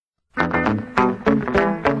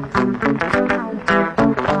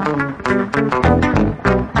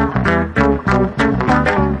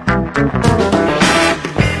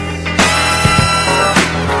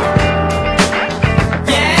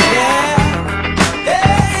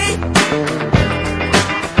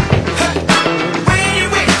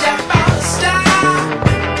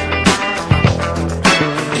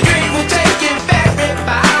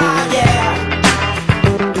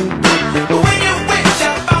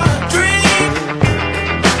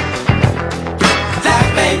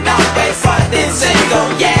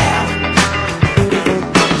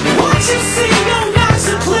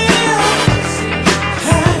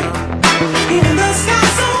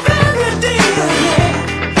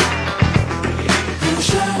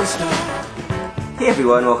Hey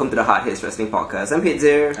everyone, welcome to the Hard Hits Wrestling Podcast. I'm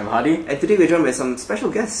Hitzer. I'm Hardy. And today we're joined by some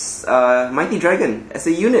special guests. Mighty Dragon as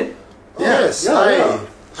a unit. Yes, hi. hi.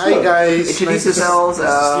 Hi guys. Introduce yourselves. Nice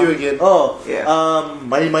to see you again.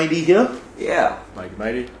 Mighty here. Yeah.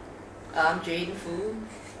 Mighty. I'm Jaden Fu.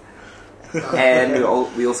 And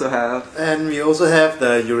we also have... And we also have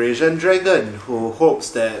the Eurasian Dragon, who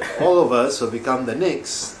hopes that all of us will become the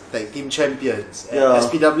next tag team champions at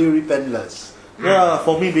SPW Repentless. Yeah,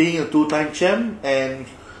 for me being a two-time champ and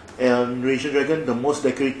Eurasian Dragon, the most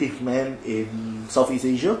decorative man in Southeast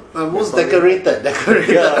Asia. Most decorated. You're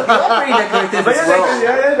pretty decorative as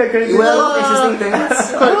well. decorative. You wear a lot of interesting things.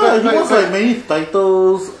 He has like many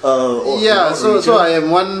titles. So I am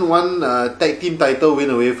one tag team title win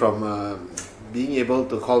away from being able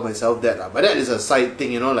to call myself that. But that is a side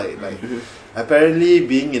thing, like apparently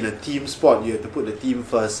being in a team sport, you have to put the team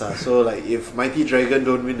first. So like if Mighty Dragon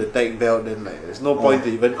don't win the tag belt, then like there's no point to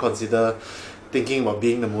even consider thinking about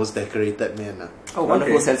being the most decorated man. Oh,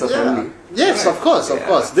 wonderful sense of family. Yes, of course.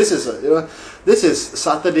 This is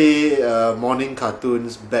Saturday morning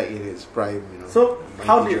cartoons back in its prime. So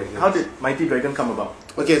how did Mighty Dragon come about?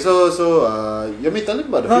 Okay, so you want me to tell him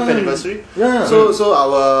about the 5th anniversary? Yeah. So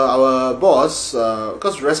our boss,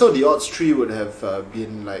 because Wrestle the Odds 3 would have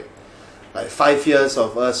been like 5 years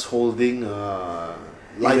of us holding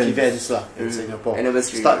live events in Singapore.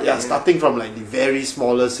 Anniversary. Starting from like the very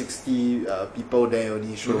smaller 60 people there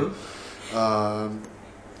only show.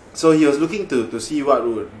 So he was looking to see what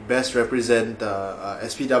would best represent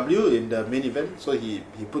SPW in the main event. So he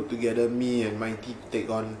put together me and Mighty to take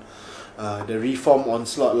on the Reform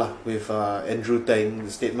Onslaught with Andrew Tang,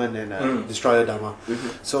 the Statement, and Destroyer Dharma.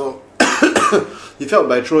 So he felt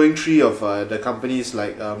by throwing 3 of the company's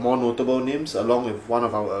more notable names along with one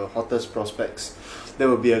of our hottest prospects, that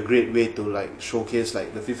would be a great way to showcase the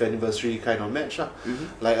 5th anniversary kind of match,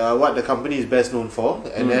 what the company is best known for,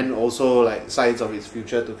 and then also signs of its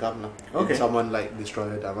future to come, in someone like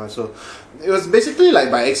Destroyer Dharma. So it was basically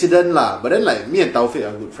by accident, but then me and Taufik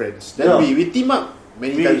are good friends. Then we team up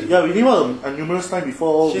many times. Yeah, we team up numerous times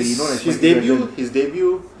before we know his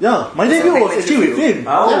debut. Yeah, my debut was actually with him.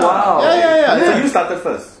 Oh, wow. Yeah. So you started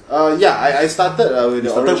first. I started with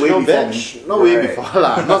the original batch. Way before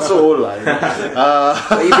not so old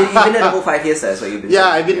But you've been there the whole 5 years, that's what you've been saying.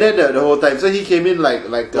 I've been there the whole time. So he came in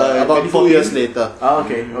about 2 years later.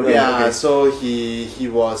 Okay. So he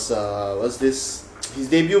was his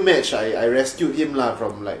debut match. I rescued him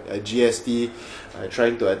from a GST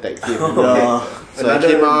trying to attack him. So I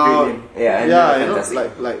came out.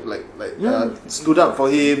 Stood up for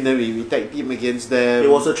him. Then we tagged him against them. It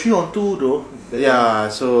was a 3-on-2 though. Yeah,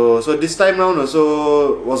 so this time round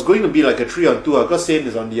also was going to be a 3-on-2 because Sane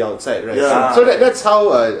is on the outside, right? Yeah. So that's how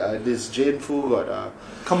this Jane Fu got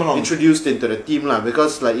Come along. introduced into the team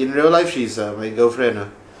because in real life she's my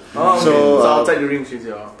girlfriend. So outside the ring she's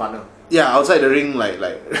your partner. Yeah, outside the ring like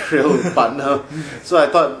real partner. So I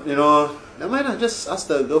thought never mind, just ask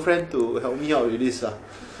the girlfriend to help me out with this.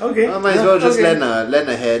 Okay. I might as well just lend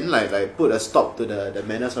a hand, put a stop to the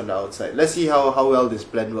menace on the outside. Let's see how well this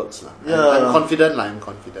plan works. I'm confident.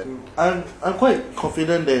 I'm quite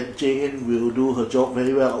confident that Jayen will do her job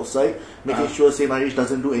very well outside, making sure Saint Irish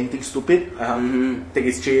doesn't do anything stupid. Take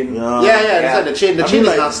his chain. That's like the chain. The chain is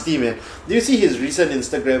like, nasty, man. Do you see his recent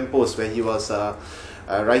Instagram post where he was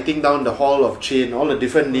writing down the hall of chain, all the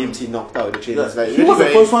different names he knocked out of the chain? He was the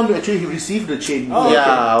first one to actually receive the chain.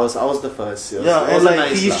 I was the first.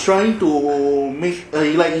 He's trying to make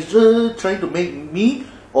he's trying to make me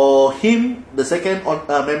or him the second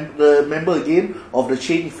the member again of the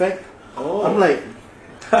chain effect. I'm like.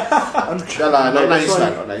 Not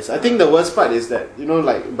nice. I think the worst part is that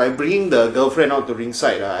by bringing the girlfriend out to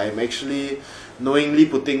ringside, I'm actually knowingly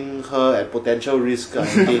putting her at potential risk and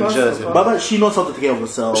dangers. But she knows how to take care of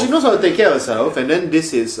herself. She knows how to take care of herself, and then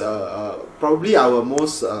this is probably our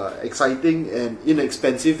most exciting and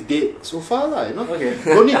inexpensive date so far,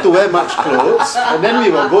 Don't need to wear much clothes, and then we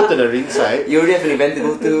will go to the ringside. You already have an event to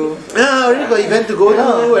go to. I already got event to go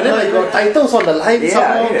to, and then I got titles on the line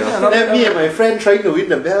somehow. And then me and my friend trying to win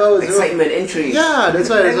the belt. Excitement, intrigue. Yeah, that's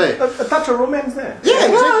why. A touch of romance there. Yeah,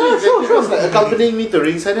 exactly. Sure. Accompanying me to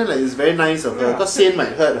ringside, and it's very nice of her. Because Sane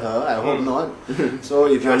might hurt her. I hope not. So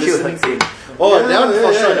if you're listening, that one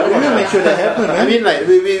for sure. We'll make sure that happens. I mean,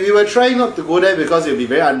 we were trying not to go there because it would be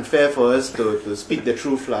very unfair for us to speak the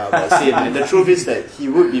truth about Sane. And the truth is that he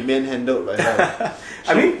would be manhandled by her.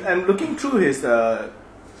 I mean, I'm looking through his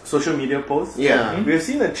social media posts. Yeah. We've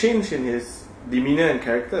seen a change in his demeanor and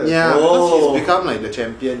character. Yeah, because he's become the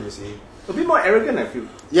champion, you see. A bit more arrogant, I feel.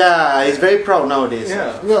 Yeah, he's very proud nowadays.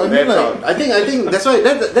 Yeah. Yeah, I Very mean, like, proud. I think that's why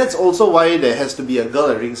that's also why there has to be a girl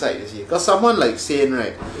at ringside. You see, because someone like Sane,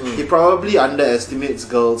 right? He probably underestimates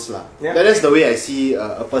girls, lah. Yeah. That's the way I see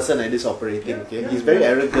a person like this operating. Okay, he's very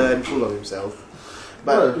arrogant, full of himself.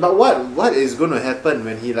 But what is going to happen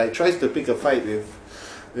when he like tries to pick a fight with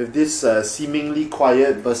this seemingly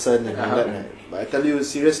quiet person and all that? Right? But I tell you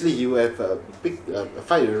seriously, you have picked a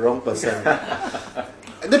fight with the wrong person.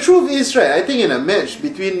 The truth is, right, I think in a match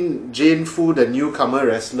between Jane Fu, the newcomer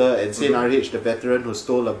wrestler, and Saint RH, the veteran who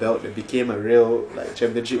stole a belt and became a real like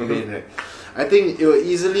championship reign, right, I think it will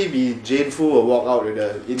easily be Jane Fu will walk out with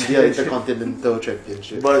the India Intercontinental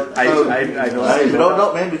Championship. But I don't see without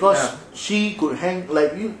doubt, man, because she could hang,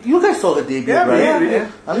 like, you guys saw her debut, Yeah, right? yeah.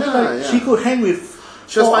 I mean, like, she could hang with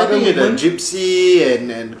She was 4 other fighting with women. Gypsy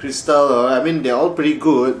and Crystal. I mean, they're all pretty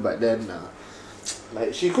good, but then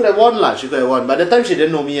like she could have won, lah. She could have won. By the time she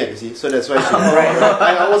didn't know me yet, you see. So that's why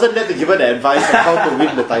I wasn't there to give her the advice on how to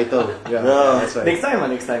win the title. Yeah, that's right. Next time,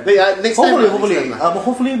 next time. Yeah, next time.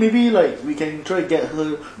 Hopefully, maybe like we can try to get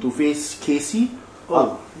her to face Casey.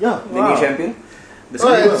 Yeah. The new champion.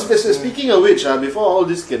 Speaking of which, before all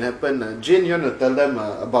this can happen, Jane, you want to tell them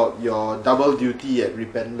about your double duty at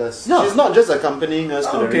Repentless? Yeah. She's not just accompanying us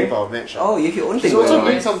to the okay. ring for our match. Oh, you can only She's think also about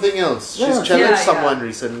doing it. something else. Yeah. She's challenged Yeah. someone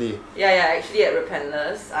recently. Yeah, actually at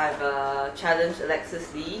Repentless, I've challenged Alexis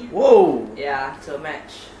Lee. Whoa, Yeah, to a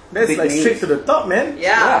match. that's Big like news. straight to the top, man.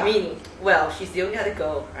 Yeah, Yeah. I mean, well, she's the only other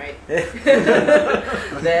girl, right?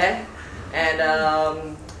 There.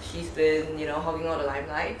 And she's been, hogging all the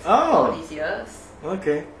limelight Oh. all these years.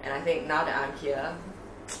 Okay, And I think now that I'm here,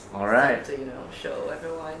 all right. to, show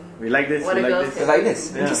everyone We like this. what We a like girl this. So like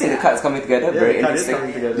this. Interesting, the cards coming together. Yeah, Very the card is interesting.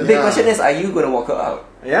 coming together. The big Yeah. question is, are you going to walk her out?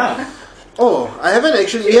 Yeah. Oh, we haven't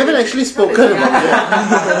actually spoken about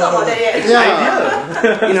that. Not about that yet.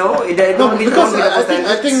 Yeah. You know, there No, don't be because double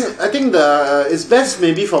I think the it's best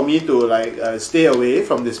maybe for me to like stay away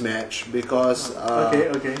from this match because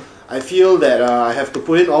Okay. I feel that I have to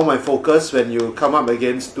put in all my focus when you come up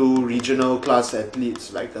against two regional class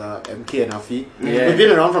athletes like MK and Afi. Yeah. They've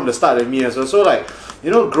been around from the start with me as well. So like,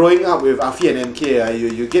 growing up with Afi and MK,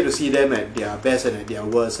 you get to see them at their best and at their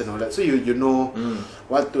worst and all that. So you know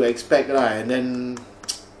what to expect lah. And then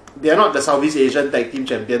they are not the Southeast Asian tag team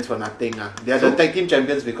champions for nothing. They are the tag team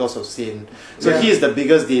champions because of Sin. So he is the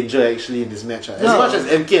biggest danger actually in this match. As much as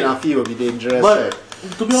MK and Afi will be dangerous, But right?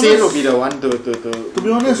 to be Sin will honest, be the one to be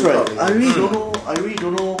honest, to right? stop it. I really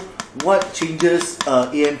don't know what changes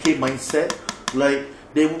AMK mindset. Like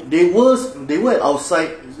they were at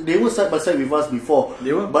outside, they were side by side with us before.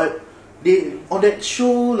 They were. But they on that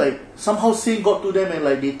show, like somehow Sin got to them and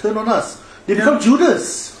like they turned on us. They become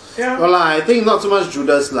Judas. Yeah. Well, I think not so much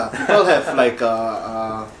Judas lah. People have like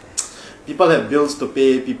people have bills to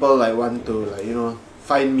pay. People like want to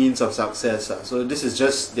find means of success. So this is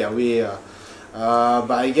just their way.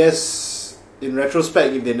 But I guess in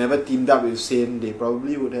retrospect, if they never teamed up with Sane, they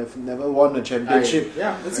probably would have never won a championship.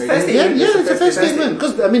 Yeah, It's a I fair agree. statement. Yeah, it's a fair statement. statement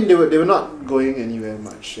because I mean they were not going anywhere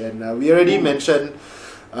much, and we already mentioned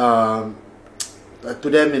to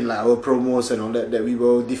them in like our promos and all that we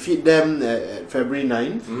will defeat them at February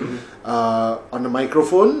 9th on the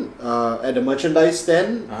microphone at the merchandise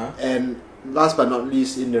stand and last but not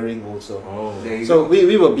least in the ring also. Oh. There you So go.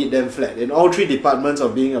 we will beat them flat in all three departments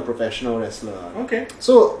of being a professional wrestler. Okay.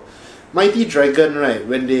 So Mighty Dragon, right,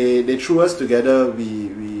 when they threw us together,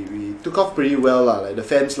 we took off pretty well lah. Like the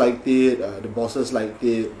fans liked it, the bosses liked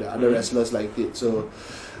it, the other wrestlers liked it. So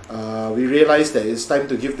we realized that it's time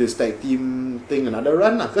to give this tag team thing another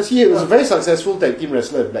run lah. Because he was a very successful tag team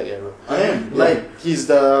wrestler at Black Arrow. I am. Like he's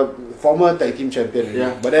the former tag team champion. Already.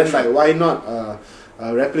 Yeah, But then like why not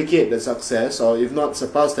replicate the success, or if not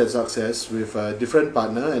surpass that success with a different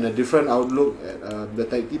partner and a different outlook at the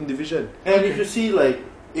tag team division. And if you see, like,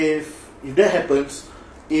 if that happens,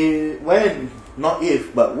 when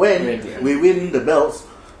Yeah. we win the belts,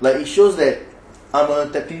 like it shows that I'm a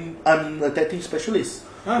tag team specialist.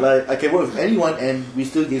 Like I can work with anyone and we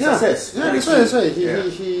still get success. Yeah, that's why.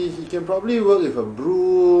 He can probably work with a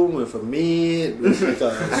broom, with a maid, with like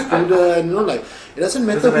a student. Like it doesn't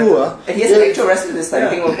matter who. And he has an actual wrestler this time.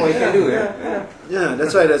 Think of what he can do. Yeah,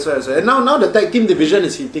 that's why. And now the tag team division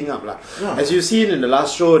is heating up lah. Yeah. As you've seen in the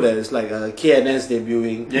last show, there's like a KNS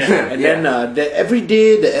debuting. Yeah. And then every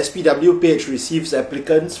day the SPW page receives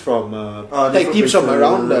applicants from tag different teams from places.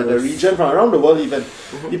 around the region, from around the world even.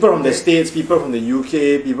 People from the States, people from the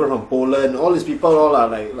UK, people from Poland. All these people all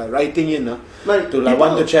are like writing in. Like, to like people-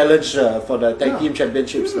 want to challenge for the tag Yeah. team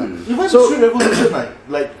championships. Even So- Street Revolution,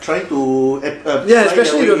 like trying to Yeah, find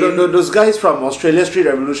especially their way in. those guys from Australia Street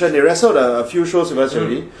Revolution. They wrestled a few shows with us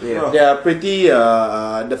already. Yeah. They are pretty.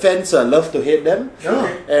 The fans love to hate them, Yeah.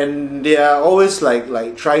 and they are always like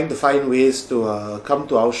trying to find ways to come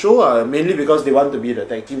to our show. Mainly because they want to be the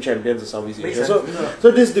tag team champions of Southeast Makes Asia. sense.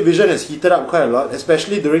 So this division has heated up quite a lot,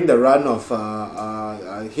 especially during the run of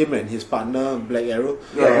him and his partner Black Arrow.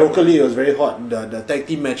 Yeah. Locally, it was very hot. The tag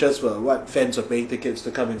team matches were what fans were paying tickets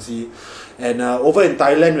to come and see. And over in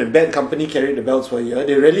Thailand, when Bad Company carried the belts for a year,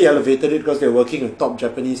 they really elevated it because they were working with top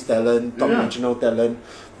Japanese talent, top Yeah. regional talent,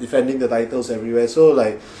 defending the titles everywhere. So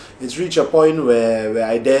like, it's reached a point where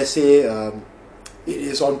I dare say it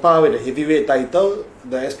is on par with the heavyweight title,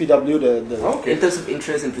 the SPW, In terms of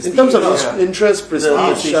interest and prestige. in terms of yeah. interest, prestige.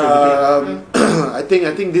 prestige, I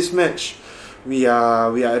think this match we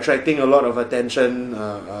are attracting a lot of attention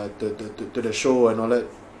to the show and all that.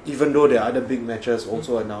 Even though there are other big matches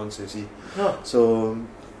also announced, you see. Yeah. So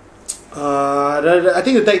I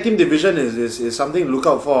think the tag team division is something to look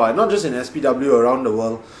out for, not just in SPW, around the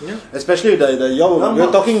world. Yeah. Especially the Young we were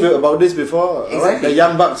Bucks. talking about this before. Exactly. The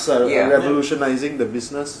Young Bucks are Yeah. revolutionizing the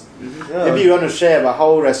business. Yeah. Maybe you want to share about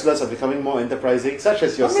how wrestlers are becoming more enterprising, such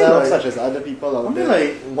as yourself, like- such as other people out I mean, there.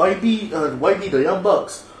 like YB the Young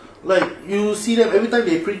Bucks. Like, you see them every time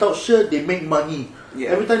they print out shirt, they make money. Yeah.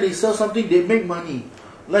 Every time they sell something, they make money.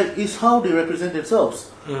 Like, it's how they represent themselves.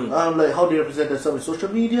 Like how they represent themselves in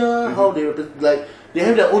social media. How they like they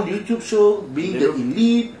have their own YouTube show, being the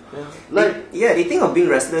elite. Like, They think of being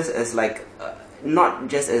wrestlers as like not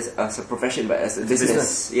just as a profession but as a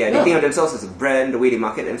business. Yeah, they Yeah. think of themselves as a brand, the way they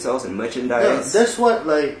market themselves and yeah, merchandise. that's what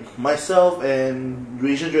like myself and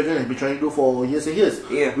Asian Dragon have been trying to do for years and years.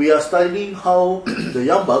 Yeah. We are studying how the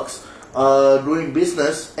Young Bucks are doing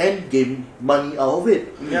business and gain money out of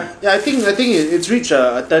it. Yeah. Yeah, I think it's reached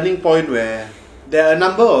a turning point where there are a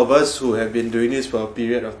number of us who have been doing this for a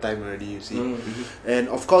period of time already, you see. And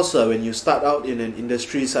of course, when you start out in an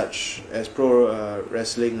industry such as pro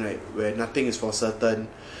wrestling, right, where nothing is for certain,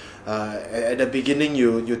 at the beginning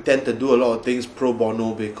you tend to do a lot of things pro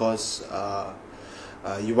bono because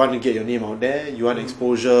you want to get your name out there, you want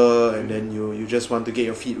exposure, and then you just want to get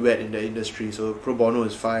your feet wet in the industry. So pro bono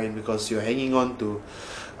is fine because you're hanging on to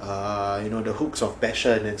the hooks of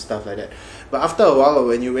passion and stuff like that. But after a while,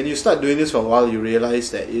 when you start doing this for a while, you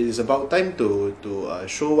realize that it is about time to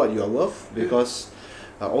show what you are worth, because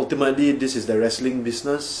ultimately this is the wrestling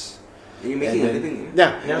business. You're making And a then- living.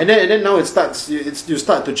 Yeah, and then now it starts. You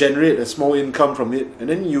start to generate a small income from it, and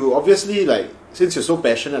then you obviously, like, since you're so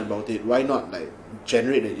passionate about it, why not like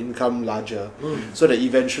generate an income larger, so that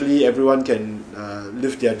eventually everyone can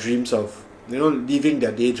live their dreams of leaving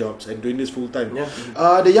their day jobs and doing this full time.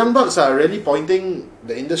 Yeah. The Young Bucks are really pointing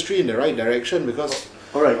the industry in the right direction because.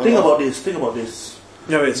 Alright, think about this.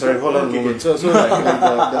 Yeah, wait, sorry, hold on a Okay. moment.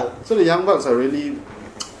 So the Young Bucks are really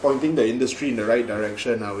pointing the industry in the right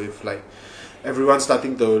direction now, with like everyone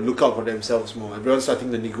starting to look out for themselves more. Everyone's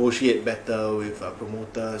starting to negotiate better with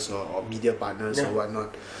promoters or media partners or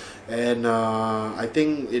whatnot. And I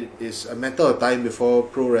think it is a matter of time before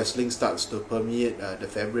pro wrestling starts to permeate the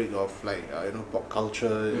fabric of like pop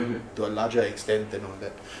culture to a larger extent and all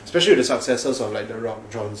that. Especially with the successors of like The Rock,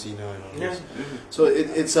 John Cena, and all this. So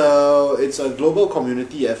it's a global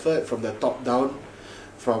community effort from the top down,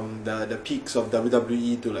 from the peaks of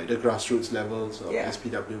WWE to like the grassroots levels of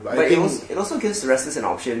SPW. But I But think it also gives wrestlers an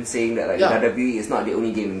option, saying that like Yeah. WWE is not the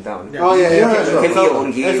only game in town. Yeah. oh yeah, Yeah, sure. You can be your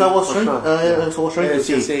own game. As I was for trying, sure. to As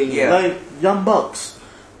you're saying, Yeah. like Young Bucks,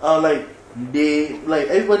 like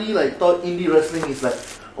everybody like thought indie wrestling is like,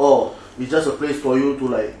 oh, it's just a place for you to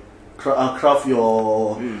like craft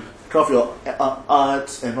your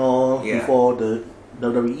arts and all Yeah. before the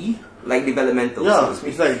WWE. Like developmental. so Yeah, to speak.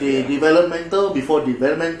 it's like the developmental before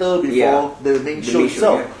Yeah. the main The show main show,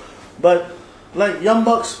 itself. yeah. But like Young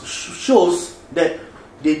Bucks shows that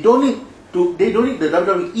they don't need the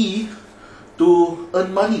WWE to earn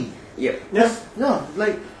money. Yep. Yeah,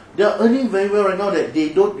 like they're earning very well right now that they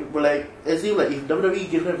don't like as if like if WWE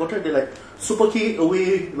gives them a contract, they like super kick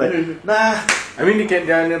away like nah. I mean,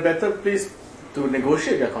 they're in a better place to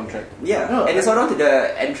negotiate their contract. Yeah. Yeah. And it's all down to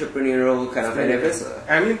the entrepreneurial kind of endeavors.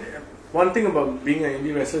 I mean, one thing about being an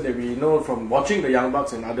indie wrestler that we know from watching the Young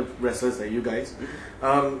Bucks and other wrestlers like you guys,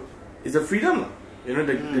 is the freedom. You know,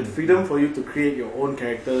 the freedom for you to create your own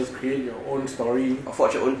characters, create your own story, Or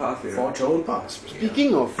forge your own path. forge your own path.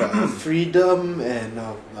 Speaking of freedom and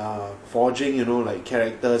forging, like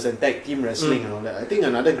characters and tag team wrestling and all that, I think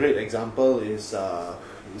another great example is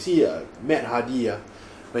you see Matt Hardy.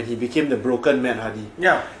 when he became the Broken Matt Hardy.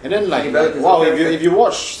 Yeah. And then like, developed his wow, own if you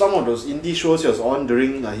watch some of those indie shows he was on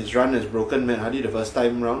during his run as Broken Matt Hardy the first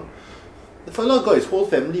time round, the fella got his whole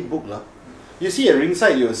family book lah. You see at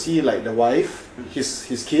ringside, you'll see like the wife,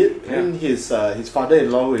 his kid, and his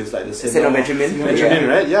father-in-law who is like the Senor Benjamin. Benjamin,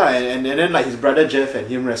 right? Yeah, and then like his brother Jeff and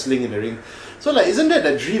him wrestling in the ring. So like, isn't that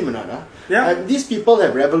the dream or not? Yeah. These people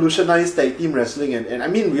have revolutionized tag team wrestling, and I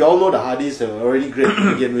mean, we all know the Hardys are already great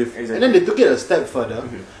to begin with, Exactly. and then they took it a step further.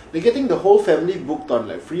 They're getting the whole family booked on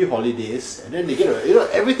like free holidays, and then they get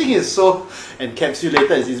everything is so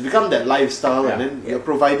encapsulated. It's become that lifestyle, and then you're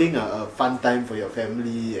providing a fun time for your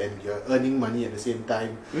family, and you're earning money at the same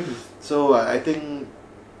time. So I think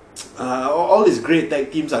all these great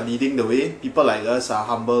tag teams are leading the way. People like us are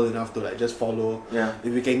humble enough to like just follow. Yeah.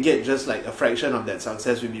 If we can get just like a fraction of that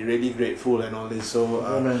success, we'd be really grateful and all this. So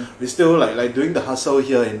man. we're still like doing the hustle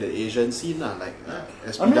here in the Asian scene, like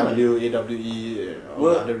SPW, AWE, all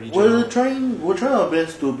the other regions. We're trying our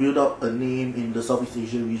best to build up a name in the Southeast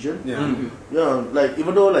Asian region. Yeah. Yeah, like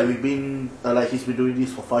even though like we've been like he's been doing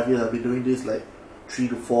this for 5 years, I've been doing this like 3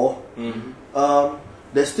 to 4.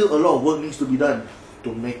 There's still a lot of work needs to be done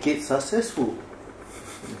to make it successful.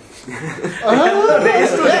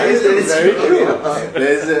 That is very true.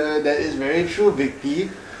 That is very true, Big T.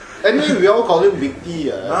 Anyway, we all call him Big T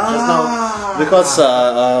just now because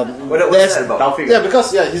What's that about? Taufik. yeah,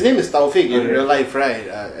 because his name is Taufik in real life, right?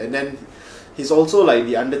 And then he's also like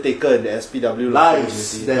the Undertaker in the SPW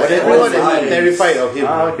Lies. community. That's But everyone is all like lies. terrified of him.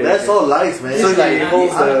 Okay. That's all lies, man. So It's like, like,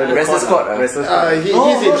 holds the Wrestler squad. Wrestler squad.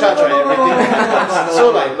 He's in charge of everything.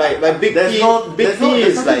 So like Big There's T, no- Big there's T no-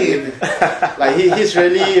 is there's like he's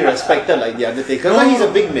really respected like the Undertaker. But he's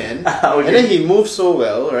a big man, and then he moves so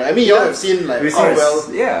well, right? I mean, you all have seen like We've how seen-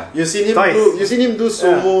 well. Yeah. You've seen him Twice. do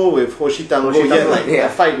sumo with Hoshi Tango. He had like yeah. a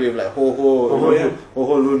fight with like Ho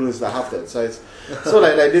Lun, who's like half that size. So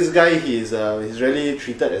like this guy, he's really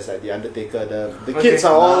treated as like the Undertaker. The kids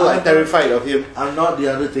are all like terrified of him. I'm not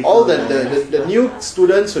the Undertaker. All the new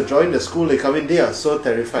students who join the school, they come in, they are so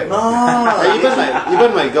terrified. Like,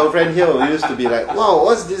 even my girlfriend here who used to be like, wow,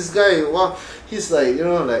 what's this guy? Wow, he's like,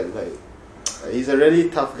 like he's a really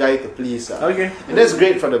tough guy to please. Okay. And that's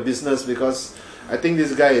great for the business because I think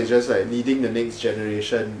this guy is just like leading the next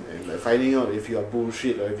generation and like finding out if you are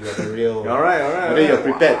bullshit or if you are the real. Alright. Whether you're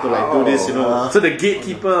prepared to like do this, So the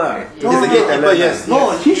gatekeeper. He's the gatekeeper, yes.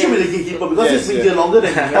 No, he should be the gatekeeper because Yes, he's been yes. here longer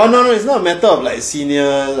than me. Oh no, it's not a matter of like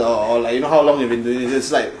seniors or like how long you've been doing it.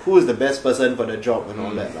 It's like who is the best person for the job and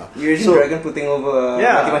all that lah. Eurasian Dragon putting over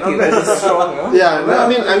Yeah, Mati not bad. Mati strong, no? Yeah,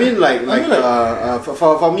 I mean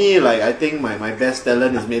for me like I think my best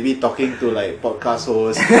talent is maybe talking to like podcast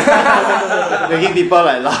hosts, making people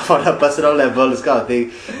like laugh on a personal level, this kind of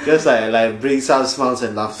thing. Just like bring some smiles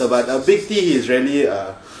and laughter. But Big T is really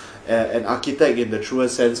an architect in the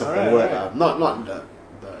truest sense of the word. Not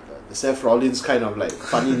the Seth Rollins kind of like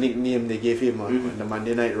funny nickname they gave him on the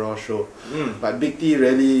Monday Night Raw show. But Big T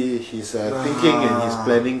really, he's thinking and he's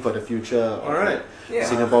planning for the future of Yeah.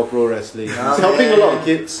 Singapore Pro Wrestling. He's helping a lot of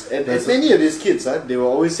kids, and many of these kids, they will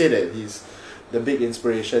always say that he's the big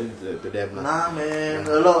inspiration to them. Nah, man.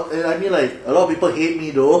 A lot of people hate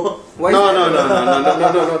me though. Why is No,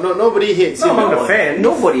 that? no, nobody hates Not him. among the fans.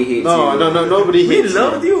 Nobody hates No, you. nobody We hates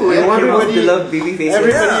loved him. you. Everyone Everybody- loves to love baby faces.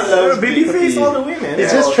 everybody loves baby Big face T. all the way, man.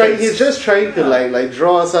 He's just trying to like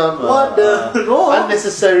draw some What the no?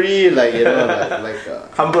 unnecessary like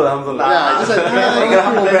Humble. yeah, just like You gotta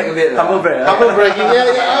humble brag a bit. Humble brag. humble bragging.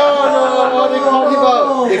 Yeah. Oh no, they called him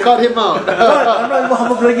out. They called him out. I'm not even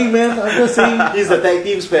humble bragging, man. I'm just saying. He's the tag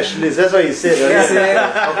team specialist. That's what he said. Yes, Right?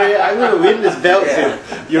 yeah. Okay, I'm gonna win this belt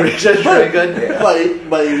with Eurasian Dragon,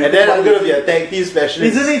 But and then I'm gonna be a tag team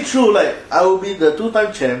specialist. isn't it true? Like I will be the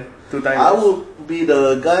 2-time champ. 2 times. I will be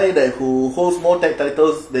the guy who holds more tag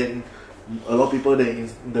titles than a lot of people in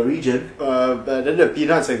the region. But then the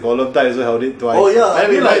Peanuts and Gollum also held it twice. Oh, yeah, and I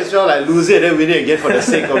we feel might like- as well like lose it and then win it again for the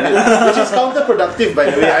sake of it, which is counterproductive by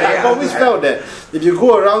the way. I've always felt that if you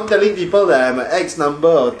go around telling people that I'm an X number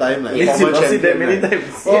of time like Yes, you former lost it that champion, many right?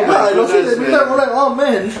 times. Oh Yeah, my I lost it goodness, every man. time. I'm like, oh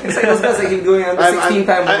man. It's like those guys that keep going. I'm the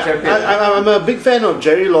 16-time world champion. I'm a big fan of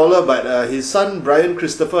Jerry Lawler, but his son Brian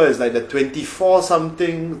Christopher is like the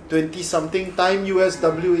 20-something time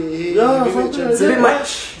USWA. Yeah, heavyweight something champion. It's a bit much.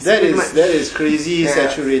 It's a That bit is much. that is crazy Yeah.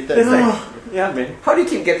 saturated. It's like, yeah, man. How do you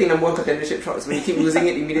keep getting number 1 contendership shots when you keep losing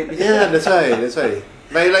it immediately? Yeah, that's why.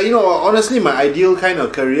 Like you know, honestly, my ideal kind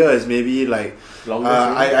of career is maybe like Longer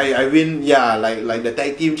I win like the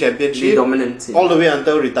tag team Be championship dominant. all the way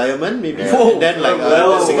until retirement maybe. Whoa. And then like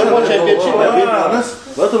Well, the Singapore championship I win.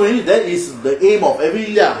 honest, well, to me, that is the aim of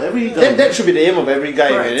every guy. That should be the aim of every guy,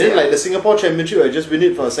 Correct, man. And then, yeah. like the Singapore Championship, I just win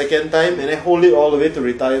it for a second time and then hold it all the way to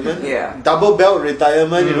retirement. Yeah. Double belt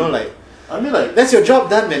retirement, you know, like I mean, like, that's your job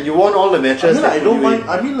done, man. You won all the I matches. mean, like, I that don't you mind. win.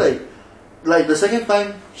 I mean, like the second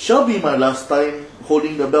time shall be my last time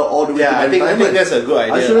holding the belt all the way to Yeah, I think retirement. that's a good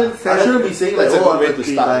idea. I shouldn't be saying like, That's a oh, good way I'm to a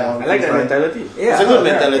three start, time. I like that mentality. Yeah. It's a good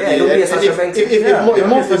mentality. Yeah, don't be And a such a fancy.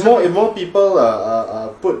 if more people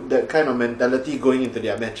put that kind of mentality going into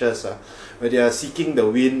their matches, where they are seeking the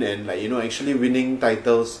win and like actually winning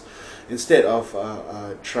titles, instead of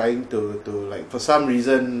trying to like for some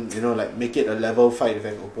reason like make it a level fight with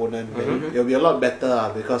an opponent, then it'll be a lot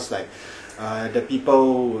better because like the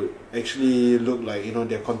people would actually look like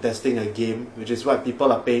they're contesting a game, which is what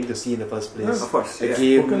people are paying to see in the first place. Of course, A yeah.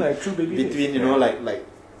 game Spoken like true baby between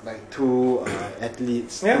like two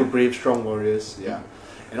athletes, Yeah. two brave strong warriors. Yeah.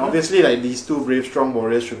 And obviously, like these two brave, strong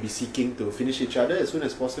warriors should be seeking to finish each other as soon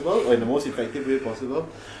as possible, or in the most effective way possible,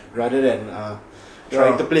 rather than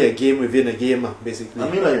trying to play a game within a game, basically. I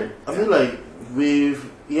mean, like with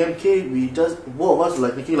EMK, we just both of us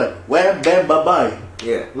like thinking like wham bam bye bye.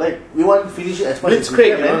 Yeah. Like we want to finish it as fast as we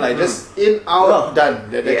Blitzkrieg, can, man. like just in, out, done,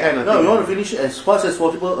 that Yeah. kind of No, thing. we want to finish it as fast as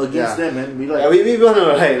possible against Yeah. them, man. We like. Yeah, we want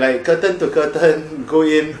to like curtain to curtain, go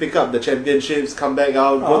in, pick up the championships, come back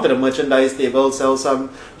out, go to the merchandise table, sell some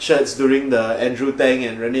shirts during the Andrew Tang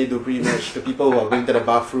and Rene Dupree match to people who are going to the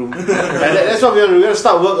bathroom. And that's what we want. We want to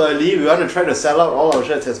start work early. We want to try to sell out all our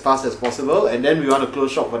shirts as fast as possible, and then we want to close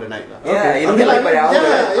shop for the night. Lah. Yeah, you I don't mean, get like by the hour.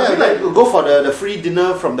 Yeah, I mean, like go for the free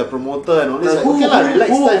dinner from the promoter and all this. Like, Like, okay lah, relax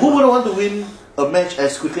time. who wouldn't want to win a match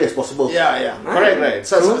as quickly as possible? Yeah, correct, right.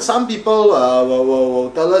 So some people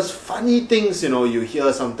will tell us funny things, you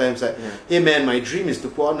hear sometimes like, hey man, my dream is to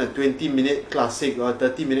put on a 20-minute classic or a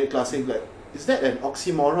 30-minute classic. Like, is that an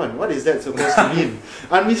oxymoron? What is that supposed to mean?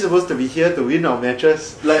 Aren't we supposed to be here to win our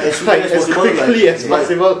matches? Like as quickly as possible, quickly like- as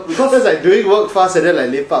possible. Because that's like doing work fast and then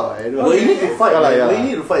like leap out. Right? But you need to fight. Yeah, Like, yeah. you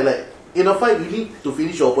need to fight. Like in a fight, you need to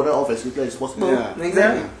finish your opponent off as quickly as possible. Yeah.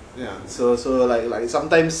 Exactly. Yeah, so like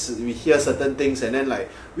sometimes we hear certain things and then like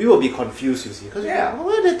we will be confused, you see, because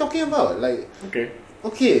what are they talking about? Like,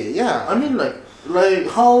 okay, yeah, I mean, like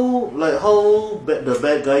how the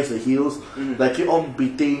bad guys, the heels, like keep on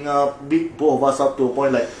beat both of us up to a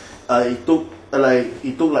point like it took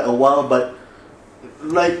like a while, but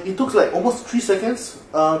like it took like almost 3 seconds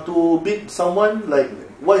to beat someone, like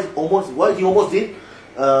what he almost did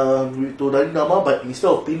to Dari Nama, but instead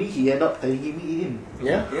of pinning, he ended up tagging me in.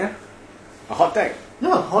 Yeah. Yeah. A hot tag.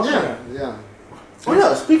 Yeah, hot yeah, tag. yeah. Oh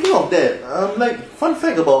yeah, speaking of that, like fun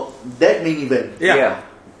fact about that main event. Yeah.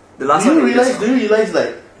 The last Do one. you realize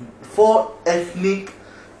like four ethnic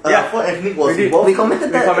was We did. involved? We commented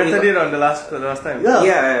We that. commented it on the last time. Yeah.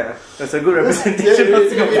 Yeah. That's a good Yeah, representation of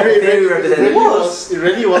Singapore. it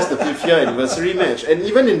really was the 5th year anniversary match, and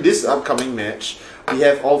even in this upcoming match, we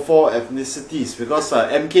have all 4 ethnicities because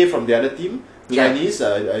MK from the other team, Chinese,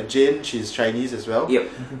 Jane, she's Chinese as well. Yep.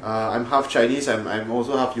 I'm half Chinese. I'm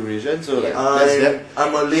also half Eurasian, so like Yeah. that's that.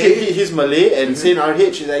 I'm Malay. He's Malay, and Saint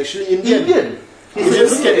RH is actually Indian. Indian. If you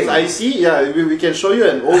look at his IC, we can show you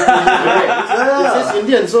an old it says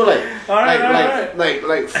Indian, so like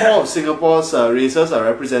like 4 of Singapore's races are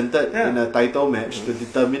represented in a title match to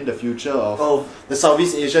determine the future of the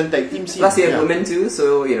Southeast Asian tag team scene. Plus you have women too,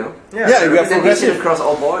 so Yeah, we are representation progressive. across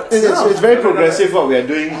all boards. It's very progressive what we are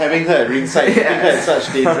doing, having her at ringside, putting her at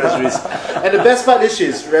such dangerous risk. And the best part is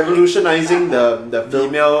she's revolutionizing the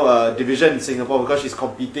female division in Singapore because she's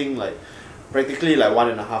competing like practically like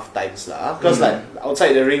 1.5 times lah. Because like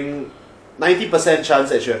outside the ring, 90% chance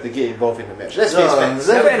that you have to get involved in the match. Let's face facts.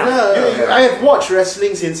 I have watched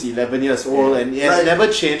wrestling since 11 years old, and it has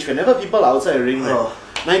never changed. Whenever people are outside the ring, like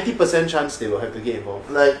 90% chance they will have to get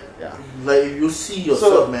involved. Like if you see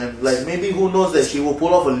yourself, man, like maybe who knows that she will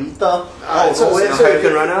pull off a Lita.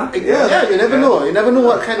 Hurricane Runner. Yeah, you never know. You never know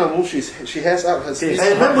what kind of move she has up her sleeve.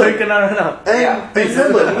 And remember, Yeah.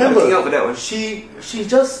 remember, Looking out for that one. she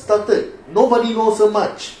just started. Nobody knows her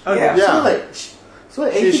much. Yeah. So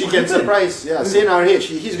like, She can surprise. Yeah, Saint RH,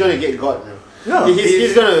 he's gonna get got. Yeah.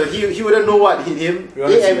 He's gonna he wouldn't know what hit him. We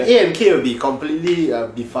wanna see that. AMK will be completely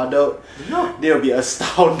befuddled. Yeah. They will be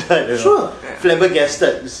astounded. You know? Sure.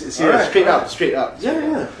 Flabbergasted. Serious. Alright, Straight up.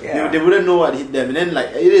 Yeah. Yeah. They wouldn't know what hit them, and then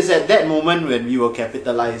like it is at that moment when we will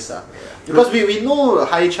capitalize. Because we know a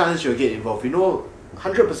high chance you'll get involved. We know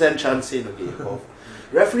 100% chance Saint will get involved.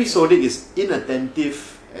 Referee Sodik is inattentive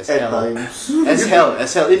as At hell. times.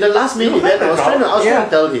 As hell. In the last main event, I was trying to Yeah.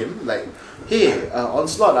 tell him, like, hey,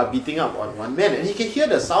 Onslaught are beating up on one man, and he can hear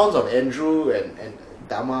the sounds of Andrew and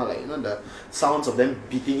Dama, like, you know, the sounds of them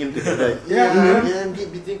beating him together.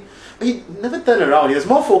 Beating. But he never turned around. He was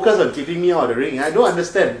more focused on keeping me out of the ring. I don't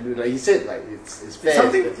understand. Like he said, like it's fair.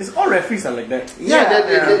 It's all referees are like that. They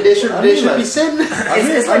should I they mean, should like- be sent. They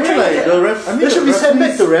They should be sent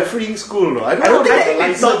back to refereeing school. No? I don't think have that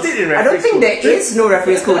a It's not license. it in I don't think there is no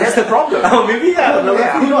referee school. That's the problem. Oh, maybe yeah. No,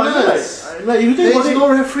 yeah. You know, I mean, like if you think about There's it, no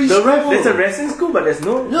referee the school. ref, There's a wrestling school, but there's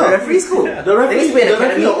no Yeah. Referee school. Yeah. the referee, There used to be an the referee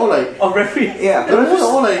academy. are all like, of referee. Yeah. the referee are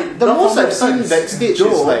all like, The down most from I've seen sides. backstage Joe.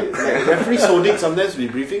 is like referees holding sometimes we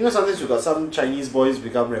briefing, or sometimes we got some Chinese boys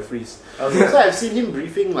become referees. Okay. So I've seen him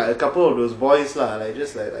briefing like a couple of those boys lah, like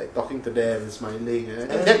just like talking to them, smiling. I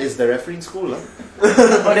think that is the refereeing school lah.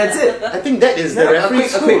 Oh, that's it. I think that is the A refereeing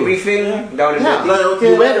quick school. briefing down in Yeah, the Like, okay,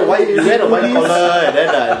 you wear the white police. collar and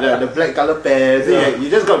then the black color pants. Yeah. You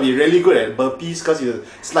just got to be really good at burpees because you're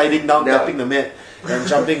sliding down, Yeah. tapping the mat, and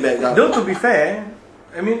jumping back up. Though to be fair,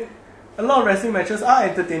 I mean, a lot of wrestling matches are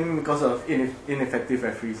entertaining because of ineffective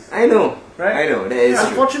referees. I know. Right? I know. That is true.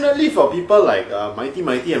 Unfortunately for people like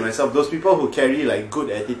Mighty and myself, those people who carry like good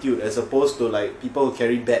attitude as opposed to like people who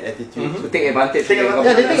carry bad attitude. To take advantage. Take advantage.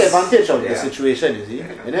 Yeah, they take advantage of the Yeah. situation, you see.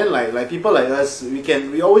 And then like people like us,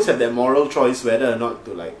 we always have that moral choice whether or not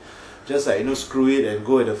to like just like screw it and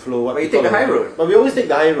go with the flow. What But you people take the like- high road. But we always take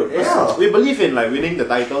the high road. 'Cause Yeah. we believe in like winning the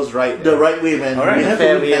titles right. The right way, man. Alright. We have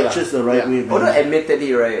Fair to way win lah. matches the right Yeah. way, man. Although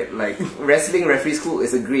admittedly, right, like wrestling referee school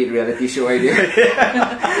is a great reality show idea.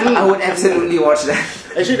 I would absolutely watch that.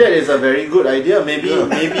 Actually, that is a very good idea. Maybe Yeah.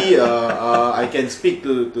 maybe I can speak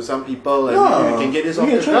to some people and maybe we can get this off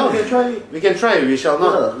we the can try. ground. We can try. We can try. We shall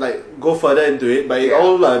not Yeah. like go further into it, but it Yeah.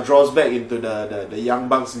 all draws back into the young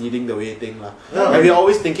bucks leading the way thing lah. Yeah. And we're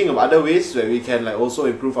always thinking of other ways where we can like also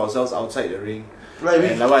improve ourselves outside the ring. Like we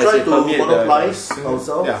And like what I try said, to permeate the- monopolize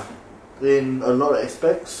ourselves Yeah. in a lot of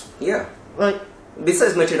aspects. Yeah. Like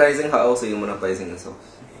Besides merchandising, how else are you monopolizing yourself?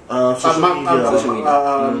 social media. social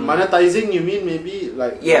media. Monetizing, you mean maybe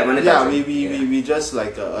like Yeah, monetizing. we just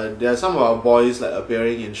like there are some of our boys like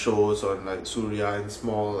appearing in shows on like Surya and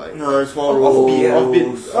small like Small Offbeat, roles.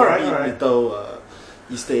 offbeat Alright. little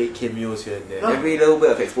Easter egg cameos here and there. Every little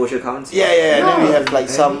bit of exposure counts. Yeah, and then we Yeah. have like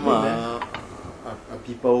some Anything,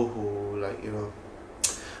 people who like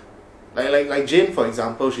like Jane for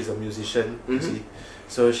example, she's a musician, you Mhm. see,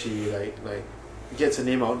 so she like gets her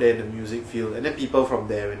name out there in the music field, and then people from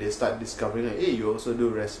there when they start discovering like, hey, you also do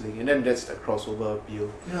wrestling, and then that's the crossover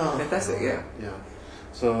appeal. Yeah. Fantastic, yeah.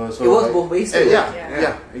 So It works like- both ways. yeah, too.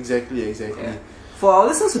 yeah, exactly. Yeah. For our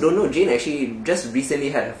listeners who don't know, Jane actually just recently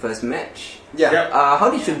had her first match. Yeah. Yep. How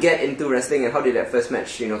did you get into wrestling, and how did that first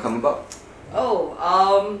match, come about?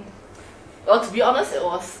 Well, to be honest, it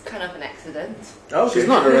was kind of an accident. Okay. She's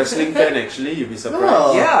not a wrestling fan actually. You'd be surprised.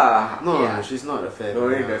 No. Yeah. No, Yeah. she's not a fan. Don't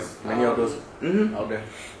worry, there's many of those Mm-hmm. out there.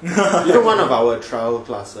 You know, one of our trial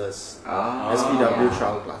classes, Ah. SPW yeah.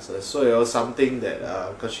 trial classes. So it was something that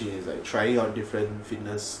because she is like trying out different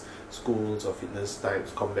fitness schools or fitness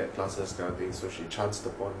types, combat classes kind of thing. So she chanced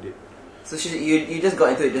upon it. So you just got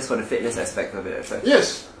into it just for the fitness aspect of it at first?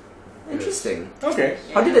 Yes. Interesting. Okay.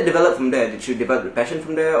 How did it develop from there? Did you develop the passion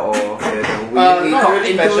from there, or we Not got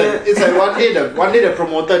really into passion. it? It's like one day the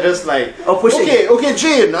promoter just like, Oh, pushing. okay,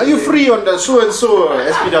 Jane, are you free on the so and so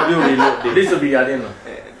SPW reload day? This will be Guardian.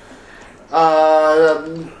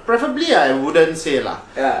 Preferably I wouldn't say lah.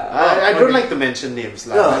 Yeah. I don't okay. like to mention names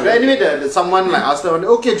lah. Yeah. But anyway, someone like asked her,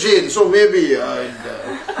 okay, Jane, so maybe in the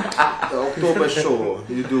October show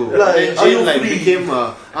you do. Like, And then are you Jane like free? became,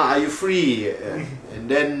 are you free? And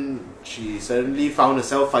then she suddenly found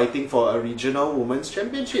herself fighting for a regional women's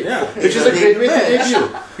championship, Yeah. which is a great way to debut.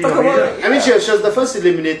 Talk about- I mean, she was the first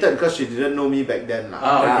eliminated because she didn't know me back then lah.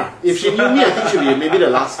 Ah, okay. If she knew me, I think she'd be maybe the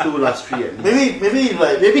last three at least. Maybe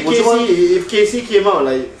like Maybe would someone- Casey, if Casey came out,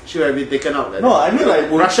 like she would have been taken out. Like No, that. I mean like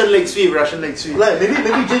would, Russian leg sweep. like maybe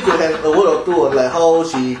Jane could have a word or two on like how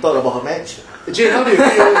she thought about her match. Jane, how do you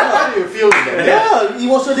feel? How do you feel in that match? Yeah, it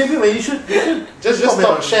was her debut, man. You should Just comment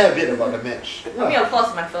talk, on it. share a bit about the match. I mean, of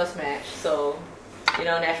course, my first match, so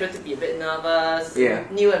natural to be a bit nervous. Yeah.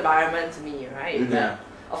 New environment to me, right? Mhm. Yeah.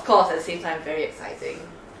 But of course, at the same time, very exciting.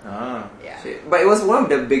 Ah. Yeah. Shit. But it was one of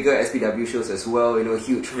the bigger SPW shows as well.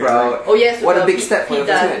 Huge crowd. Oh yes, What a with big Pete- step for Pete your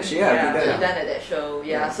first Dunne. match. Yeah, Pete Dunne. Pete Dunne at that show.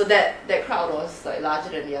 Yeah, so that crowd was like larger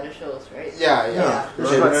than the other shows, right? Yeah. Yeah. It was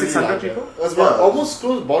Generally what, 600 larger. people? It was about Yeah. almost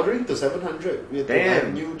close, bordering to 700. We had to have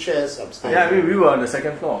Damn. new chairs upstairs. Yeah, I mean, we were on the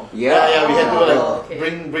second floor. yeah, we had to like Oh,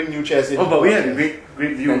 okay. bring new chairs in. Oh, but we had a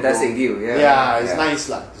great view. Fantastic bro. view. Yeah. Yeah, it's nice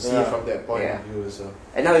lah to see Yeah. it from that point Yeah. of view. So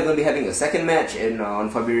And now we're going to be having a second match on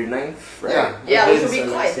February 9th, right? Yeah, which will Against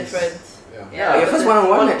be quite Alexis. different. Yeah. Yeah, Yeah, first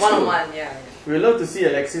one-on-one match too. One-on-one, yeah. We love to see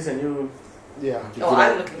Alexis and you Yeah. Oh,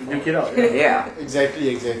 I'm looking duke forward. it out. Yeah. Yeah.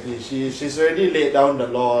 Exactly. She's already laid down the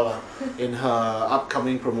law lah, in her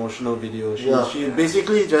upcoming promotional video. She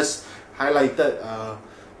basically just highlighted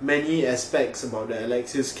many aspects about the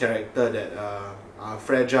Alexis character that are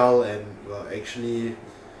fragile and were actually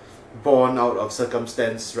born out of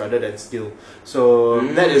circumstance rather than skill. So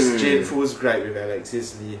that is Jane Fu's gripe with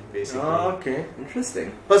Alexis Lee, basically. Oh, okay.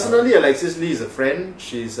 Interesting. Personally, Alexis Lee is a friend.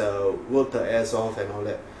 She's worked her ass off and all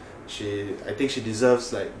that. I think she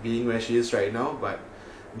deserves like being where she is right now, but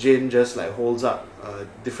Jane just like holds up a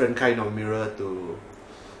different kind of mirror to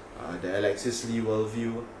the Alexis Lee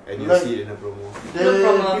worldview, and you'll see it in the promo.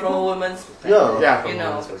 Look from a woman's perspective. Yeah, You from know,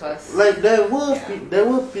 woman's perspective. because Like there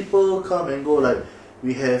were people come and go. Like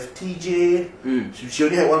we have TJ. She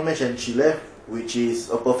only had one match and she left, which is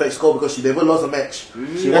a perfect score because she never lost a match.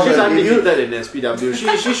 She Yeah, won she's a undefeated in SPW.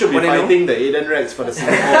 She should be What do you know? fighting the Aiden Rex for the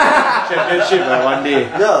Singapore Championship one day.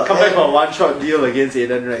 Yeah, Come back and- for a one-shot deal against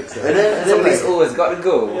Aiden Rex. And then Somebody's like, always got to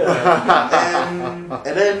go.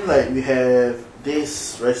 and then like we have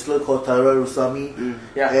this wrestler called Tyra Rusami,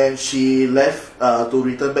 Yeah. and she left to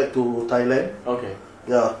return back to Thailand. Okay.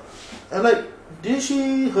 Yeah, and like did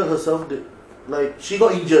she hurt herself? Like she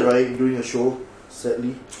got injured right during a show,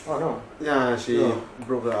 sadly. Oh no. Yeah, she Yeah.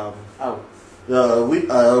 broke her arm. Ow. Yeah,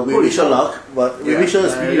 we wish her luck, but we wish her a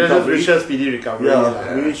speedy recovery. Wish her speedy recovery.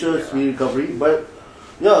 Yeah, we wish her a speedy recovery. But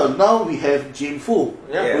yeah, now we have Jane Fu,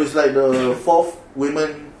 Yeah. who is like the fourth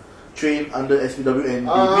women trained under SPW and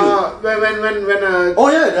debuted. When Oh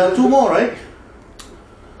yeah, there are two more, right?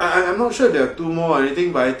 I'm not sure there are two more or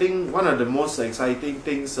anything, but I think one of the most exciting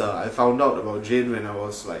things I found out about Jane when I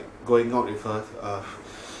was like going out with her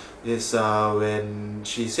is when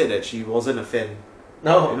she said that she wasn't a fan.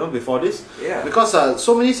 No. You know, before this, Yeah. because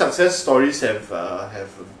so many success stories have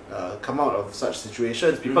come out of such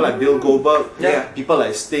situations. People like Bill Goldberg, Yeah. people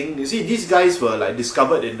like Sting. You see, these guys were like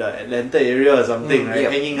discovered in the Atlanta area or something, right?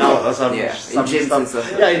 Yep. Hanging out or some, Yeah, some in gyms stuff. and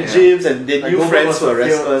stuff. Yeah, in Yeah. gyms, and they Like knew Goldberg friends was who were a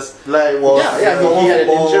field- wrestlers. Like was Yeah, he had an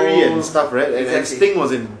injury and ball. stuff, right? And Exactly. Sting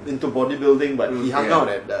was into bodybuilding, but he hung Yeah. out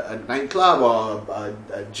at a nightclub or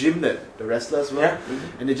a gym that the wrestlers were, Yeah.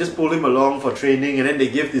 and they just pulled him along for training, and then they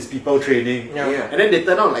give these people training, Yeah. Yeah. and then they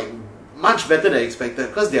turn out like much better than expected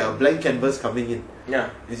because they are blank canvas coming in. Yeah.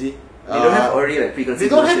 You see, They don't have already like they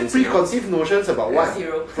preconceived don't have notions, you know? preconceived notions about what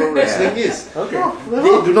Zero. pro wrestling is. Okay.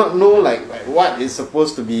 They do not know like what is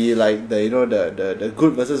supposed to be like the the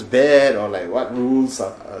good versus bad, or like what rules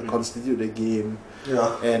constitute the game.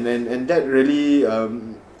 Yeah. And that really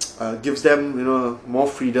gives them more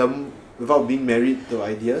freedom without being married to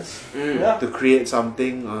ideas Yeah. to create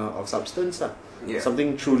something of substance, Yeah.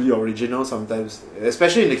 something truly original. Sometimes,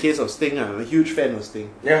 especially in the case of Sting, I'm a huge fan of Sting.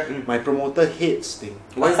 Yeah. My promoter hates Sting.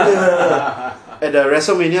 What's that? At the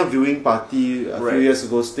WrestleMania viewing party a Right. few years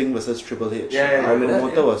ago, Sting versus Triple H. Yeah, yeah, My remember that,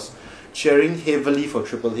 promoter yeah. was cheering heavily for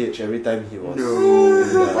Triple H every time he was.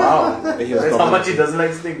 Wow. when he was That's how much he dominating. doesn't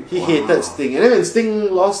like Sting. He hated Sting, and then when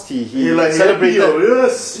Sting lost, he like celebrated. happy,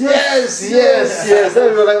 yes, Yes.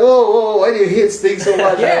 Then we were like, whoa, why do you hate Sting so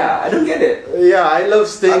much? Yeah, I don't get it. Yeah, I love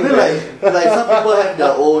Sting. I mean, man. like some people have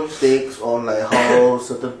their own takes on like how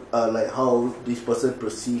certain like how this person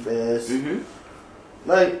perceived as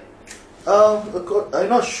like I'm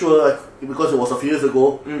not sure like, because it was a few years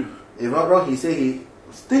ago. If I'm not wrong, he said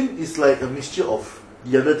Sting is like a mixture of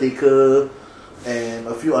The Undertaker and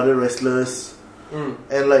a few other wrestlers,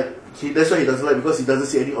 and like that's why he doesn't like, because he doesn't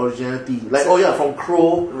see any originality. Like from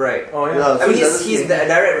Crow. Right. Oh yeah. Yeah. I mean, So he doesn't he's see the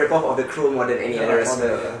direct ripoff of the Crow more than any other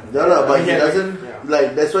wrestler. Yeah, lah, but he Yeah, doesn't yeah.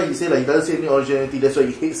 like. That's why he said like he doesn't see any originality. That's why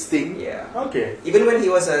he hates Sting. Yeah. Okay. Even when he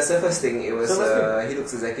was a Surfer Sting, it was Surfer he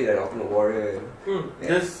looks exactly like an Ultimate Warrior. Yeah.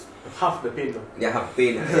 Just half the pain though. Yeah, half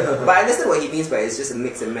pain. Yeah. But I understand what he means by it's just a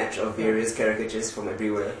mix and match of various caricatures from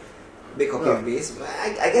everywhere. Big copy of base.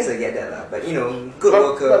 I guess I get that lah. But good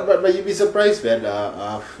worker. But you'd be surprised, man.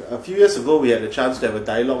 A few years ago, we had a chance to have a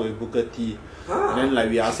dialogue with Booker T. And then like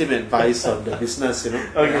we asked him advice on the business,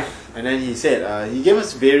 Okay. And then he said he gave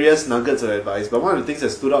us various nuggets of advice, but one of the things that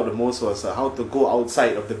stood out the most was how to go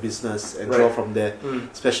outside of the business and draw Right. from there,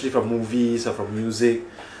 especially from movies or from music,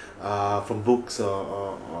 from books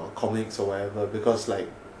or comics or whatever, because like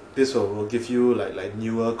this will give you like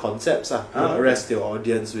newer concepts to arrest your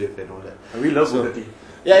audience with and all that. And we love So- Booker T.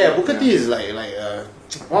 Yeah, Booker T is like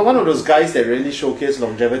one of those guys that really showcase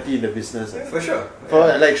longevity in the business. For sure. For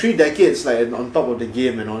like 3 decades, like on top of the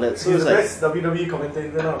game and all that. So He's it's the like, best WWE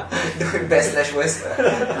commentator now. Best slash worst. He's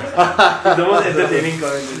the most entertaining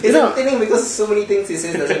commentator. It's entertaining because so many things he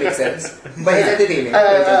says doesn't make sense. But it's entertaining.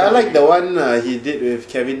 I like the one he did with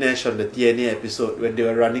Kevin Nash on the TNA episode when they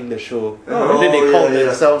were running the show. Oh, and then they yeah, called yeah.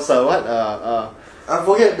 themselves I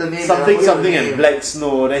forget the name. something and Black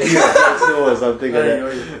Snow. Then he was Black Snow or something like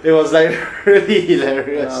that. It was like really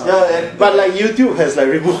hilarious. Yeah, and But like YouTube has like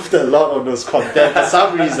removed a lot of those content for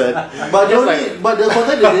some reason. but Just the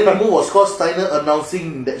content they didn't remove was Scott Steiner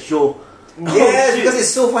announcing that show. Yes, because it's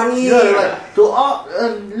so funny. Yeah, like to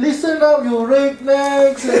listen up, you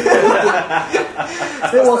rednecks.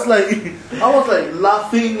 It was like I was like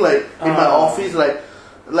laughing like in my office like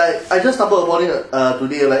I just stumbled upon it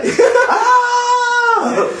today like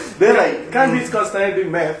then like Can't beat Scott Steiner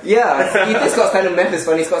doing math. Yeah, you think Scott Steiner math is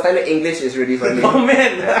funny, Scott Steiner English is really funny. Oh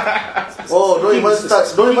man! don't even start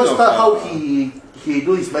speaking of, how he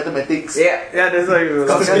do his mathematics. Yeah. Yeah, that's why you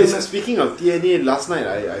were Speaking of TNA, last night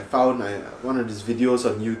I found one of these videos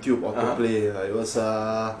on YouTube autoplay. It was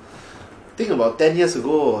I think about 10 years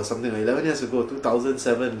ago or something, like 11 years ago,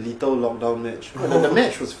 2007 Lethal Lockdown match. And the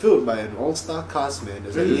match was filled by an all-star cast, man.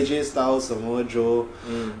 There's like AJ Styles, Samoa Joe,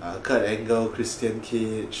 Kurt Angle, Christian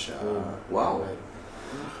Cage. Wow. like,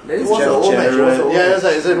 That is It was Jeff an old match, Jarrett. it was an old Yeah, match.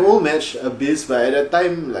 it's an old match, Abyss, but at that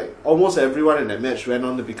time, like almost everyone in that match went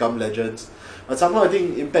on to become legends. But somehow I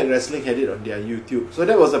think Impact Wrestling had it on their YouTube, so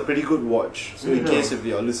that was a pretty good watch. So in case if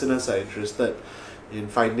your listeners are interested in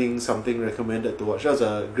finding something recommended to watch, that was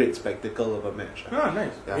a great spectacle of a match. Oh,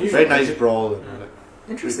 nice. Yeah, You very should nice watch it. brawl and all that.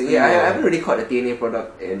 interesting. Yeah, I haven't really caught a TNA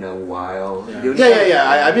product in a while. Yeah. The only Yeah.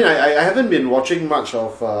 time- I mean, I haven't been watching much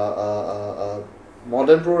of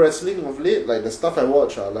modern pro wrestling of late. Like the stuff I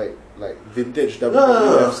watch are like vintage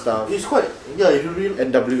WWF stuff, It's quite if you really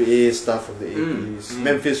NWA stuff from the 80s,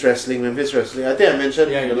 Memphis Wrestling. I think I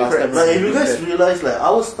mentioned Yeah, the you last time. like I if you guys mentioned. realize like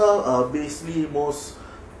our style are basically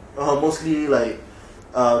mostly like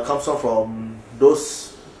comes out from those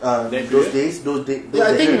days. Yeah,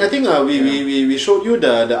 I think we showed you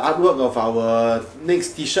the artwork of our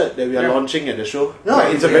next T-shirt that we are launching at the show. Yeah,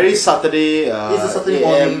 Like, it's a very Saturday, It's a Saturday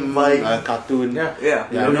AM, morning vibe. cartoon. Yeah. Yeah.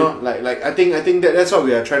 Yeah, you know, like I think that's what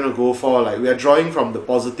we are trying to go for. Like we are drawing from the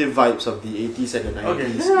positive vibes of the 80s and the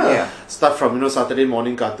 90s. Okay. Yeah. Stuff from Saturday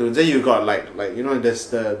morning cartoons. Then you got like there's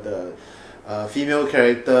the female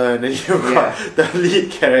character, and then you got the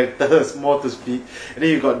lead character, more to speak, and then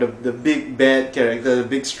you got the big bad character, the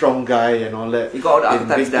big strong guy, and all that. You got all the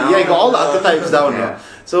archetypes down. Yeah, you got all the archetypes down. Yeah.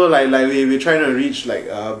 So we're trying to reach like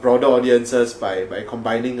broader audiences by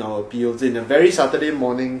combining our appeals in a very Saturday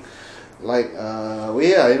morning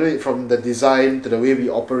way. From the design to the way we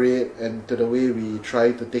operate and to the way we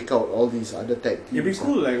try to take out all these other tech It'd be teams.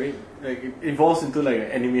 cool, like it evolves into like an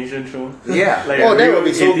animation show. Yeah. Like Oh, a that real would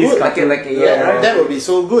be so 80s good. cartoon. Right. That would be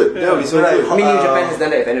so good. That would be so Right. good. I mean, New Japan has done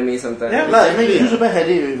that with anime sometimes. Yeah. like I mean New Japan had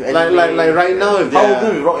it with Like right now, if Power Gun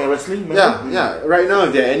there with Rock and Wrestling. yeah, right now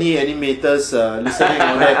if there are any animators listening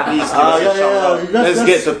on that, please give us a shout out. Let's Just-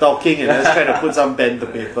 get to talking and let's try to put some pen to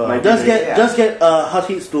paper. Just get Hard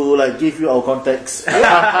Hits to like give you our contacts.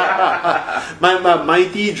 my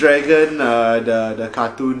Mighty Dragon, the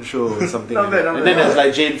cartoon show or something. Not like bad, that. not And then bad. there's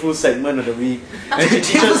like Jane Fu's segment of the week. And she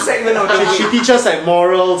teaches segment of the she teaches like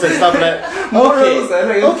morals and stuff like that. Morals, I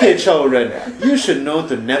know. Okay, children, you should know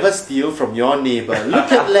to never steal from your neighbor.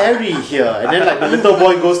 Look at Larry here. And then like the little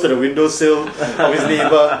boy goes to the windowsill of his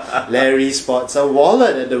neighbor. Larry spots a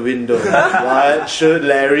wallet at the window. What should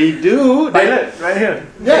Larry do? Then- Pilot, right here.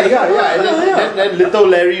 yeah. And then little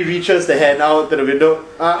Larry reaches the hand out to the window.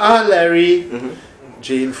 Larry.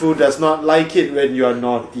 Jane Fu does not like it when you are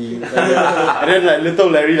naughty. And then like little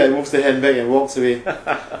Larry like moves the hand back and walks away.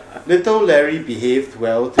 Little Larry behaved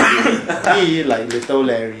well today. Be like little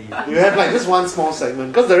Larry. You have like just one small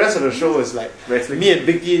segment because the rest of the show is like Wrestling. me and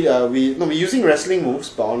Vicky. We're using wrestling moves,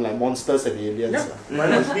 but on like monsters and aliens. Why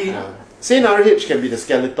not? Yeah. Saint RH can be the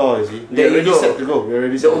Skeletor, is he? There We're you already go. set to go. We're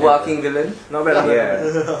already The set to go. overarching villain. Not bad. Not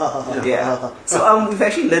bad. Yeah. So we've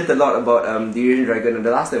actually learned a lot about the Eurasian Dragon.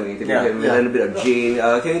 The last time we interviewed him, we learned a bit of Jane.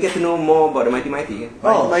 Can we get to know more about the Mighty Mighty?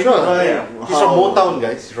 Oh, Sure. right. He's from Motown,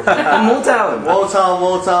 guys. He's from Motown.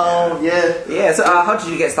 Motown, yeah. Yeah. So how did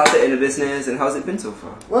you get started in the business, and how's it been so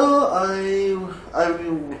far? Well,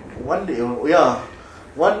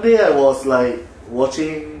 one day I was like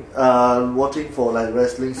watching for like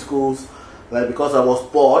wrestling schools, like because I was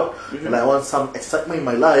bored and I want some excitement in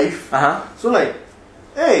my life. So like,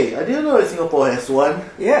 hey, I didn't know that Singapore has one.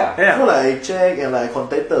 Yeah. Yeah. So like I checked and like I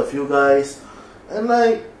contacted a few guys, and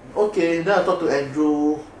like okay. Then I talked to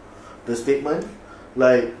Andrew, the statement,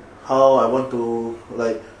 like how I want to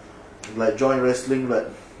like join wrestling,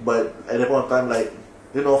 but at that point of time, like,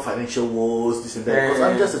 you know, financial woes, this and that. Because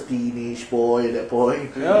I'm just a teenage boy at that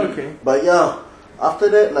point. Yeah, okay. But yeah, after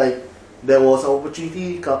that, like, there was an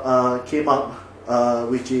opportunity came up,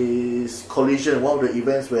 which is Collision, one of the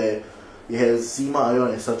events where you had Zima Ion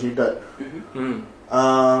and Sajid Dutt.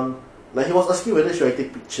 Like, he was asking whether should I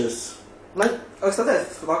take pictures. Like, Oh, it's not that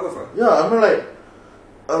photographer. yeah, I'm like,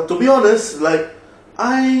 to be honest, like,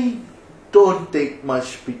 I don't take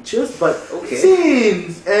much pictures, but Okay.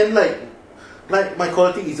 since, and like my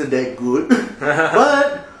quality isn't that good,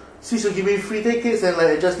 but since you give me free tickets and like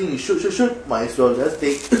I just need to shoot, might as well just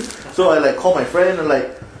take. So I like call my friend and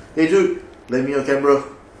like, hey dude, lend me your camera.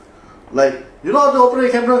 Like, you know how to operate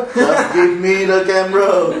a camera? Just give me the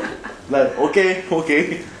camera. Like,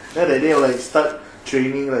 okay. Then that day I like start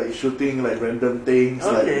training, like shooting like random things,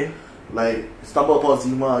 Okay. like stumble upon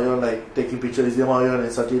Zima, you know, like taking pictures, Zima, you know,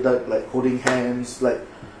 and Sajid Dutt, like holding hands, like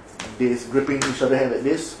this, gripping each other hand like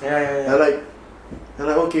this. Yeah. And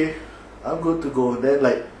like, okay, I'm good to go. Then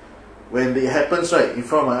like, when it happens right in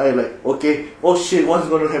front of my eye, like, okay, oh shit, what's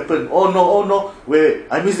going to happen? Oh no, wait,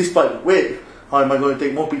 I missed this part. Wait, how am I going to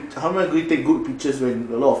take more how am I going to take good pictures when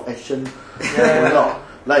a lot of action going on?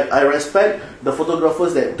 Like, I respect the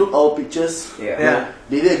photographers that took our pictures. Yeah.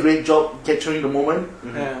 They did a great job capturing the moment.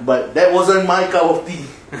 Yeah. But that wasn't my cup of tea.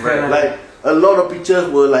 Right. Like, a lot of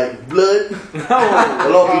pictures were like blurred. A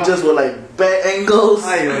lot of pictures were like bad angles.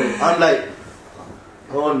 I'm like,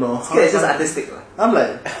 oh no. Yeah, it's just artistic. lah. I'm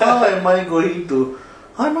like, how am I going to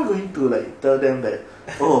like tell them that,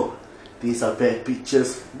 oh, these are bad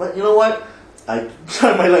pictures? But you know what? I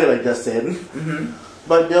try my luck, like just said.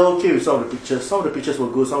 But they're okay with some of the pictures. Some of the pictures were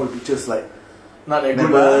good. Some of the pictures like Not that good,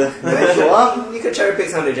 never show up. You could cherry pick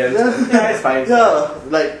some of the gems. Yeah, it's fine. Yeah,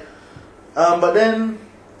 like, but then,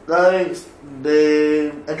 like,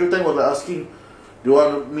 Andrew Tang was like asking, do you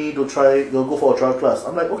want me to go for a trial class?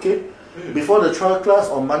 I'm like, okay. Before the trial class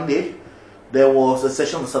on Monday, there was a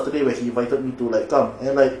session on Saturday where he invited me to like come,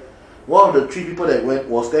 and like one of the 3 people that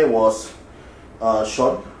was there was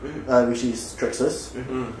Sean, which is Trexus,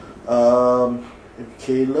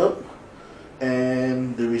 Caleb,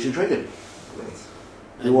 and the Raging Dragon. Nice.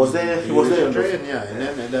 He was there. He was there. Dragon, yeah. And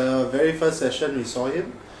then at the very first session we saw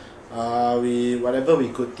him. Whatever we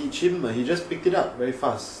could teach him, he just picked it up very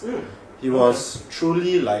fast. He was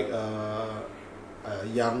truly like a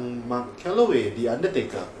young Mark Calloway, the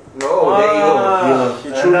Undertaker. Oh, there you go. Yeah. He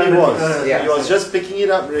truly was. Yeah. He was just picking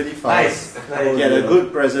it up really fast. Nice. He had a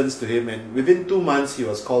good presence to him, and within 2 months he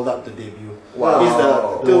was called up to debut.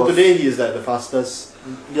 Wow. Till today he is like the fastest.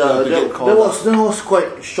 Yeah, to get that called was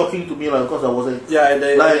quite shocking to me, like, because I wasn't. Yeah, in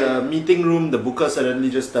the Like- meeting room, the booker suddenly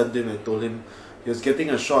just turned him and told him he was getting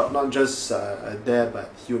a shot, not just there,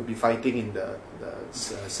 but he would be fighting in the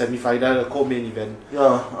semi-final, co-main event.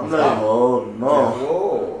 Yeah, I'm like, oh no.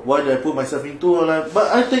 Oh. Why did I put myself into? Like, but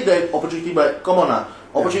I take that opportunity. But come on,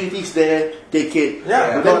 opportunities there, take it.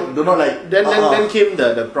 Yeah. Do not like. Then came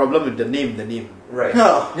the problem with the name. Right.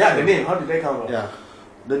 Yeah, Yeah, the name. How did they come about? Yeah.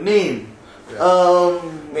 the name. I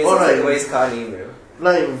mean, it's like Alright, Wade's car name, you know?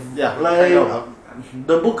 like Yeah, like I know.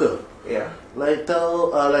 the booker. Yeah. Like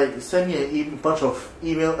send me a bunch of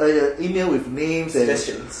email with names and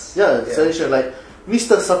Suggestions. suggestion like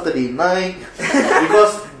Mr. Saturday Night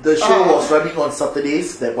because the show was running on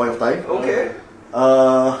Saturdays that point of time. Okay.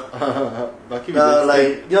 Lucky we didn't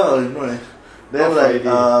Like you know, right? Then Oh, like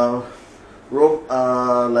Friday.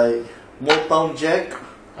 like Motown Jack,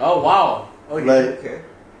 Oh wow. Okay. like Okay.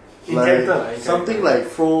 in like character. something like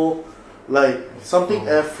something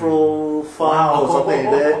Afro Funk Wow. or something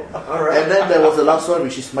like that. Alright. And then there was the last one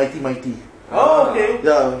which is Mighty Mighty. Oh okay.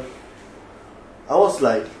 Yeah, I was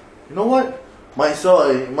like, you know what? Might as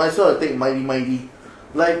well take Mighty Mighty.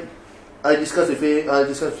 Like, I discussed with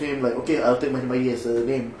him like, okay, I'll take Mighty Mighty as a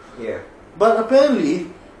name. Yeah. But apparently,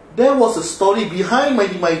 there was a story behind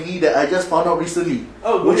Mighty Mighty that I just found out recently.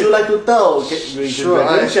 Oh, would good. you like to tell? Sure,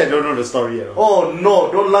 actually I don't know the story at all. Oh no!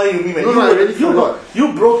 Don't lie to me, man. No, I really forgot.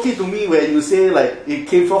 You broke it to me where you say like it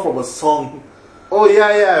came from a song. Oh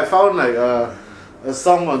yeah, I found like a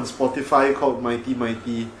song on Spotify called Mighty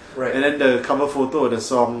Mighty. Right. And then the cover photo of the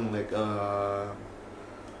song, like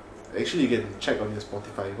actually you can check on your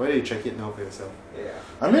Spotify. Why don't you check it now for yourself? Yeah.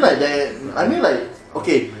 I mean like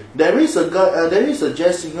okay. There is a guy. There is a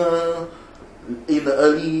jazz singer in the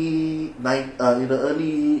early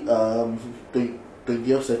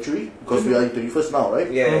 20th century because we are in 21st now,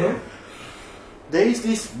 right? Yeah. Mhm. There is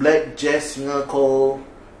this black jazz singer called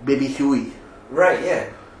Baby Huey. Right,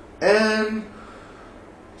 yeah. And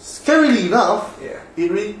scarily enough, Yeah. it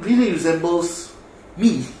really resembles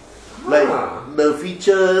me. Like the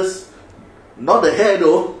features, not the hair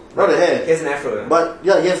though, not the hair. He has an afro. But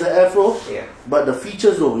yeah, he has an afro. Yeah. But the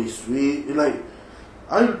features though is really like,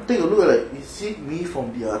 I take a look at like, is it me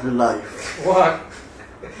from the other life? What?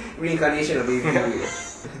 Reincarnation of Baby Yoda.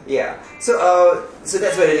 Yeah. So so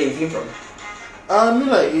that's where the name came from. I mean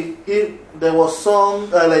like there was song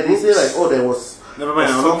like they say like, oh, there was Never a mind,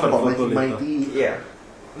 I'll look song for the about photo later. Mighty. Yeah.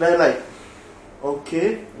 Then like,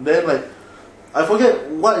 okay, then like, I forget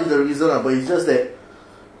what is the reason, but it's just that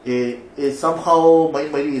it somehow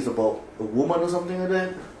Mighty is about a woman or something like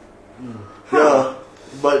that. Yeah,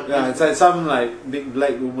 but Yeah, it's like some like big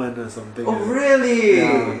black woman or something. Oh really?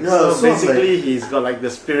 Yeah. Yeah, So so basically, he's got like the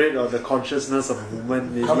spirit or the consciousness of a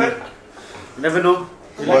woman. Maybe. Come on. You never know.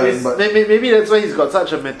 but Maybe that's why he's got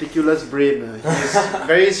such a meticulous brain. He's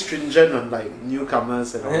very stringent on like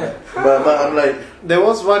newcomers and all Yeah. that. but I'm like, There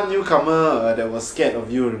was one newcomer that was scared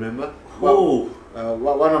of you. Remember? oh,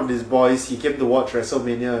 One of these boys. He came to watch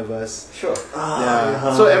WrestleMania with us. Sure.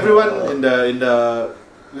 Yeah. So everyone in the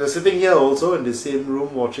we were sitting here also in the same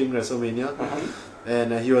room watching WrestleMania,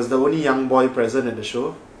 and he was the only young boy present at the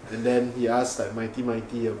show. And then he asked like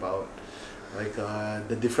Mighty about like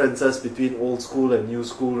the differences between old school and new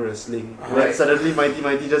school wrestling. And then Right. suddenly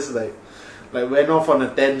Mighty just like went off on a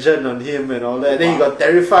tangent on him and all that. And then he got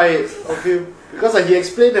terrified of him because like he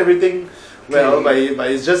explained everything well, but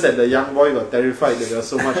it's just that the young boy got terrified that there was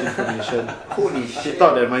so much information. Holy He shit.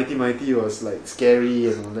 thought that Mighty was like scary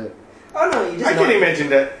and all that. Oh no, you just I can imagine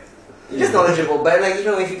that. You're just knowledgeable, but like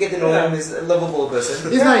if you get to know him, he's a lovable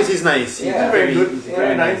person. He's nice. He's nice. Yeah. Very good. he's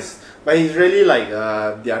Very nice. But he's really like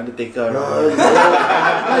the Undertaker.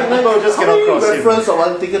 like, People just how cannot many cross him. reference of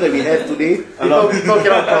Undertaker that we have today? People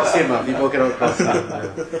cannot cross him. People cannot cross him.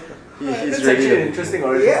 Yeah. He's It's really actually an interesting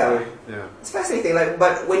origin Yeah. story. Yeah. It's fascinating. Like,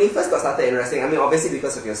 but when you first got started in wrestling, I mean, obviously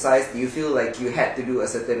because of your size, do you feel like you had to do a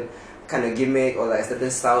certain kind of gimmick or like a certain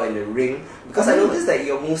style in the ring? Because I noticed that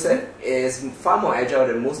your moveset is far more agile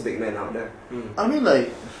than most big men out there. I mean like,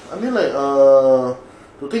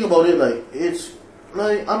 to think about it, like, it's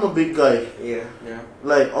like, I'm a big guy. Yeah. Yeah.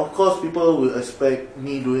 Like, of course, people will expect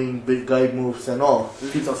me doing big guy moves and all.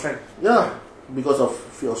 Feats of strength. Yeah, because of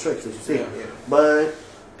feet of strength, as you say. Yeah. But,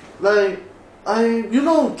 like, you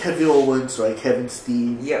know Kevin Owens, right? Kevin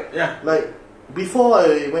Steen. Yeah. Yeah. Like, before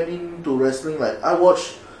I went into wrestling, like, I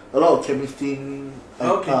watched a lot of Kevin Steen,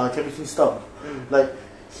 Okay. Kevin Steen stuff. Like,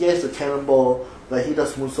 he has the cannonball, like, he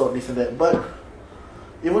does moonsault, this and that. But,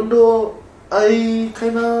 even though I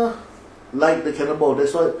kinda like the cannonball,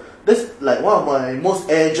 that's like one of my most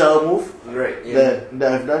agile move Right. Yeah.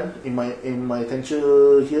 that I've done in my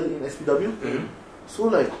tenure here in SPW. So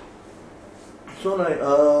like,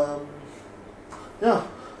 yeah,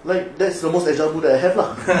 like that's the most agile move that I have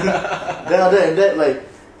lah. Then other than that, like,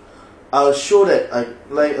 I'll show that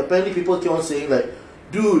apparently people keep on saying like,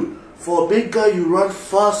 dude, for a big guy you run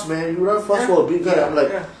fast, man. You run fast for a big guy. Yeah. I'm like,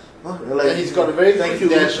 Yeah. huh? Like, And he's got a very thank quick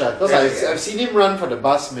you. dash because I've seen him run for the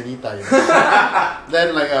bus many times.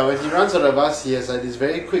 Then like when he runs on the bus, he has like this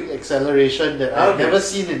very quick acceleration that I've Okay. never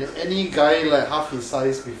seen in any guy like half his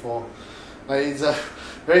size before. Like it's a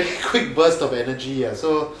very quick burst of energy. Yeah.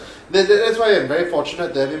 So that's why I'm very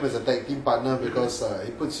fortunate to have him as a tag team partner because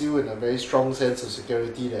it puts you in a very strong sense of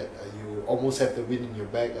security that you almost have the wind in your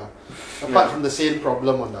back. Apart from the same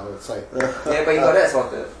problem on the outside. Yeah, but you got that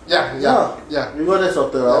sorted. Yeah. we got that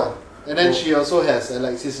sorted out. And then she also has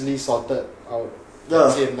Alexis Lee sorted out Yeah.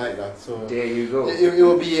 the same night. So There you go. it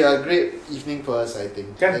will be a great evening for us, I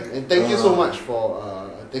think. Can. And thank you so much for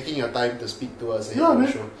taking your time to speak to us ahead Yeah, of the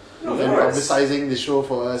man. show. No, And of course. publicizing the show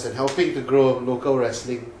for us and helping to grow local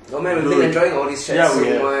wrestling. Oh man, we've Dude. been enjoying all these chats Yeah, so we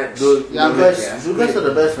have. much. Dude, Yeah, you man. guys are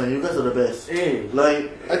the best, man. You guys are the best. Hey.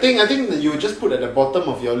 Like, I think that you just put at the bottom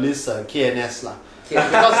of your list KNS lah. Yeah.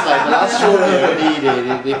 Because like the last show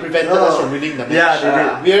they prevented us from winning the match. Yeah, they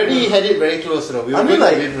did. We already had it very close though. We were I mean, going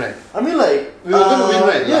like, to win, right? I mean, like, We were going to win,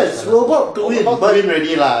 right? Yes, last we're about to time? win. About But to win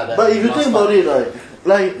already lah. if you think about it,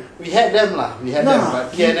 like we had them lah. We had them, Nah. but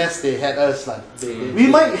KNS they had us lah. we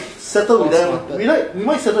might settle with them. Smarter. We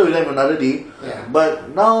might settle with them another day. Yeah.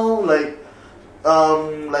 But now, like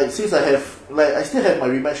since I still have my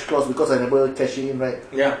rematch clause because I never cash it in, right?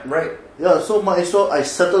 Yeah. Right. Yeah, so might as well I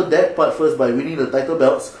settle that part first by winning the title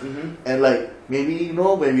belts, Mm-hmm. and like maybe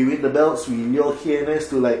when we win the belts, we lure KNS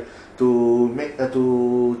to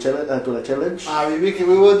challenge.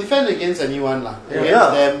 We will defend against anyone lah.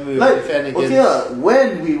 Yeah. Them we will Like, defend against. okay,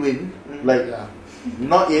 when we win, like Yeah.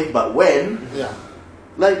 not if but when, Yeah.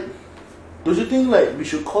 like, don't you think like we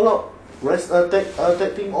should call out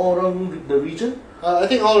tag team all around the region? I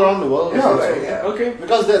think all around the world. Yeah, also. right, yeah. Okay.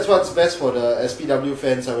 Because that's what's best for the SPW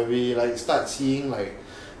fans. When we like start seeing like,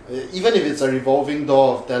 even if it's a revolving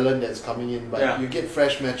door of talent that's coming in, but Yeah. you get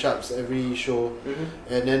fresh matchups every show,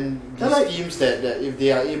 Mm-hmm. and then these teams that if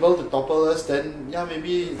they are able to topple us, then yeah,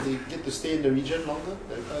 maybe they get to stay in the region longer.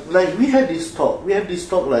 That kind of thing. Like we had this talk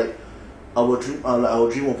like our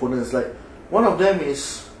dream opponents. Like one of them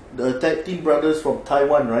is the tag team brothers from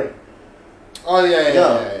Taiwan, right? Oh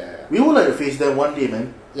yeah. We would like to face them one day,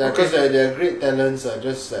 man. Yeah, because they're great talents.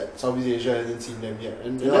 Just that Southeast Asia hasn't seen them yet,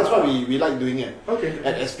 and that's what we like doing it Okay.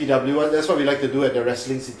 at SPW. That's what we like to do at the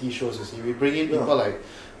Wrestling City shows. You see, we bring in people like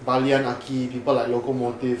Balian Aki, people like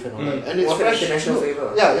Locomotive, and all that, and it's What fresh. international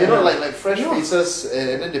flavor? Yeah, you know, like fresh faces,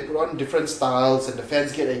 and then they put on different styles, and the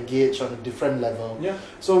fans get engaged on a different level. Yeah.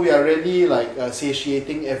 So we are really like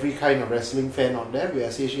satiating every kind of wrestling fan on there. We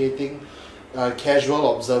are satiating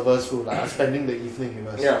casual observers who are spending the evening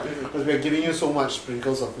with us. Yeah. Because we are giving you so much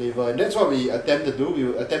sprinkles of flavor, and that's what we attempt to do. We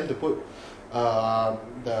attempt to put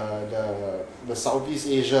the Southeast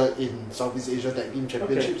Asia in Southeast Asia Tag Team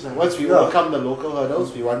Championships. And once we overcome the local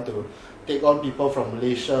hurdles, we want to take on people from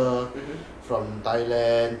Malaysia, from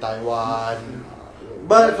Thailand, Taiwan.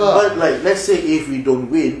 But whatever. like let's say if we don't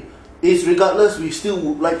win, it's regardless we still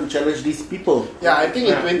would like to challenge these people. Yeah, I think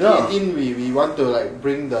Yeah. in 2018 we want to like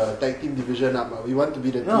bring the tag team division up. We want to be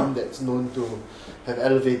the team that's known to have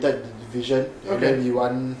elevated the division, and Okay. then we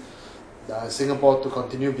want Singapore to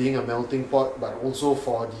continue being a melting pot, but also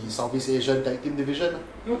for the Southeast Asian tag team division.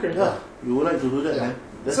 Okay. Yeah, we would like to do that, Yeah. man.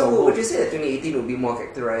 That's So our goal. would you say that 2018 will be more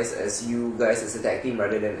characterized as you guys as a tag team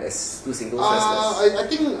rather than as two singles wrestlers?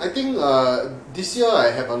 I think this year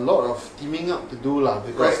I have a lot of teaming up to do lah,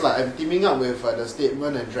 because Right. like I'm teaming up with the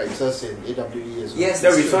Statement and Draxus in AWE as well. Yes,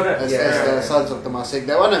 Yeah, that's we true. saw that. As Yeah. the Sons of Temasek.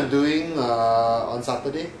 That one I'm doing on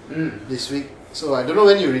Saturday this week. So I don't know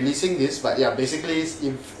when you're releasing this, but yeah, basically if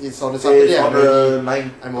it's on the Saturday, It's on the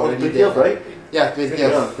 9th, I'm on already 20th, there. right? Yeah, 20th. Yeah,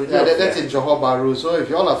 Yeah, 20th, that's in Johor Bahru. So if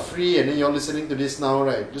you all are free and then you're listening to this now,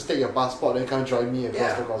 right, just take your passport and come join me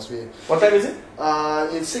across Yeah. the causeway. What time is it?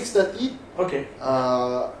 It's 6:30. Okay.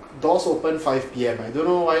 Doors open 5 p.m. I don't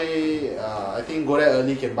know why. I think go there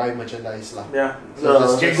early can buy merchandise lah. Yeah. So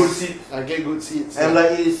just Get good seat. get good seats. And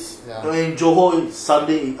like it's Yeah. in Johor, it's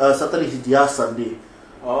Sunday. Saturday is their Sunday.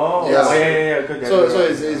 Oh. Yeah. Yeah. Good. So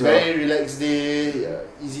it's very relaxed day,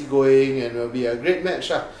 easy going, and will be a great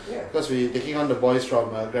match lah. Yeah. Because we're taking on the boys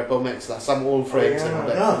from Grapple Max lah, some old friends and all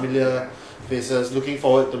that, Yeah. familiar faces. Looking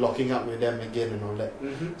forward to locking up with them again and all that.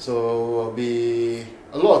 So will be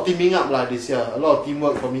a lot of teaming up lah this year. A lot of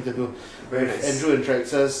teamwork for me to do. Very With nice. Andrew and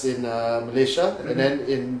Traxxas in Malaysia, and then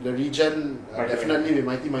in the region definitely with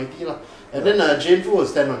Mighty lah. And then Jane Fu will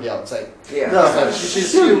stand on the outside. Yeah. Yeah.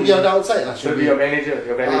 She'll be on the outside lah. She'll be your manager.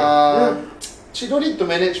 She don't need to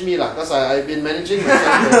manage me lah, cause I've been managing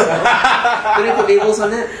myself. Can you put labels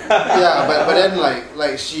on it? Yeah, but then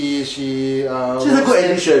like she She's a good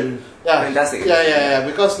addition. Yeah, Fantastic. Yeah.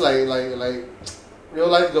 Because like real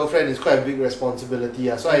life girlfriend is quite a big responsibility.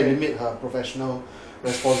 So I limit her professional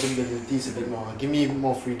responsibilities a bit more. Give me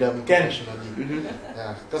more freedom professionally.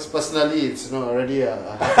 Yeah, because personally it's already a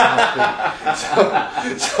half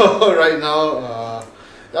thing. So right now,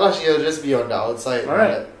 she'll just be on the outside.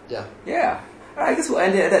 Alright. Yeah. Yeah. Alright, I guess we'll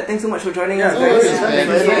end it at that. Thanks so much for joining us, no guys. worries,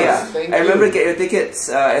 man. Thank I remember you. to get your tickets,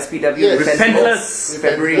 SPW Yes. Repentless.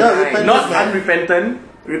 February Yeah, 9. Repentless. Not unrepentant.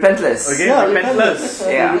 Repentless. Okay. Yeah, Repentless.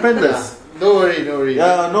 Yeah. Repentless. Don't worry.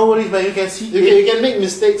 Yeah, no worries, man. You can see. You can make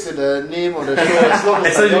mistakes with the name of the show as long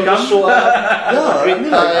as As long as you you just come. show up Yeah, I great mean,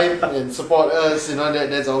 like, time and support us,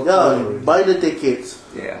 that's all. yeah, cool. buy the tickets.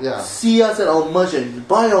 Yeah. See us at our merch and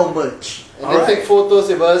buy our merch. And then take photos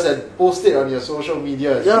with us and post it on your social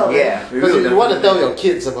media. Yeah. Yeah. Because you want to tell your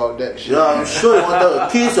kids about that shit. Yeah, I'm sure you want the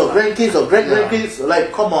kids or grandkids or great-grandkids. Like,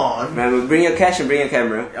 come on. Man, bring your cash and bring your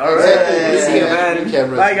camera. Alright. Exactly. See you, man.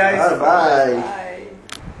 Cameras. Bye, guys. Bye.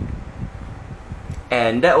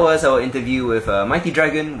 And that was our interview with Mighty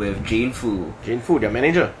Dragon with Jane Fu. Jane Fu, their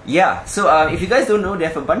manager. Yeah, so if you guys don't know, they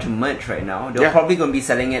have a bunch of merch right now. They're Yeah. probably going to be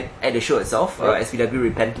selling it at the show itself, Yep. SPW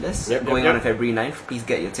Repentless, Yep, going yep, on yep. February 9th. Please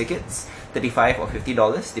get your tickets, $35 or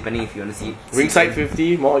 $50, depending if you want to see. Ringside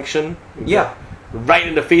 50, more action. Yeah, Right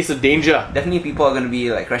in the face of danger. definitely people are going to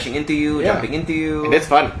be like crashing into you, Yeah. jumping into you. And that's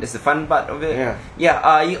fun. That's the fun part of it.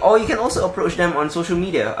 Yeah. Or you can also approach them on social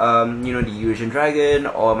media. The Eurasian Dragon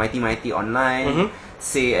or Mighty online.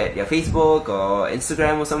 Say at their Facebook or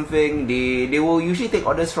Instagram or something. They will usually take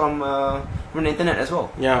orders from from the internet as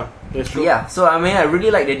well. Yeah, that's true. Yeah, so I mean, I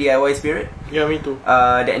really like the DIY spirit, Yeah, me too.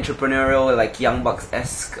 the entrepreneurial, like Young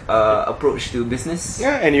Bucks-esque approach to business.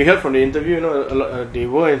 Yeah, and you heard from the interview, you know, a lot, they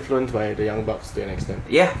were influenced by the Young Bucks to an extent.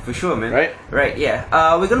 Yeah, for sure, man. Right? Right, yeah.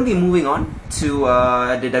 We're gonna be moving on to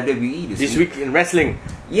the WWE This week in wrestling.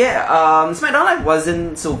 Yeah, SmackDown Live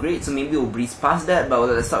wasn't so great, so maybe we'll breeze past that, but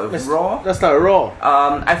let's start with Raw. Let's start Raw.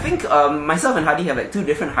 I think myself and Hardy have like two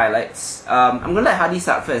different highlights. I'm gonna let Hardy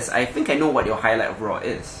start first. I think I know what your highlight of Raw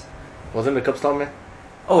is. Wasn't the Cup Storm, man?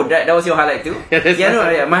 Oh, that was your highlight too?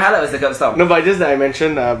 Yeah, my highlight was the Cup Storm. No, but just that I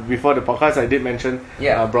mentioned before the podcast, I did mention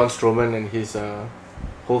Yeah. Braun Strowman and his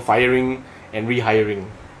whole firing and rehiring.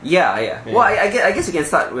 Yeah. Well, I guess we can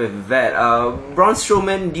start with that. Braun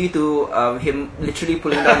Strowman, due to him literally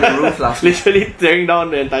pulling down the roof last week, Literally tearing down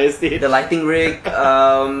the entire stage. the lighting rig,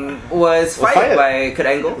 was fired by Kurt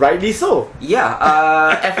Angle. Rightly so.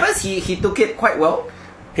 Yeah, at first he took it quite well.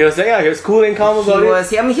 He was he was cool and calm about it.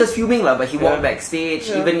 He was fuming lah, but he walked Yeah. backstage.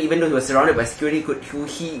 Yeah. Even though he was surrounded by security,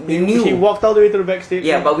 we knew. He walked all the way to the backstage.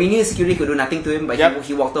 Yeah, but we knew security could do nothing to him. But Yep.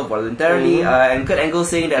 he walked off voluntarily. And Kurt Angle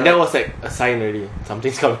saying that. And that was like a sign already.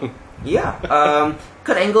 Something's coming. Yeah.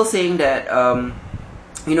 Kurt Angle saying that.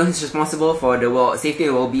 He's responsible for the safety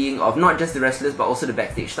and well-being of not just the wrestlers but also the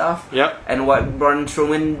backstage staff. Yep. And what Braun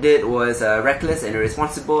Strowman did was reckless and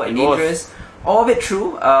irresponsible and It was. dangerous. All of it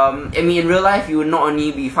true. I mean, in real life, you would not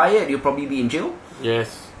only be fired, you'll probably be in jail.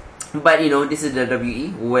 Yes. But this is the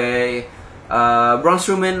WWE where Braun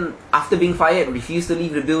Strowman, after being fired, refused to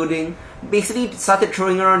leave the building. Basically, started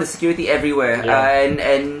throwing around the security everywhere. Yeah.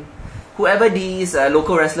 And whoever these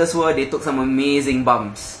local wrestlers were, they took some amazing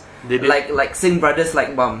bumps. They did. Like Singh Brothers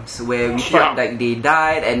like bumps, where we thought like they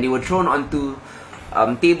died and they were thrown onto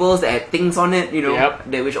tables that had things on it. Yep.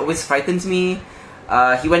 Which always frightens me.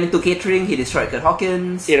 He went into catering. He destroyed Kurt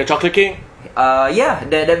Hawkins. Ate a chocolate cake.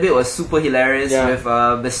 That bit was super hilarious Yeah. with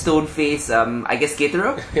the stone face, I guess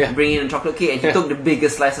caterer, Yeah. bringing in a chocolate cake, and he took the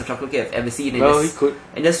biggest slice of chocolate cake I've ever seen, and, Well, he could.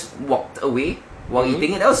 and just walked away while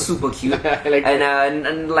eating it. That was super cute, I like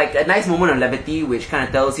and like a nice moment of levity, which kind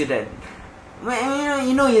of tells you that,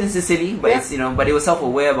 this is silly, but it's but he was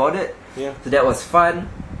self-aware about it. Yeah. So that was fun.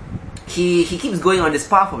 He keeps going on this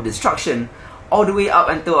path of destruction all the way up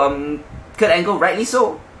until Kurt Angle, rightly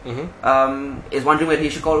so, is wondering whether he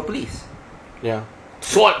should call the police. Yeah.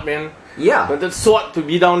 SWAT, man. Yeah. But that SWAT to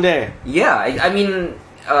be down there. Yeah, I mean,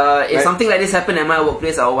 if Right. something like this happened at my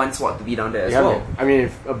workplace, I would want SWAT to be down there as well. Man. I mean,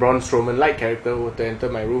 if a Braun Strowman-like character were to enter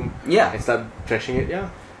my room Yeah. and start trashing it, yeah.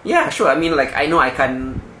 Yeah, sure. I mean, like, I know I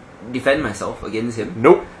can't defend myself against him.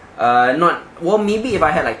 Nope. Maybe if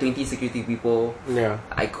I had like 20 security people, Yeah.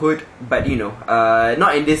 I could, but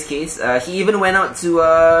not in this case. He even went out to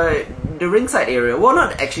the ringside area. Well,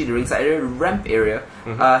 not actually the ringside area, the ramp area.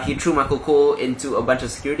 He threw Michael Cole into a bunch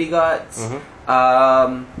of security guards.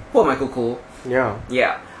 Poor Michael Cole. Yeah.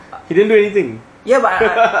 Yeah. He didn't do anything. Yeah, but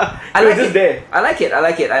I He was like just it. there. I like it. I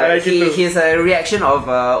like it. I like it too. His reaction of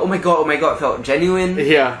oh my god felt genuine.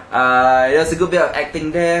 Yeah. There was a good bit of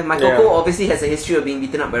acting there. Michael Yeah. Cole obviously has a history of being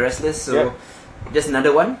beaten up by wrestlers, so Yeah. just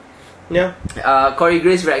another one. Yeah. Corey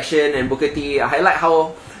Graves' reaction and Booker T. I highlight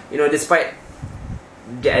how despite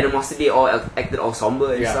the animosity, all acted all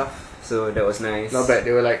somber and Yeah. stuff. So that was nice. Not bad.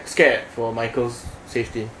 They were like scared for Michael's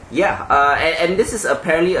safety. Yeah, and this is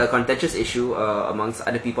apparently a contentious issue amongst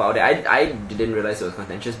other people out there. I didn't realize it was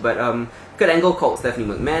contentious, but Kurt Angle called Stephanie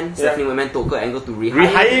McMahon. Yeah. Stephanie McMahon told Kurt Angle to Rehire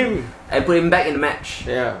rehire him. and put him back in the match.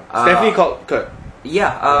 Yeah. Uh, Stephanie called Kurt.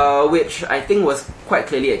 Yeah, which I think was quite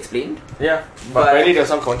clearly explained. Yeah. but- But apparently there's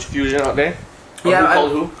some confusion out there. On Yeah, who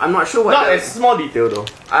called who. I'm not sure what. Not a small detail though.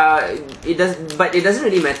 It doesn't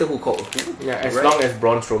really matter who called who. Yeah, as Right. long as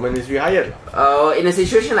Braun Strowman is rehired. In a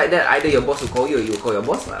situation like that, either your boss will call you or you will call your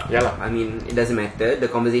boss lah. Yeah lah. I mean, it doesn't matter. The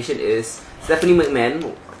conversation is Stephanie McMahon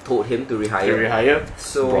told him to To rehire. rehire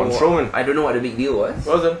So Braun Strowman. I don't know what the big deal was.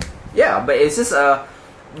 Wasn't. Yeah, but it's just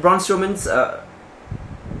Braun Strowman's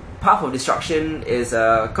path of destruction is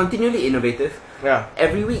continually innovative. Yeah.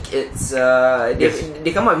 Every week, it's Yes.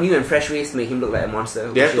 they come up with new and fresh ways to make him look like a monster.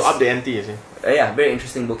 They have which to is- up the ante, you see. Yeah, very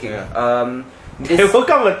interesting booking. Yeah. This, There will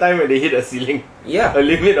come a time when they hit a ceiling, yeah, a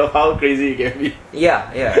limit of how crazy it can be. yeah.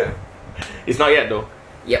 It's not yet though.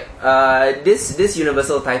 Yep. This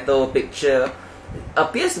Universal title picture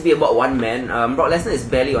appears to be about one man. Brock Lesnar is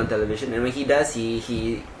barely on television, and when he does,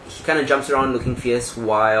 he kind of jumps around looking fierce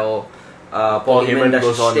while Paul Heyman does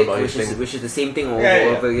goes on shtick, about his which is thing. which is the same thing over Yeah, and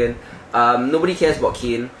yeah. over again. Nobody cares about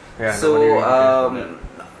Kane. Yeah, So nobody really cares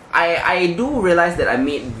I do realize that I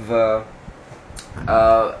made the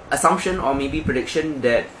assumption or maybe prediction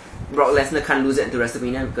that Brock Lesnar can't lose it into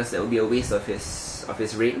WrestleMania because that would be a waste of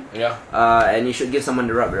his reign. Yeah. And he should give someone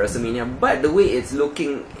the rub at WrestleMania. But the way it's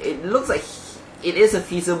looking, it looks like it is a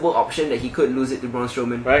feasible option that he could lose it to Braun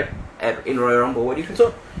Strowman Right. in Royal Rumble. What do you think?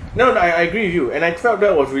 So, no, I agree with you, and I felt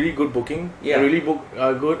that was really good booking. Yeah. Really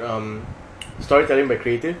good storytelling by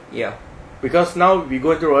creative. Yeah. Because now we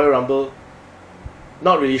go into Royal Rumble,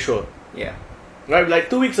 not really sure. Yeah. Right, like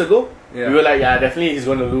 2 weeks ago, Yeah. we were like, yeah, definitely he's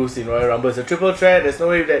going to lose in Royal Rumble. It's a triple threat. There's no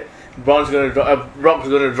way that Brock's going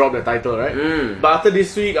to drop the title, right? But after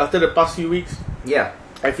this week, after the past few weeks, Yeah.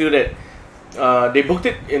 I feel that they booked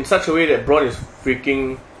it in such a way that Braun is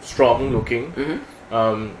freaking strong looking.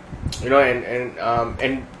 You know,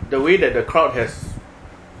 and the way that the crowd has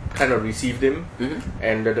kind of received him,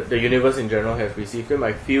 and the universe in general has received him,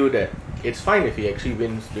 I feel that it's fine if he actually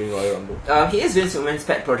wins during Royal Rumble. He is Vince McMahon's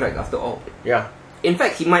pet project after all. Yeah, In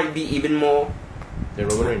fact, he might be even more the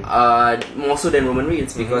Roman Reigns. more so than Roman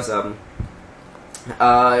Reigns because of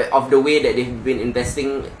the way that they've been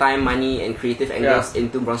investing time, money, and creative angles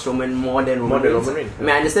into Braun Strowman more than Roman Reigns. I mean,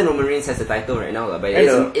 I understand Roman Reigns has the title right now, but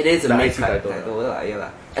it is a mid title.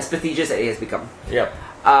 As prestigious as it has become. Yeah.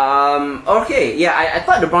 Okay, yeah, I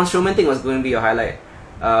thought the Braun Strowman thing was going to be a highlight.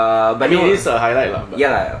 But I mean, no, it is a highlight, lah.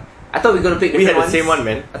 yeah. I thought we were going to pick We different had the ones. same one,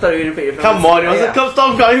 man. I thought we were going to pick different Come ones. on, it was a Curb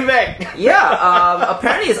Stomp coming back. Yeah,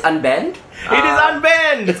 apparently it's unbanned. It is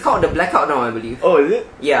unbanned. It's called the Blackout now, I believe. Oh, is it?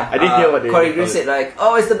 Yeah. I didn't hear what they Corey called Graves it. said like,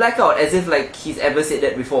 oh, it's the Blackout, as if like he's ever said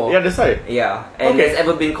that before. Yeah, that's right. Yeah, and Okay. it's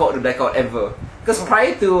ever been called the Blackout ever. Because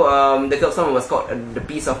prior to the Curb Stomp was called the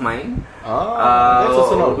Peace of Mind. That's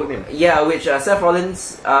also not a good name. Yeah, which Seth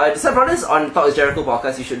Rollins on Talk with Jericho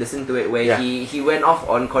podcast, you should listen to it, where he went off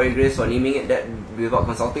on Corey Graves for naming it that without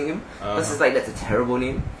consulting him. Because it's like, that's a terrible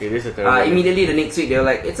name. It is a terrible name. Immediately the next week they were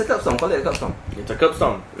like, it's a Curb Stomp, call it a Curb Stomp. It's a Curb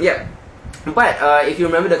Stomp. Yeah. But if you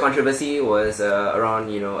remember, the controversy was around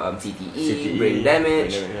CTE, brain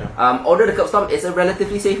damage. Although the Curb Stomp is a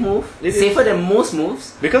relatively safe move, safer than most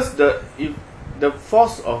moves. Because the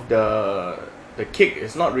force of the kick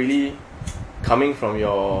is not really coming from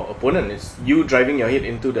your opponent. It's you driving your head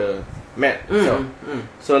into the mat itself.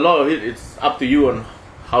 So a lot of it's up to you on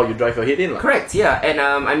how you drive your head in. Correct. Yeah, and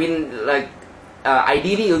I mean, like.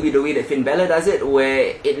 Ideally, it will be the way that Finn Balor does it,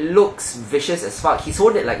 where it looks vicious as fuck. He's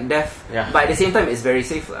holding it like death, but at the same time, it's very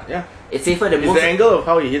safe. Yeah. It's safer than It's most. the angle of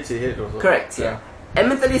how he hits his head also. Correct, yeah.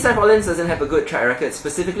 Admittedly, Seth Rollins doesn't have a good track record.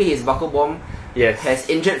 Specifically, his buckle bomb has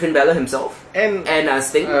injured Finn Balor himself and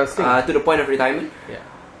Sting, to the point of retirement.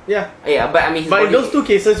 Yeah, but I mean, in those two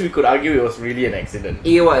cases, we could argue it was really an accident.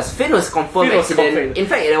 It was. Finn was confirmed accident. Confirmed. In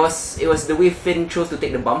fact, it was the way Finn chose to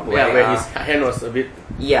take the bump. Where his hand was a bit.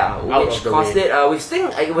 Which caused it. With Sting,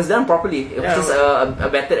 it was done properly. It was just a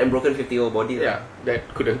battered and broken 50-year-old body.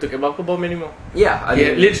 That couldn't take a buckle bomb anymore. Yeah, he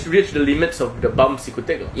had reached the limits of the bumps he could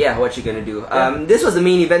take. Yeah, what you gonna do? This was the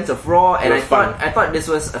main event of Raw, and I thought this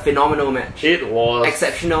was a phenomenal match. It was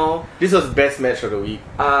exceptional. This was best match of the week.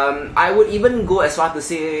 I would even go as far to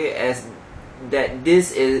say as that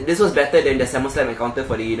this was better than the SummerSlam encounter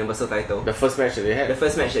for the Universal title. The first match that they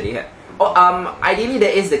had. Ideally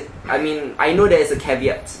there is I know there is a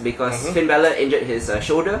caveat because Finn Balor injured his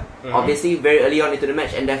shoulder, obviously very early on into the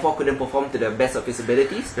match, and therefore couldn't perform to the best of his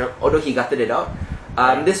abilities. Although he gutted it out.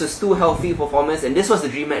 This was two healthy performers, and this was the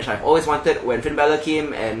dream match I've always wanted when Finn Balor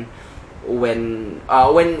came and when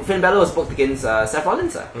Finn Balor was booked against Seth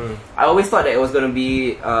Rollins. I always thought that it was going to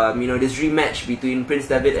be this dream match between Prince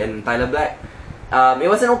Devitt and Tyler Black. It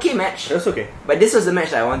was an okay match. It was okay. But this was the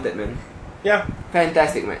match that I wanted, man. Yeah.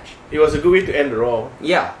 Fantastic match. It was a good way to end the Raw.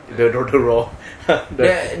 Yeah. The Raw.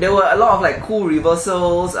 There were a lot of like cool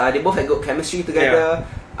reversals. They both had good chemistry together.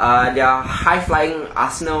 Their high-flying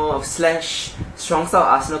Arsenal / strong style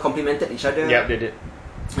Arsenal complemented each other. Yeah, they did.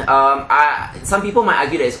 Some people might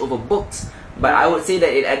argue that it's overbooked, but I would say that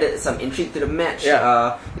it added some intrigue to the match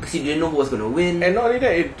because you didn't know who was going to win. And not only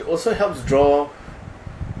that, it also helps draw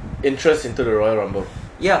interest into the Royal Rumble.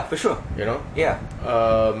 Yeah, for sure. You know? Yeah.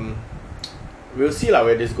 We'll see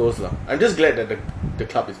where this goes. I'm just glad that the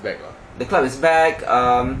club is back. The club is back.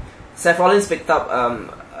 Seth Rollins picked up,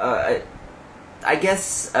 I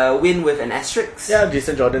guess, a win with an asterisk. Yeah,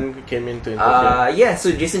 Jason Jordan came in to interfere.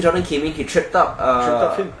 So Jason Jordan came in, he tripped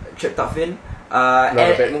up Finn.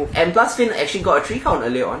 Bad move. And plus Finn actually got a 3 count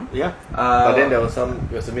earlier on. Yeah. But then there was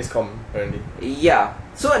a miscomm apparently. Yeah.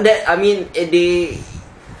 So that, I mean,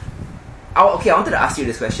 I wanted to ask you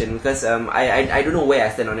this question because I don't know where I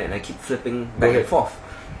stand on it and I keep flipping back and forth.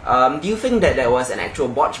 Do you think that was an actual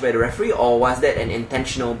botch by the referee or was that an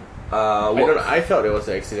intentional I don't know. I felt it was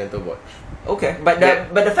an accidental botch. Okay, but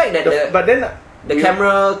the fact that but then The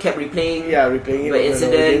camera kept replaying replaying it the over and over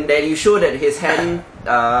incident. again. Then you show that his hand,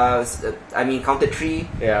 counted 3.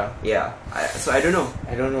 Yeah, Yeah. So I don't know.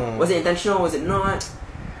 I don't know. Was it intentional? Was it not?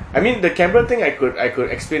 I mean, the camera thing I could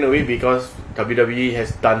explain away because WWE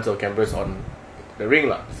has tons of cameras on the ring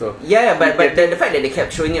lah. So Yeah, but the fact that they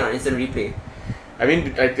kept showing it on instant replay. I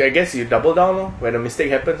mean, I guess you double down when a mistake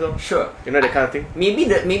happens. Sure. You know that kind of thing. Maybe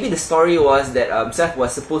the story was that Seth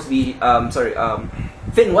was supposed to be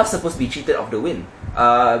Finn was supposed to be cheated of the win.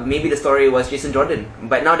 Maybe the story was Jason Jordan,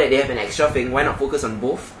 but now that they have an extra thing, why not focus on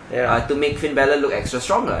both? Yeah. To make Finn Balor look extra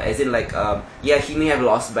stronger. As in, like, he may have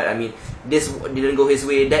lost, but I mean, this didn't go his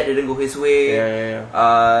way, that didn't go his way.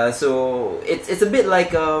 Yeah. So it's a bit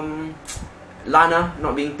like Lana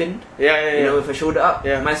not being pinned. Yeah. You know, with her shoulder up.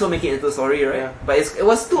 Yeah. Might as well make it into a story, right? Yeah. But it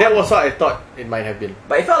was too. That was what I thought it might have been.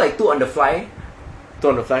 But it felt like too on the fly. Two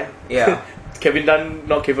on the fly. Yeah. Kevin Dunn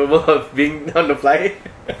not capable of being on the fly.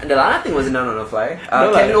 And the Lana thing wasn't done on the fly.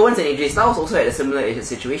 No, Kevin Owens and AJ Styles also had a similar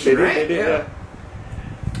situation, right? They did, yeah.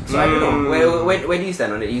 So I don't know. Where do you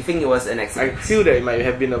stand on it? You think it was an I accident? feel that it might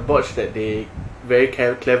have been a botch that they very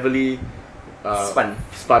cleverly spun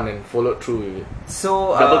and followed through with it.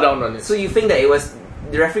 So Double down on it. So you think that it was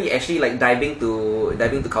the referee actually like diving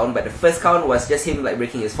to count, but the first count was just him like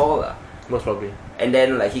breaking his fall, Most probably. and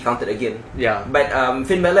then like he counted again. Yeah. But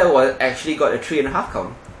Finn Balor actually got a 3.5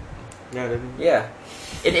 count. Yeah. Then Yeah.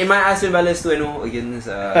 In my eyes, Finn Balor is 2-0 against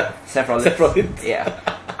Seth Rollins. Seth Rollins. Yeah.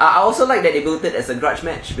 I also like that they built it as a grudge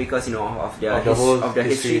match because, you know, of their history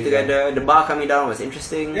history, together. The bar coming down was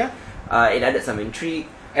interesting. Yeah. It added some intrigue.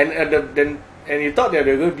 And you thought that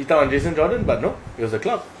they were going to beat down on Jason Jordan, but no, it was a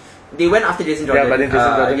club. They went after Jason Jordan. Yeah, but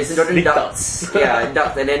then Jason Jordan Jordan leaked ducked. Yeah,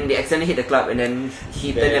 ducked, and then they accidentally hit the club, and then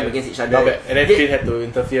he turned them against each other. Not bad. And then Finn had to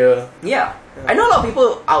interfere. Yeah. I know a lot of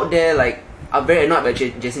people out there like are very annoyed by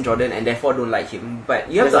Jason Jordan and therefore don't like him. But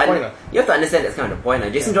you have you have to understand that's kind of the point.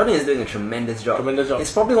 Jason Jordan is doing a tremendous job.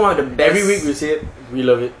 He's probably one of the best. Every week we say it, we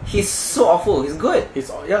love it. He's so awful. He's good.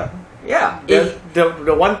 Yeah.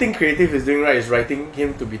 The one thing creative is doing right is writing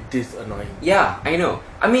him to be this annoying. Yeah, I know.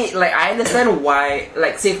 I mean, like, I understand why,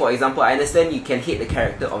 like, say for example, I understand you can hate the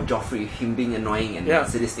character of Joffrey, him being annoying and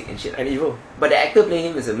sadistic and shit. And evil. But the actor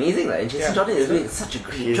playing him is amazing, like, and Jason Jordan is doing such a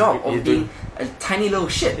great job of being a tiny little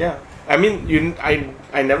shit. Yeah. I mean,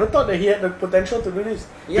 I never thought that he had the potential to do this.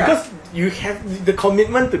 Yeah. Because you have the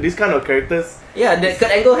commitment to this kind of characters. Yeah, that Kurt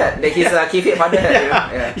Angle had, that his kayfabe father had, you know?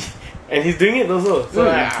 Yeah. And he's doing it also. So,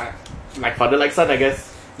 like father, like son, I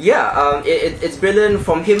guess. Yeah, it's brilliant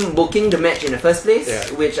from him booking the match in the first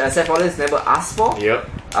place, which Seth Rollins never asked for. Yep.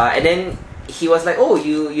 And then he was like, "Oh,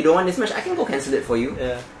 you don't want this match? I can go cancel it for you."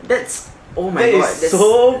 Yeah. That's oh my that god, is that's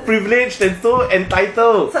so privileged and so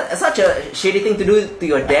entitled. such a shady thing to do to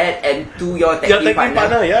your dad and to your tag team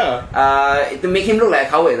partner. To make him look like a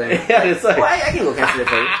coward. Yeah, that's right. Well, I can go cancel it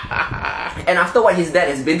for you. And after what his dad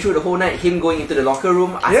has been through the whole night, him going into the locker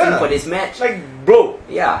room asking for this match, like, bro,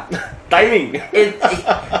 yeah. timing.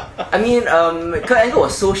 I mean, Kurt Angle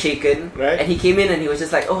was so shaken, right? And he came in and he was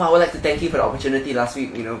just like, "Oh, I would like to thank you for the opportunity last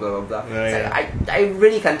week," you know, blah blah blah. Right, I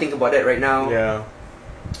really can't think about that right now. Yeah,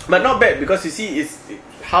 but not bad because you see, it's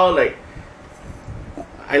how like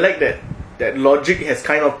I like that logic has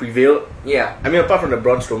kind of prevailed. Yeah. I mean, apart from the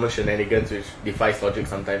Braun Strowman shenanigans, which defies logic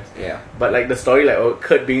sometimes. Yeah. But like the story, like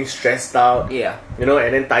Kurt being stressed out. Yeah. You know,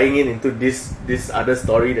 and then tying in into this other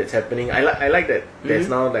story that's happening. I like that. There's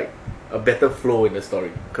now like a better flow in the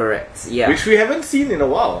story. Correct. Yeah. Which we haven't seen in a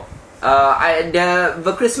while.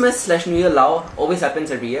 The Christmas/New Year lull always happens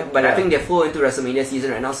every year, but I think they're full into WrestleMania season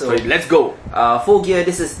right now. So let's go. Full gear.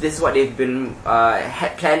 This is what they've been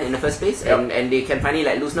had planned in the first place, and they can finally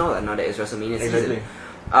let loose now. Now that it's WrestleMania season.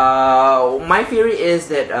 My theory is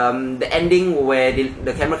that the ending where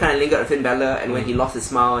the camera kind of lingered on Finn Balor, and when he lost his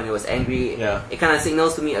smile and he was angry, it kind of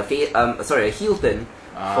signals to me a heel turn.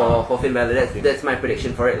 For Finn Balor, that's my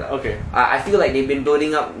prediction for it. Okay. I feel like they've been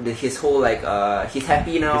building up his whole like he's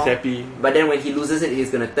happy now. He's happy. But then when he loses it,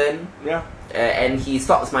 he's gonna turn. Yeah. And he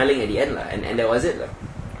stopped smiling at the end, and that was it.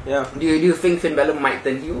 Yeah. Do you think Finn Balor might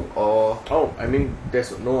turn heel or? Oh, I mean,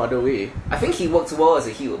 there's no other way. I think he works well as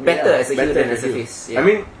a heel, better as a heel than as a face. Yeah. I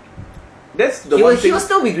mean, that's the he one thing. He will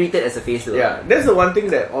still be greeted as a face though. Yeah, that's the one thing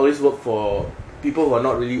that always worked for people who are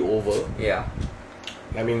not really over. Yeah.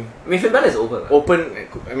 I mean, Finn Balor is over. Open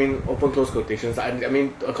close quotations. I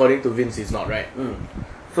mean, according to Vince, he's not, right?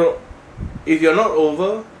 So, if you're not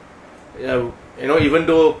over, you know, even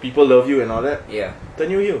though people love you and all that,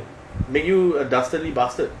 turn you heel, make you a dastardly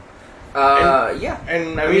bastard. Yeah.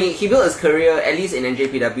 And I mean, he built his career, at least in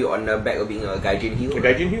NJPW, on the back of being a Gaijin heel.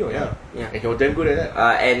 Gaijin heel, yeah. Yeah. And he was damn good at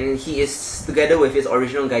that. And he is together with his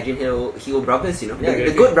original Gaijin heel brothers, you know, Yeah,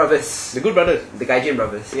 the good brothers, The Good Brothers. the Gaijin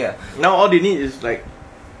brothers. Yeah. Now all they need is like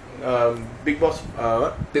Big Boss.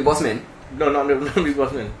 What? Big Boss Man. No, not Big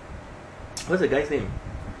Boss Man. What's the guy's name?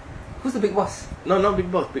 Who's the big boss? No, not Big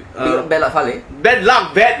Boss. Bad Luck Fale. Bad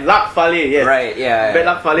Luck Fale. Yes. Right. Yeah. Bad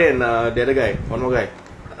Luck Fale and the other guy, one more guy.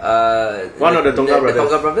 One of the Tonga brothers. The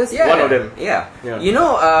Tonga brothers, yeah. One of them. Yeah. Yeah. You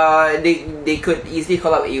know, they could easily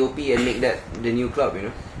call up AOP and make that the new club, you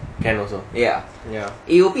know? Can also. Yeah. Yeah.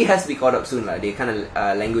 AOP has to be called up soon, like. They kind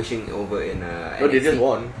of languishing over in No, they NXT. just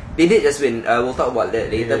won. They did just win. We'll talk about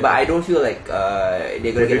that later, Yeah. but I don't feel like they're going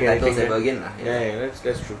to They're get the doing titles anything, ever again. Lah. Yeah, that's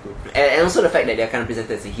true too. And also the fact that they're kind of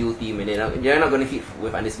presented as a heel team and they're not going to feud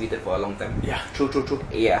with Undisputed for a long time. Yeah, true.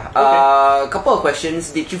 Yeah. Couple of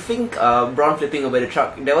questions. Did you think Braun flipping over the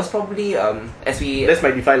truck? There was probably as we That's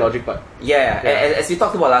my Defy Logic part. yeah. As we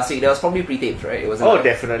talked about last week, there was probably pre-taped, right? It wasn't. Oh, like-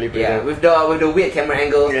 definitely. Yeah, with the weird camera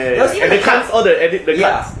angles. Yeah, There was even and the a cut- cuts, all the edit, the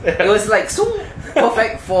Yeah, cuts. it was like so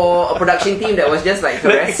perfect for a production team that was just like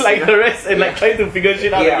harassed. like you know? harassed and like trying to figure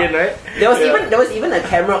shit out Yeah. again, right? There was even a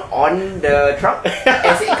camera on the truck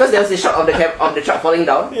because there was a shot of the truck falling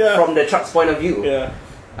down Yeah. from the truck's point of view. Yeah,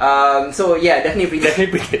 So yeah, definitely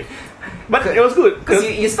definitely pretty. But it was good because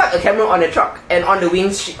you stuck a camera on the truck and on the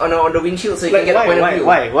on the windshield so you like can get a point of view.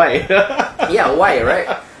 why? Yeah, why, right?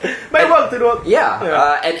 But it worked. It worked. Yeah,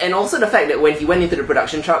 Yeah. and also the fact that when he went into the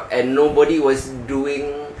production truck and nobody was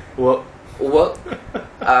doing Work. work,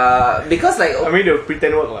 because like I mean, they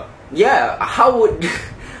pretend work lah. yeah, how would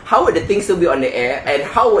the thing still be on the air, and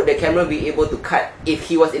how would the camera be able to cut if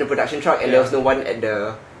he was in a production truck and there was no one at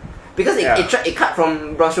the because it cut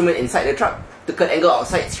from Braun Strowman inside the truck to cut angle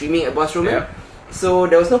outside screaming at Braun Strowman, Yeah. so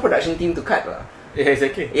there was no production team to cut lah. Yeah,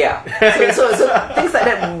 exactly. Yeah, so things like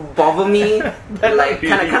that bother me, But like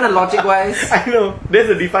not really. kind of logic wise. I know.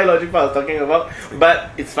 There's the Defy Logic part I was talking about,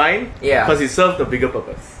 but it's fine. Yeah. Because it served a bigger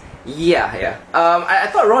purpose. Yeah. I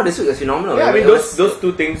thought Raw this week was phenomenal. Yeah, I mean It was- those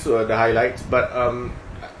two things were the highlights, but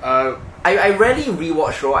I rarely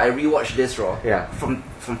rewatch Raw. I rewatched this Raw. Yeah. From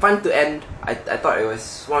fun to end, I thought it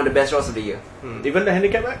was one of the best Raws of the year. even the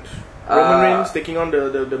handicap match, Roman Reigns taking on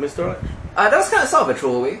the Mr. Right? That was kind of sort of a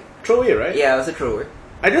throwaway. Throwaway, right? Yeah, it was a throwaway.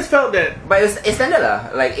 I just felt that. But it's standard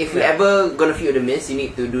lah. Like if you're Yeah. ever gonna feud with the Miz, you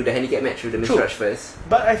need to do the handicap match with the Miz True. Rush first.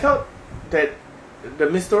 But I felt that the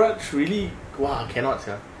Mr. Raj really cannot,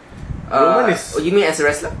 sir. Roman is. You mean as a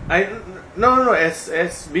wrestler? No, as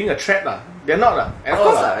being a threat lah. They're not lah. At Of all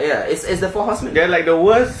course lah. lah. Yeah, it's the Four Horsemen. They're like the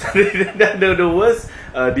worst, the worst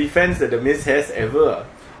defense that the Miz has ever.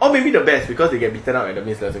 Or maybe the best because they get beaten up and the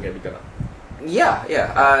Miz doesn't get beaten up. Yeah.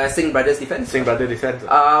 Singh Brothers defense. Singh Brother defense.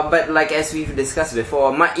 lah. But like as we've discussed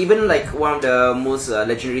before, even like one of the most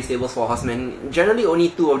legendary stables for Horsemen, generally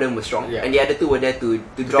only two of them were strong, Yeah. and the other two were there to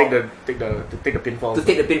to drop take the pinfall. to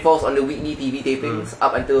take the pinfalls on the weekly TV tapings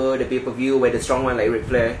up until the pay per view where the strong one like Ric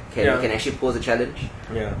Flair can actually pose a challenge.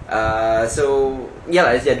 Yeah. So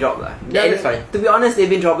yeah, it's their job lah. Yeah, And that's fine. To be honest, they've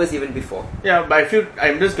been jobbers even before. Yeah, but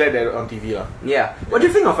I'm just glad they're on TV lah. Yeah. What do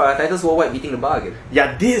you think of Titus Worldwide beating the bar again?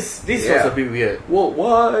 Yeah, this was Yeah. a bit weird. Whoa,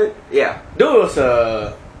 what? Yeah. There was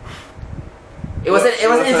a. It was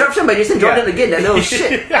an interruption by Jason Jordan Yeah. again. That little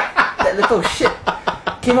shit. That little shit.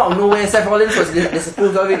 Came out of nowhere. Seth Rollins was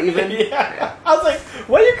disapproved of it even. Yeah. I was like,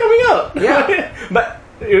 why are you coming out? Yeah. But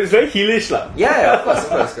it was very heelish lah. Yeah, of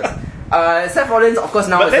course. Seth Rollins, of course,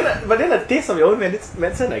 now But is then a taste of your own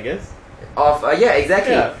medicine, I guess. yeah,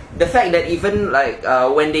 exactly. Yeah. The fact that even like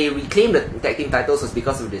when they reclaimed the tag team titles was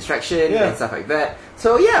because of distraction Yeah. and stuff like that.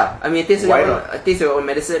 So yeah, I mean, taste Why your own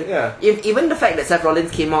medicine. Yeah. Even the fact that Seth Rollins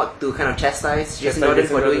came out to kind of chastise Jason Jordan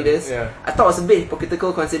for doing this, yeah. I thought was a bit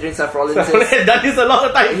hypocritical considering Seth Rollins. I've done this a lot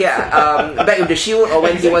of times. Yeah, back with the Shield or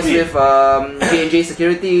when he was with J&J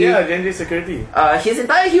Security. Yeah, J&J Security. His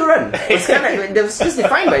entire heel run was it was just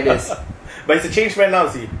defined by this. But it's a change right now,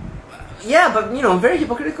 see. Yeah, but very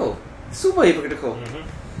hypocritical. Super hypocritical.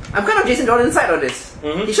 I'm kind of Jason Jordan's side on this.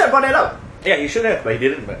 He should have brought that up. Yeah, you should have, but he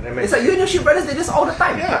didn't. But I mean, It's like you and your Shield brothers did this all the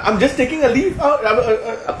time. yeah, I'm just taking a leaf out,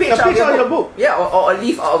 A page out of your book. Yeah, or a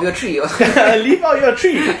leaf out of your tree. Or A leaf out your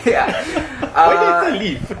tree. yeah. Why did it say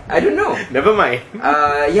leaf? I don't know. Never mind.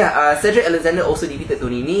 Cedric Alexander also defeated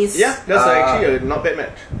Tony Nese. Yeah, that's actually a not bad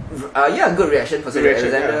match. Yeah, good reaction for Cedric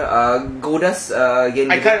reaction, Alexander. Goldust again.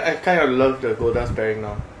 I kind of love the Goldust pairing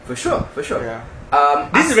now. For sure. Yeah.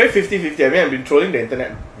 This is very 50-50. I mean, I've been trolling the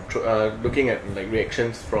internet, looking at like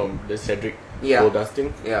reactions from the Cedric Goldust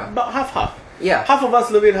thing. Yeah. About half. Yeah. Half of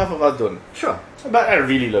us love it, half of us don't. Sure. But I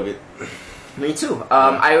really love it. Me too.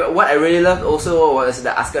 What I really loved also was the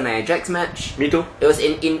Asuka Nia Jax match. Me too. It was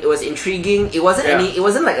it was intriguing. It wasn't Yeah. it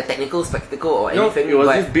wasn't like a technical spectacle or No, anything. it was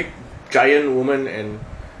but this big giant woman and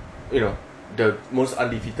the most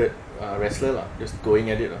undefeated wrestler lah, just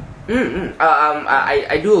going at it lah.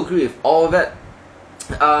 I do agree with all of that.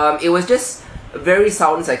 It was just very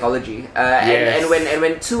sound psychology. Yes. And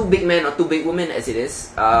when two big men or two big women, as it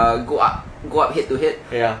is, go up hit to hit.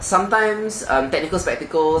 Yeah. Sometimes technical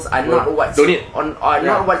spectacles are Well, not what's don't need.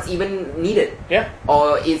 not what's even needed. Yeah.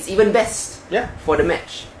 Or it's even best. Yeah. For the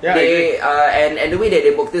match. Yeah, They and the way that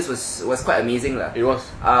they booked this was quite amazing lah. It was.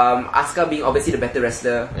 Asuka being obviously the better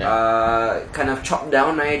wrestler, kind of chopped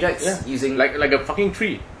down Nia Jax using like a fucking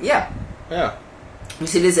tree. Yeah. Yeah. You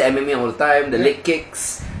see this at MMA all the time, the leg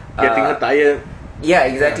kicks. Getting her tired. Yeah,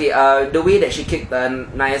 exactly. The way that she kicked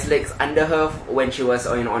Nia's legs under her when she was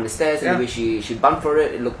on the stairs, and the way she bumped for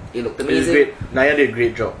it, it looked It was amazing. great. Nia did a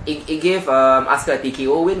great job. It gave Asuka a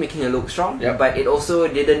TKO win, making her look strong. Yep. But it also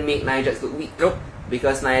didn't make Nia Jax look weak. Nope.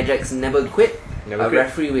 Because Nia Jax never quit. Never quit.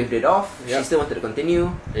 Referee waved it off. She Yep. still wanted to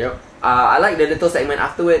continue. Yep. I like the little segment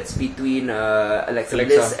afterwards between Alexa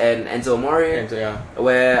Bliss and Enzo Amore, And so, yeah,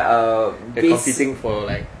 where they're competing for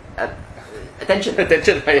like attention.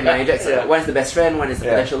 attention. Nia Jax, Yeah. one is the best friend, one is the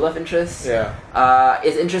Yeah. potential love interest. Yeah.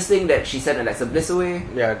 It's interesting that she sent Alexa Bliss away.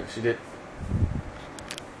 Yeah, she did.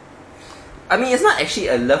 I mean, it's not actually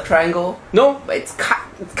a love triangle, No, but it's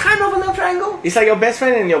kind of a love triangle. it's like your best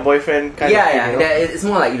friend and your boyfriend kind of Yeah, thing, yeah, you know? it's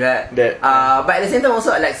more like that. But at the same time,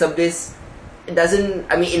 also Alexa Bliss doesn't.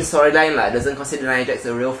 I mean, in storyline, doesn't consider Nia Jax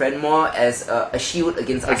a real friend, more as a shield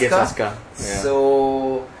against Asuka. Against Asuka. Yeah.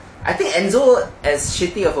 So I think Enzo, as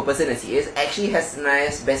shitty of a person as he is, actually has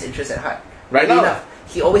Nia's best interest at heart. Right Weirdly now. enough,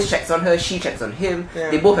 he always checks on her. She checks on him.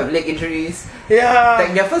 Yeah. They both have leg injuries. Yeah.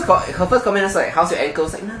 Like her first comment was like, "How's your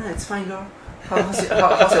ankles?" Like, no, it's fine, girl. How's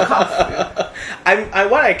your calf?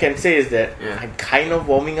 What I can say is that Yeah. I'm kind of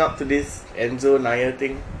warming up to this Enzo Nia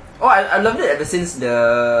thing. Oh, I loved it ever since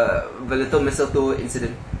the little mistletoe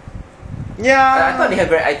incident. Yeah. I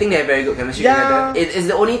think they have very good chemistry Yeah. together. It's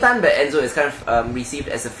the only time that Enzo is kind of received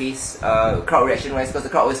as a face, crowd reaction wise, because the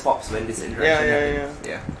crowd always pops when this interaction happens.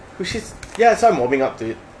 Yeah. Which is so I'm warming up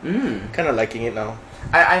to it. Mm. Kind of liking it now.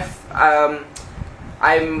 I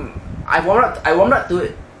warmed up to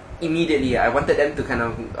it immediately. I wanted them to kind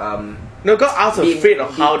of No, because I was Be- afraid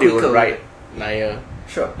of be how they would quicker. write Nia.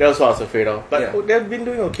 sure. That was what I was afraid of. But Yeah. they've been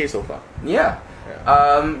doing okay so far. Yeah.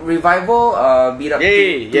 Revival beat up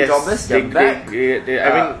Yay! two Yes. jobbers. They're back. I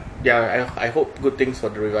mean, I hope good things for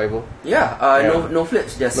the revival. Yeah, Yeah. no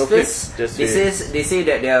flips, just No fists. flips, just They say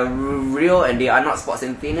that they are real and they are not sports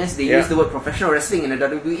entertainers. They Yeah. use the word professional wrestling in the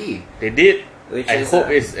WWE. They did. Which I is, hope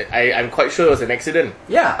I'm quite sure it was an accident.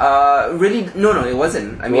 Yeah, really, no, it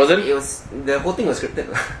wasn't. I mean, wasn't? It was the whole thing was scripted.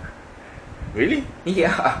 Really?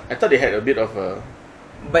 Yeah, I thought they had a bit of a.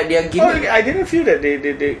 but they are Oh, giving. I didn't feel that it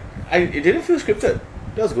didn't feel scripted.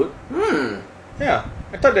 That was good. Yeah,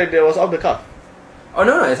 I thought that there was off the cuff. Oh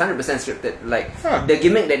no, it's 100% scripted. Like Huh. the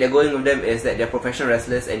gimmick that they're going with them is that they're professional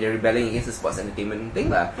wrestlers and they're rebelling against the sports entertainment thing,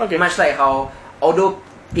 lah. Okay. Much like how, although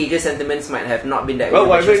Paige's sentiments might have not been that Well,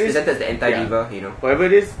 way, but she whatever was it is- presented as the anti-diva, yeah. you know. Whatever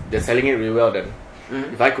it is, they're selling it really well. Then,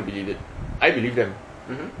 Mhm. if I could believe it, I believe them.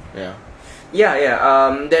 Mhm. Yeah.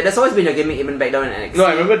 Yeah. There's always been a gimmick even back down in NXT. No,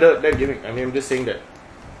 I remember that gimmick. I mean, I'm just saying that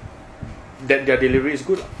their delivery is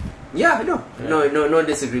good. Yeah, no, Yeah. no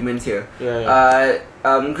disagreements here. Yeah,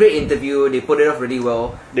 Great interview. They put it off really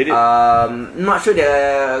well. They did. Not sure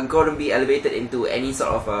they're going to be elevated into any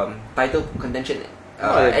sort of title contention,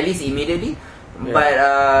 at least immediately. Yeah. But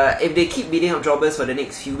if they keep beating up jobbers for the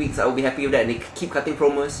next few weeks, I will be happy with that. And they keep cutting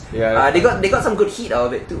promos. Yeah. They got some good heat out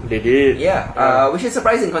of it too. They did. Yeah, which is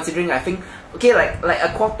surprising considering I think like a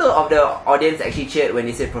quarter of the audience actually cheered when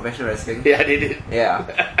they said professional wrestling. Yeah, they did. Yeah.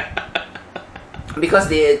 Because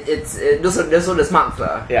those are the smarks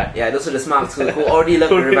lah. Yeah. Those are the smarks who already love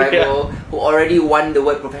the revival, who already want the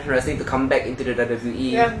word professional wrestling to come back into the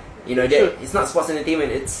WWE. Yeah, You know, sure. it's not sports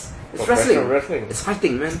entertainment, it's Professional wrestling. wrestling. It's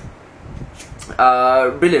fighting, man.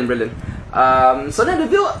 Brilliant. Sonya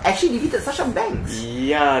Deville actually defeated Sasha Banks.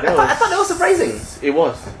 Yeah, I thought that was surprising. It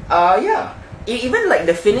was. Yeah. Even like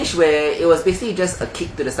the finish where it was basically just a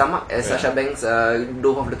kick to the stomach as Yeah. Sasha Banks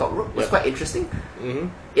dove off the top rope was Yeah. quite interesting. Mm-hmm.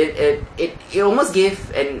 It almost gave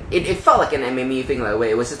it felt like an MMA thing like where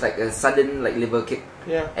it was just like a sudden like liver kick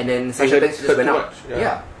Yeah. and then It Sasha hurt- Banks just hurt went too out. much,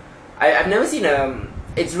 yeah. I've never seen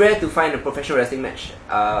it's rare to find a professional wrestling match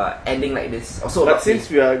ending like this. Also, But since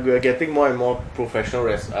we are getting more and more professional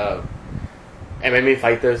MMA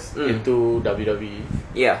fighters into WWE,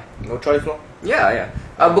 yeah. no choice, lor.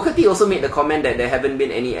 Booker T also made the comment that there haven't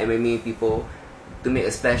been any MMA people to make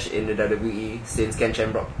a splash in the WWE since Ken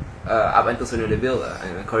Shamrock up until Sonya Deville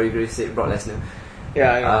and Corey Graves said Brock Lesnar.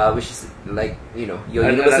 Yeah, I know. Which is like, you know, your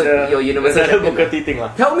Another universal champion. Booker T thing lah.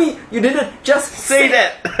 Tell me you didn't just Say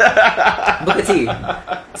that. Booker T.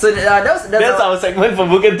 So that's That's our segment for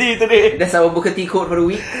Booker T today. that's our Booker T quote for the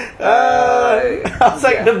week. I was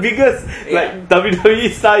like yeah. the biggest like WWE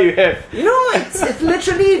star you have. You know, it's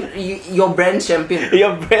literally your brand champion.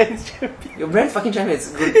 Your brand champion. Your brand fucking champion.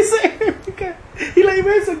 It's good. It's like he like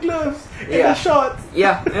wears the gloves and Yeah. the shorts.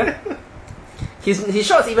 Yeah. His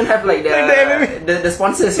shorts even have like the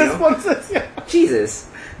sponsors. You The know? sponsors, yeah. Jesus.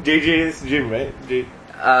 JJ's gym, right?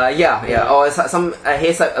 Yeah. Or some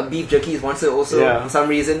here's like a beef jerky sponsor also Yeah. for some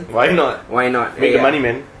reason. Why not? Why not? Make the Yeah. money,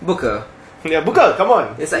 man. Booker. Yeah, Booker, come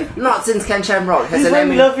on. It's like not since Ken Shamrock has This is an why we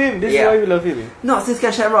MMA. love him. This is why we love him. Not since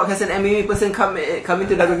Ken Shamrock has an MMA person come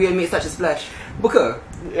into WWE and make such a splash. Booker.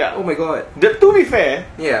 Yeah. Oh my god. To be fair,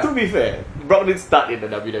 Yeah. Brock didn't start in the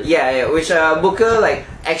WWE. Yeah. Which Booker like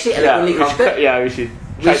actually Yeah, eloquently countered. we should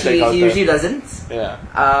try Which to counter. he usually doesn't. Yeah.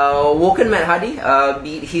 Woken Matt Hardy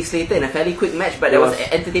beat Heath Slater in a fairly quick match, but it was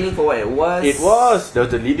entertaining for what it was. It was. There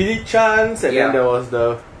was the Lily chance, and Yeah. then there was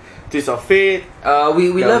the Twist of Fate.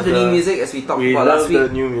 We There love was the new music as we talked We about last love week. the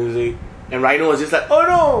new music. And Rhino was just like, oh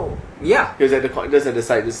no! Yeah. He was at just at the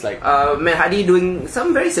side, just like Matt Hardy doing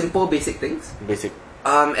some very simple basic things. basic.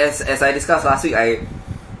 As I discussed last week,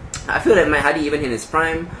 I feel that Matt Hardy, even in his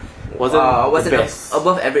prime, Was an the best.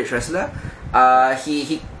 above average wrestler.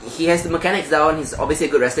 He has the mechanics down. He's obviously a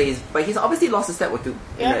good wrestler. But he's obviously lost a step or two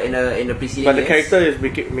in the preceding But the years. character is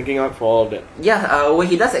making up for all of that. Yeah, where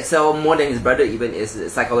he does excel more than his brother even is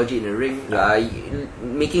psychology in the ring. Yeah.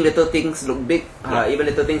 Making little things look big. Yeah. Even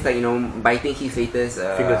little things like, you know, biting Heath Slater's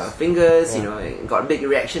Yeah. fingers. You know, got a big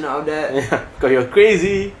reaction out of that. Yeah, because you're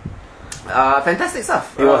crazy. Fantastic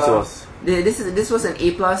stuff. It was. This was an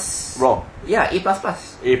A plus. Raw. Yeah, A plus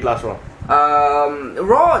plus. A plus Raw.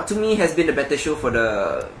 Raw to me has been the better show for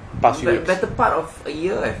the Past few weeks. better part of a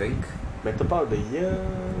year, I think. Better part of the year.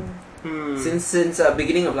 Since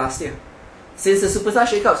beginning of last year. Since the Superstar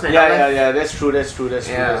Shake-Up, SmackDown Live. Yeah, that's true.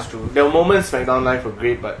 Yeah. There were moments SmackDown Live were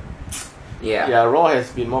great, but Yeah. Raw has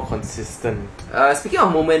been more consistent. Speaking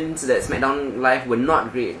of moments that SmackDown Live were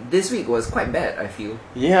not great, this week was quite bad, I feel.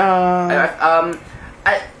 Yeah.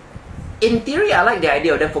 In theory, I like the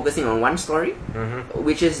idea of them focusing on one story, Mm-hmm.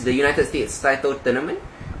 which is the United States title tournament.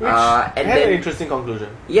 Which And had an then, interesting conclusion.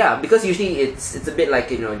 yeah, because usually it's a bit like,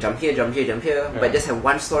 you know, jump here, but just have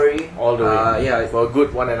one story. All the way. Yeah, For a good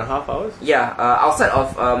 1.5 hours. yeah. Outside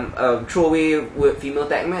of a throwaway female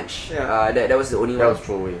tag match, Yeah. that was the only That one. was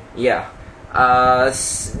throwaway. Yeah.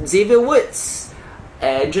 Xavier Woods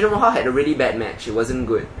and Jinder Mahal had a really bad match. It wasn't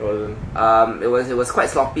good. It wasn't. It was quite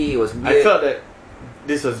sloppy. It was weird. I felt that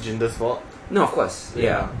this was Jinder's fault. No, of course.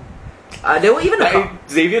 Yeah. There were even a Like,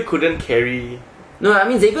 Xavier couldn't carry. No, I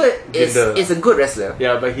mean Xavier Jinder. is a good wrestler.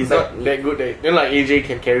 Yeah, but he's But- not that good. That, like AJ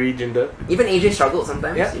can carry Jinder. Even AJ struggled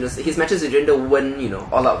sometimes. Yeah. You know, his matches with Jinder weren't, you know,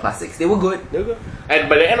 all out classics. They were good. They're good. And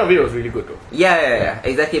by the end of it, it was really good though. Yeah,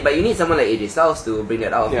 exactly. But you need someone like AJ Styles to bring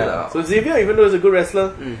that out. Yeah. So Xavier, even though he's a good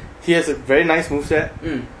wrestler, he has a very nice moveset.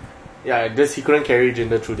 Mm. Yeah, just he couldn't carry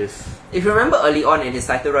Jinder through this. If you remember early on in his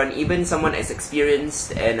title run, even someone as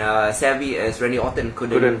experienced and savvy as Randy Orton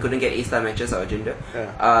couldn't get A-star matches out of Jinder. Yeah.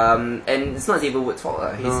 And it's not Xavier Woods' fault.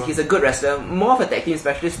 No. He's a good wrestler, more of a tag team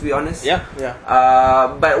specialist to be honest. Yeah.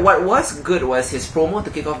 But what was good was his promo to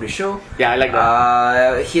kick off the show. Yeah, I like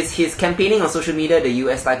that. His campaigning on social media, the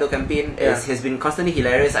US title campaign, has been constantly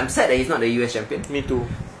hilarious. I'm sad that he's not the US champion. Me too.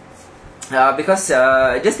 Because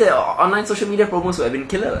just the online social media promos would have been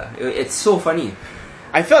killer. It's so funny.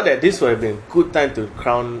 I felt that this would have been a good time to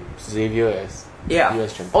crown Xavier as Yeah.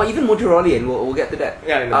 US champion. Or even Motoroli, and we'll get to that.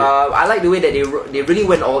 Yeah, in a bit. I like the way that they really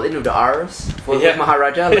went all in with the R's for Yeah. with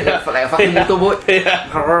Maharaja, like, like a fucking motorboat.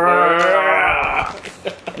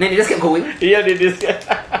 And then they just kept going. Yeah, they did.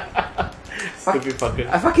 Stupid fucker.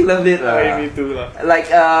 I fucking loved it. Me too. Like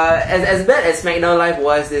as bad as SmackDown Live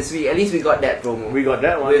was this week, at least we got that promo. We got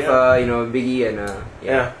that one. With yeah. you know, Biggie and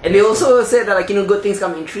Yeah. And they also said that, like, you know, good things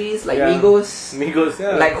come in threes, like Yeah. Migos. Migos,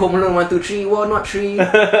 yeah. Like Home Alone 1, 2, 3, well, not 3,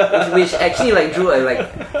 which actually like drew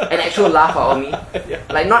an actual laugh out of me,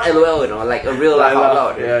 like not LOL, you know, like a real laugh out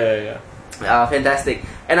loud. Yeah. Fantastic.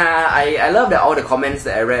 And I love that all the comments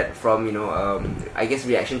that I read from, you know, I guess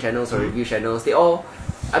reaction channels or review channels, they all,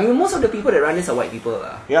 I mean, most of the people that run this are white people.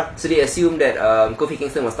 Yeah. So they assume that Kofi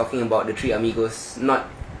Kingston was talking about the 3 amigos, not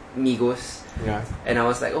Migos. Yeah. And I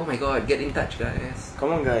was like, oh my god, get in touch, guys.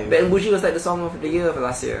 Come on, guys. Ben Bougie was like the song of the year for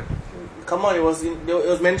last year. Come on, it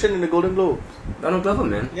was mentioned in the Golden Globe. Donald Glover,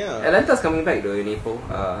 man. Yeah. Atlanta's coming back though in April.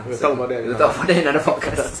 We'll talk about that. We'll talk about that in another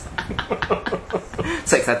podcast.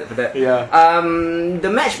 So excited for that. Yeah. The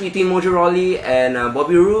match between Mojo Rawley and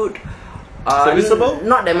Bobby Roode. Serviceable?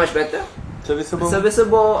 Not that much better.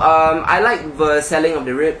 Serviceable. I like the selling of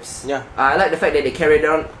the ribs. Yeah. I like the fact that they carried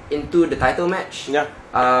on into the title match. Yeah.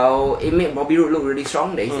 It made Bobby Roode look really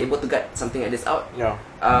strong. That he's able to get something like this out. Yeah.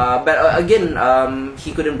 But again,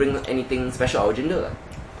 he couldn't bring anything special out of Jinder.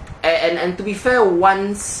 And to be fair,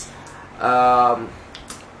 once Jinder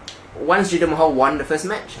Mahal won the first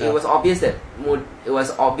match, it was obvious that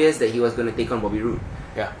he was going to take on Bobby Roode.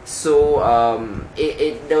 Yeah. So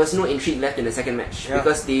there was no intrigue left in the second match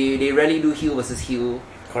because they rarely do heel versus heel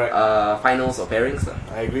Correct. finals or pairings.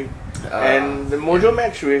 I agree. And the Mojo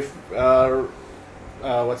match with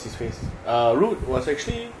what's his face? Roode was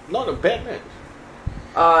actually not a bad match.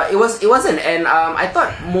 It wasn't, and I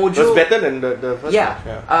thought Mojo It was better than the first match.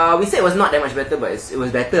 Yeah. We said it was not that much better, but it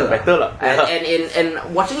was better. Better lah.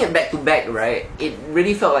 And watching it back to back, right, it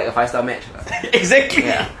really felt like a 5-star match. Exactly.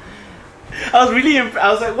 Yeah. I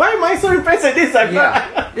was like, why am I so impressed at this?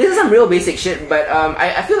 This is some real basic shit, but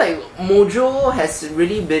I feel like Mojo has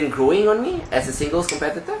really been growing on me as a singles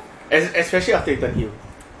competitor. Especially after he turned heel.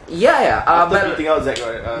 Yeah. After beating out Zack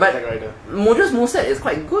Ryder. Mojo's moveset is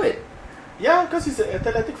quite good. Yeah, because he's an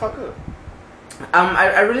athletic fucker.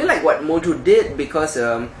 I really like what Mojo did because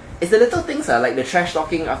it's the little things like the trash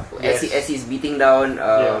talking as he's beating down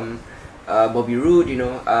Bobby Roode, you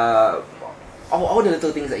know, all the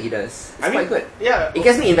little things that he does. It's quite good. Yeah, it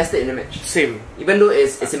gets me invested in the match. Same. Even though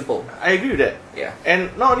it's simple. I agree with that. Yeah.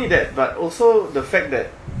 And not only that, but also the fact that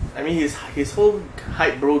his whole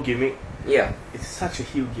hype bro gimmick. Yeah. It's such a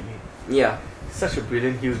heel gimmick. Yeah. Such a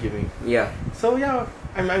brilliant heel gimmick. Yeah. So yeah,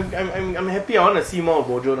 I'm happy. I want to see more of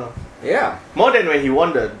Mojo now. Yeah. More than when he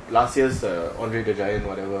won the last year's Andre the Giant,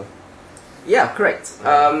 whatever. Yeah, correct.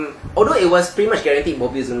 Although it was pretty much guaranteed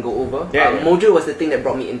Bobby was gonna go over. Mojo was the thing that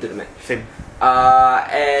brought me into the match. Same.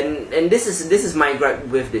 And this is my gripe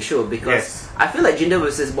with the show because I feel like Jinder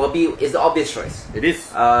versus Bobby is the obvious choice. It is.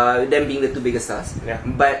 Them being the two biggest stars. Yeah.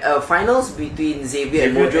 But finals between Xavier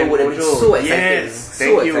and Mojo would have been so exciting. Yes,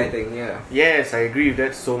 so exciting. Yeah. Yes, I agree with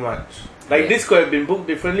that so much. Like this could have been booked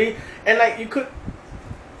differently, and like you could,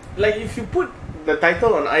 like if you put the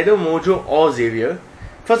title on either Mojo or Xavier.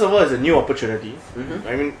 First of all, it's a new opportunity. Mm-hmm.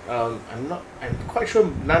 I mean, I'm quite sure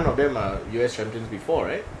none of them are US champions before,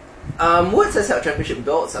 right? Woods has held championship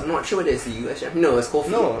belts. I'm not sure whether it's the US champion. No, it's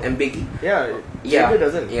Kofi and Biggie. Yeah, Xavier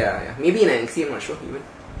doesn't. Yeah. Maybe in NXT, I'm not sure even.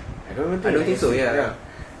 I don't think so. Yeah.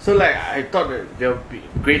 So like, I thought that they'll be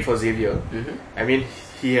great for Xavier. Mm-hmm. I mean,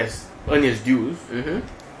 he has earned his dues. Mm-hmm.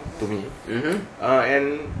 To me, mm-hmm.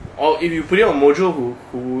 If you put it on Mojo,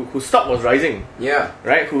 whose stock was rising,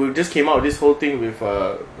 right, who just came out with this whole thing with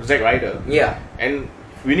Zack Ryder, and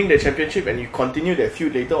winning the championship, and you continue that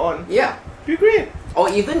feud later on, be great. Or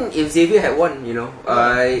even if Xavier had won, you know,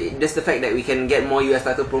 just the fact that we can get more US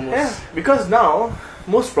title promos. Yeah, because now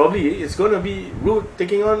most probably it's going to be Roode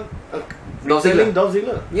taking on Dolph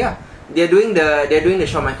Ziggler. Yeah. They're doing the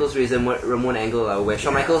Shawn Michaels Razor Ramon angle where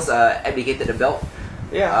Shawn Michaels abdicated the belt.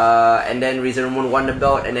 Yeah. And then Razor Ramon won the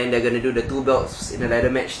belt, and then they're gonna do the 2 belts in a ladder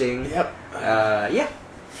match thing. Yep.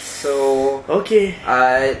 So okay.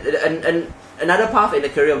 Another path in the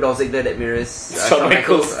career of Dolph Ziggler that mirrors Shawn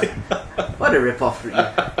Michaels. What a ripoff, really.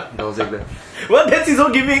 Dolph Ziggler. Well, that's his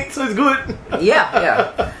own gimmick, so it's good.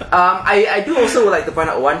 Yeah. I do also like to point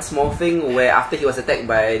out one small thing where after he was attacked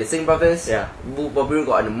by the Singh brothers, Bobby Roode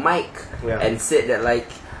got on the mic and said that,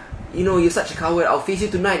 like, you know, you're such a coward. I'll face you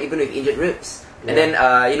tonight, even with injured ribs. And then,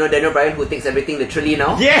 Daniel Bryan, who takes everything literally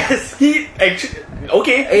now. Yes, he actually...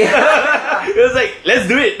 Okay. It was like, let's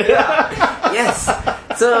do it. Yes.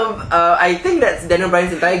 So, I think that's Daniel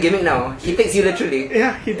Bryan's entire gimmick now. He takes you literally.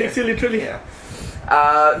 Yeah, he takes you literally. Yeah.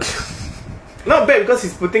 Not bad, because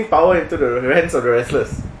he's putting power into the hands of the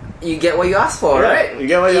wrestlers. You get what you asked for, right? You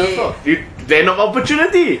get what you asked for. Land of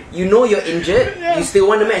opportunity. You know you're injured. You still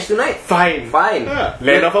want the match tonight. Fine. Yeah.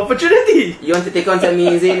 Land of opportunity. You want to take on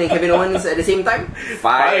Sami Zayn and Kevin Owens at the same time?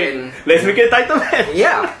 Fine. Let's make it a title match.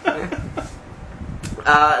 Yeah.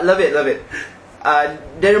 Love it.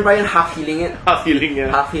 Daniel Bryan half healing it. Half healing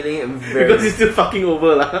it. Very because he's still fucking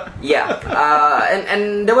over lah. Yeah.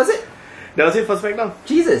 And that was it. That was it for SmackDown.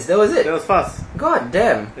 Jesus, that was it. That was fast. God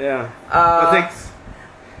damn. Yeah. Thanks.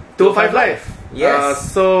 205 Live.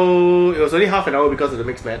 Yes. So it was only half an hour because of the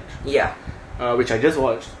mixed match. Yeah. Which I just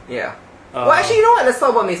watched. Yeah. Well, actually, you know what? Let's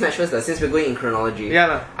talk about mixed match first, since we're going in chronology.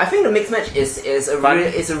 Yeah. I think the mixed match is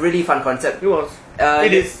a really fun concept. It was.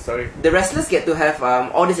 It is. Sorry. The wrestlers get to have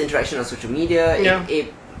all this interaction on social media. Yeah.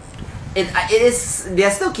 it is,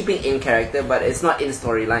 they're still keeping in character, but it's not in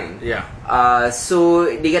storyline. Yeah. So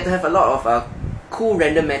they get to have a lot of cool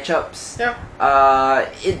random matchups. Yeah.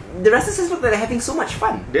 The wrestlers just look like they're having so much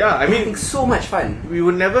fun. Yeah, I mean, having so much fun. We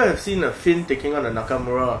would never have seen a Finn taking on a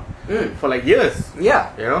Nakamura for like years.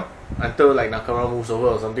 Yeah. You know, until like Nakamura moves over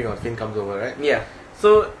or something, or Finn comes over, right? Yeah.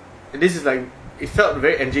 So this is like, it felt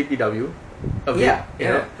very NJPW. A bit, Yeah, you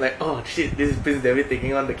know, like, oh shit, this is Prince David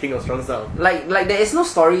taking on the King of Strong Style. Like there is no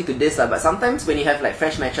story to this, but sometimes when you have like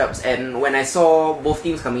fresh matchups, and when I saw both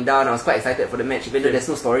teams coming down, I was quite excited for the match, even though there's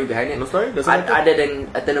no story behind it. No story? Doesn't matter? Other than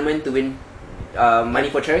a tournament to win money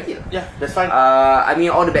for charity. Yeah, that's fine. I mean,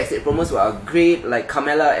 all the backstage promos were great, like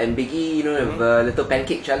Carmella and Big E, you know, the little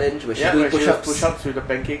pancake challenge where she's doing push-ups. Push-ups with the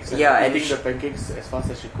pancakes. And eating the pancakes as fast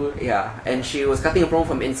as she could. Yeah, and she was cutting a promo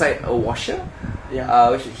from inside a washer. Yeah.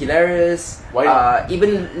 Which is hilarious. Why not?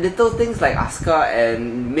 Even little things like Asuka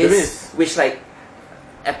and Miz, which like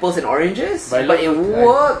apples and oranges, but it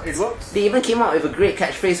worked. It works. They even came out with a great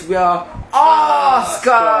catchphrase, "We are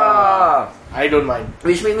Asuka!" I don't mind.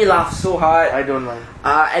 Which made me laugh so hard. I don't mind.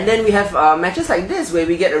 And then we have matches like this where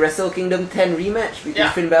we get a Wrestle Kingdom 10 rematch between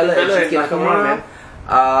Finn Balor and Shinsuke Nakamura.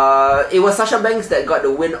 It was Sasha Banks that got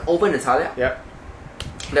the win over Natalya. Yeah.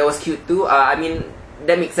 That was cute too. I mean,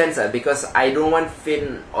 that makes sense because I don't want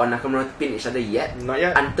Finn or Nakamura to pin each other yet. Not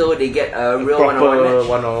yet. Until they get a real proper one-on-one match.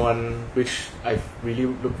 One-on-one, which I really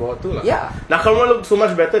look forward to. Yeah. Nakamura looked so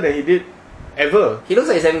much better than he did ever. He looks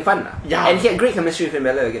like he's having fun. Yeah. And he had great chemistry with Finn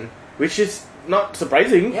Balor again. Which is not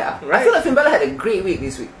surprising. Yeah. Right? I feel like Finn Balor had a great week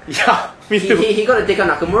this week. Yeah, me too. He got to take on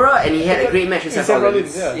Nakamura and he had a great match with Seth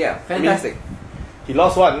Rollins. Yeah, Fantastic. He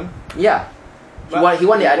lost one. Yeah. He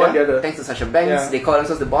won the other. Thanks to Sasha Banks. Yeah. They call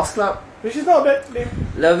themselves the Boss Club. Which is not a bad name.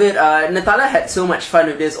 Love it. Natalya had so much fun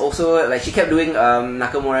with this. Also, like she kept doing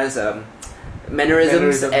Nakamura's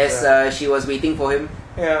mannerisms as she was waiting for him.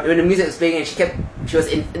 Yeah. When the music was playing and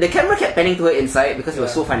the camera kept panning to her inside because it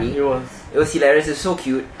was so funny. It was hilarious. It was so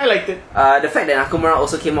cute. I liked it. The fact that Nakamura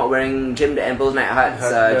also came out wearing Jim the Anvil's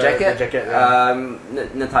Neidhart's jacket. The jacket,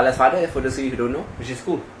 Natalya's father, for those of you who don't know. Which is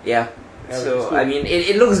cool. Yeah. Yeah, So cool. I mean,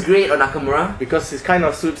 it looks great on Nakamura because it kind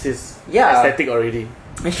of suits his Yeah. aesthetic already.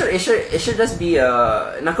 It should just be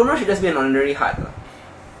Nakamura should just be an honorary heart.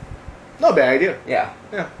 Not a bad idea. Yeah.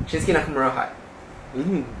 Yeah. Shinsuke Nakamura heart.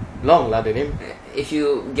 Long lah the name. If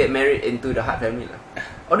you get married into the Hart family lah.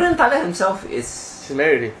 Although Natalya himself is She's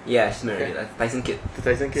married already. yeah, she's married. Tyson Kidd. To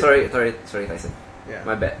Tyson Kidd. Sorry, Tyson. Yeah.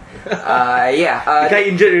 My bad. The guy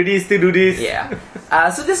injured already, still do this. Yeah.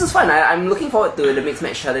 So this is fun. I'm looking forward to the mixed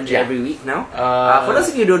match challenge every week now. For those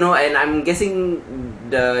of you who don't know, and I'm guessing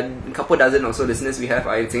the couple dozen or so listeners we have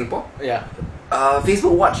are in Singapore. Yeah.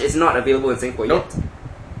 Facebook Watch is not available in Singapore Nope. yet.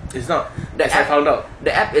 It's not. The I found out.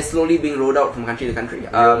 The app is slowly being rolled out from country to country.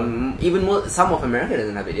 Even more, some of America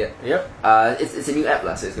doesn't have it yet. Yep. It's a new app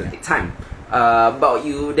so it's going to take time. But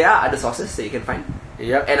there are other sources that you can find.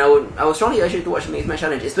 Yep. And I would strongly urge you to watch the Mixed Match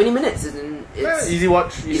Challenge. It's 20 minutes. It's easy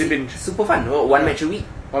watch, easy binge. Super fun. One match a week.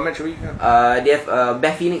 One match a week. Yeah. They have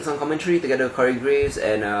Beth Phoenix on commentary together with Corey Graves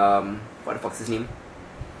and what the fuck's his name?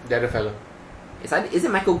 The other fellow. Is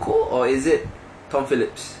it Michael Cole or is it Tom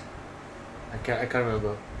Phillips? I can't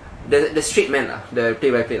remember. The straight man the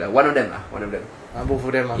play-by-play one of them Both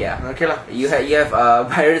of them Yeah. Okay lah. You have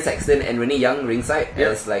Byron Saxton and Renee Young ringside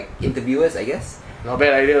as like interviewers, I guess. Not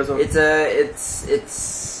bad idea also.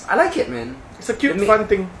 It's I like it, man. It's a cute, fun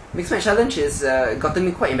thing. Mixed Match Challenge has gotten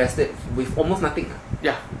me quite invested with almost nothing.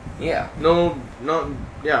 Yeah. Yeah.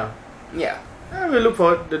 Yeah. Yeah. We'll look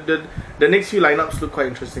forward. The next few lineups look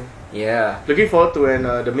quite interesting. Yeah. Looking forward to when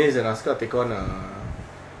the Miz and Asuka take on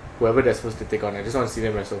whoever they're supposed to take on. I just want to see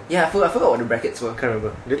them wrestle. Yeah, I forgot what the brackets were. Can't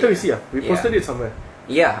remember. Later we see. We posted it somewhere.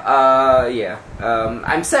 Yeah.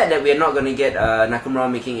 I'm sad that we're not gonna get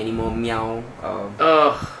Nakamura making any more meow.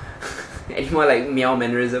 Any more like meow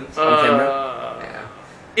mannerisms on camera.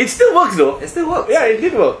 It still works though. It still works. Yeah, it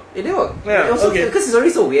did work. It did work. Yeah, okay. Because he's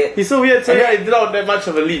already so weird. He's so weird, so And it's not that much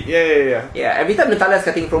of a leap. Yeah. Yeah, every time Natalya's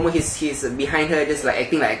cutting promo, he's behind her just like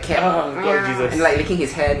acting like a cat. Oh, God, Jesus. And like licking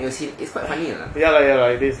his hand. It's quite funny. Yeah,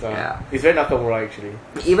 it is. Yeah. It's very Nakamura actually.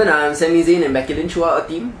 Even Sami Zayn and Becky Lynch are a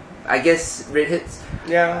team. I guess Redheads.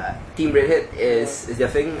 Yeah. Team Redhead is their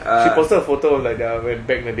thing. She posted a photo of like when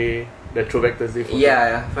back in the day, the Throwback Thursday photo.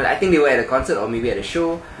 Yeah, but I think they were at a concert or maybe at a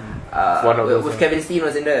show. One of those, with Kevin Steen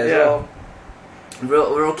was in there as well.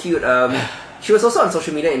 Real cute. She was also on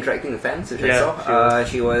social media interacting with fans, which I saw.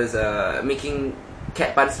 She was making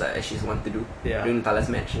cat puns as she's wanted to do during Natalya's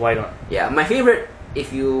match. Why not? Yeah, my favorite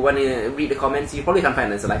if you want to read the comments, you probably can't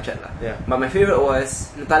find it as a live chat. Yeah. But my favorite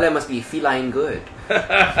was, Natalia must be feline good. Way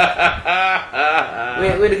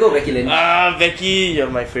to go, Becky Lynch. Becky, you're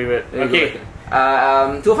my favorite. Okay.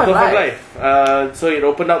 205 Live. So it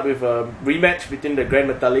opened up with a rematch between the Grand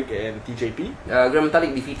Metalik and TJP. Grand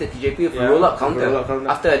Metalik defeated TJP with a roll-up counter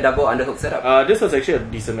after a double underhook setup. This was actually a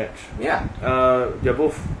decent match. Yeah. They're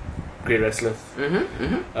both great wrestlers. Grand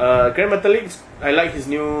Metalik, I like his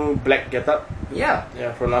new black getup. Yeah.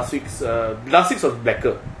 Yeah, from last week's. Last week's was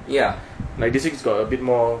blacker. Yeah. Like this week's got a bit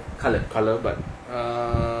more color, but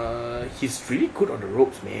he's really good on the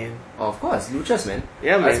ropes, man. Oh, of course, luchas, man.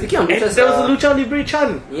 Yeah, man. Speaking of luchas, there was a Lucha Libre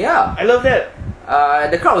Chan. Yeah, I love that.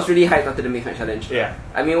 The crowd was really hyped after the Mixed Match Challenge. Yeah.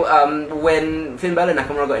 I mean, when Finn Balor and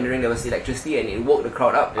Nakamura got in the ring, there was electricity and it woke the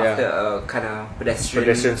crowd up after a kind of pedestrian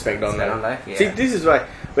SmackDown Live. Yeah. See, this is why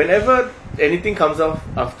whenever anything comes off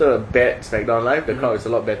after a bad SmackDown Live, the crowd is a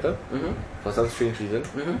lot better for some strange reason.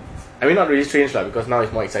 I mean, not really strange because now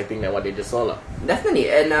it's more exciting than what they just saw Definitely,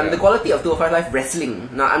 and the quality of 205 Live wrestling.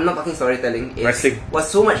 Now, I'm not talking storytelling. Wrestling was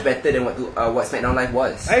so much better than what SmackDown Live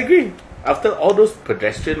was. I agree. After all those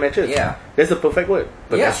pedestrian matches, that's the perfect word.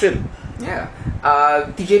 Pedestrian. Yeah.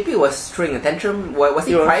 TJP was throwing a tantrum. Was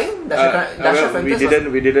he crying?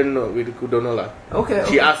 We didn't know. We don't know Okay.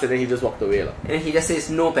 She asked and then he just walked away And he just says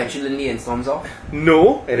no petulantly and storms off.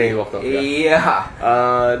 No, and then he walked off.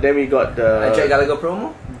 Yeah. Then we got the Jack Gallagher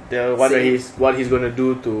promo. The one where what he's gonna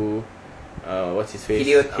do to what's his face?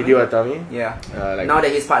 Hideo Itami. Yeah. Now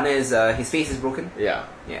that his partner is his face is broken. Yeah.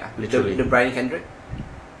 Yeah. Literally. The Brian Kendrick.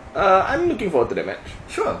 I'm looking forward to that match.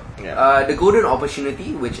 Sure. Yeah. The Golden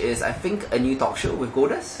Opportunity, which is I think a new talk show with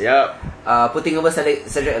Goldust. Yeah. Putting over Cedric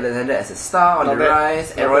Alexander as a star on the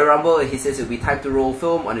rise. At Royal Rumble, he says it will be time to roll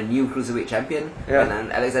film on a new cruiserweight champion. Yeah.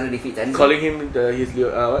 And Alexander defeats Enzo. Calling him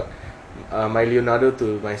my Leonardo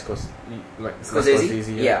to my Scorsese.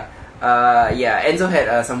 Yeah. Enzo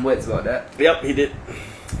had some words about that. Yep, he did.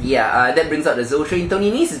 Yeah, that brings out the Zul Train. Tony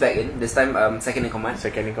Nese is back in, this time second in command.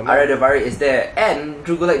 Ara Davari is there, and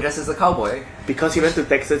Drew Gulak dresses as a cowboy. Because he went to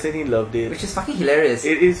Texas and he loved it. Which is fucking hilarious.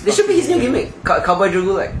 It is. This should be his new gimmick, Cowboy Drew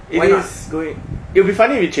Gulak. Why not? It'll be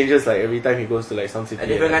funny if it changes every time he goes to some city. A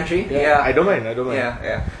different country? Yeah. I don't mind.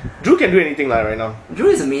 Yeah. Drew can do anything right now. Drew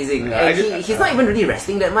is amazing. He's not even really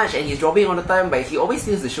wrestling that much and he's jobbing all the time, but he always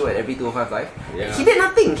steals the show at every 205 Live. Yeah. He did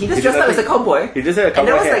nothing. He just dressed up as a cowboy. He just had a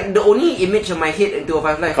cowboy And that was like the only image of my head in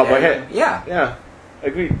 205 Live. Cowboy hat. Yeah.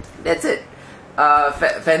 Agreed. That's it.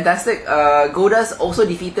 Fantastic. Goldust also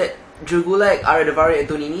defeated Drew Gulak, Ara Davari and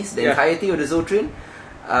Tony Nese, the entirety of the Zul Train.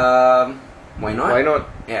 Why not? Why not?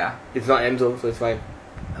 Yeah. It's not Enzo, so it's fine.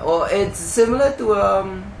 Well, it's similar to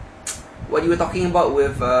what you were talking about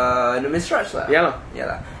with the Mizraj lah.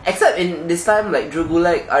 Yeah. Except in this time, like Drew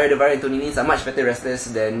Gulak, Ara Davari and Tony Nese are much better wrestlers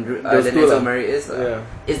than Enzo Amore is.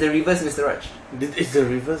 It's the reverse Mr. Raj. It's the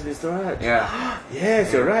reverse Mr. Raj. Yeah.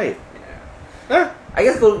 Yes, you're right. Huh? I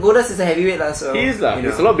guess Goldust is a heavyweight lah, so he is lah.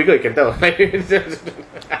 It's a lot bigger, you can tell.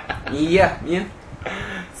 Yeah.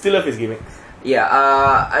 Still love his gimmicks. Yeah,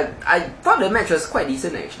 I thought the match was quite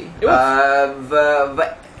decent actually. It was.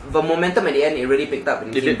 The momentum at the end, it really picked up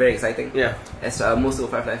and became very exciting. Yeah. As most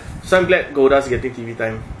 205 Live. So I'm glad Goldust getting TV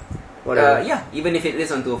time. Yeah, even if it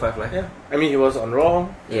is on 205 Live. Yeah. I mean, he was on Raw.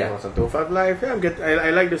 Yeah. He was on 205 Live. Yeah,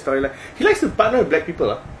 I like the storyline. He likes to partner with black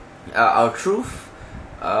people. Our Truth.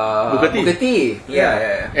 Bugatti.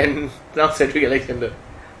 Yeah. And now Cedric Alexander.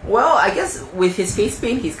 Well, I guess with his face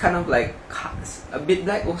paint, he's kind of like a bit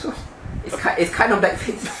black also. It's kind of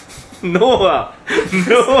blackface. No.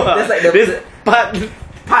 That's like the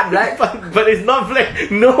part black, but it's not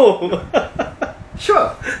black. No.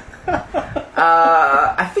 Sure.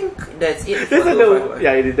 I think that's it.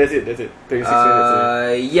 That's it. 26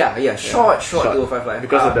 minutes. Yeah. Short 205 Live.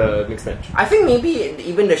 Because of the mixed match. I think maybe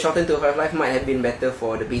even the shortened 205 Live might have been better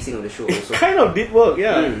for the pacing of the show also. It kind of did work,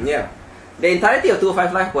 yeah. Yeah. The entirety of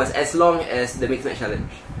 205 Live was as long as the mixed match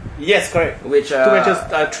challenge. Yes, correct. Which 2 matches,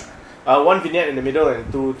 one vignette in the middle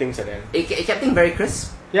and 2 things at the end. It kept things very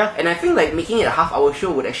crisp. Yeah. And I feel like making it a half-hour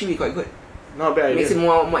show would actually be quite good. Not bad. It makes it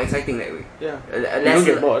more exciting that way. Yeah. Less, you don't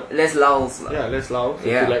get bored. Less lulls. Yeah, less lulls.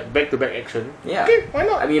 Yeah. Like back-to-back action. Yeah. Okay, why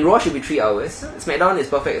not? I mean, Raw should be 3 hours. SmackDown is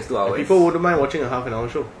perfect as 2 hours. And people wouldn't mind watching a half-an-hour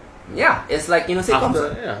show. Yeah, it's like,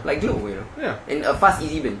 sitcoms. Yeah. Like Glow, Yeah. And a fast,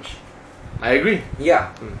 easy binge. I agree.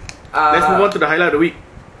 Yeah. Let's move on to the highlight of the week.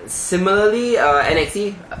 Similarly,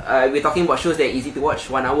 NXT, we're talking about shows that are easy to watch,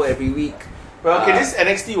 1 hour every week. Well, this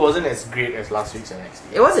NXT wasn't as great as last week's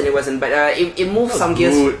NXT. It wasn't, but it moves some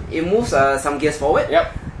gears. It moves some gears forward.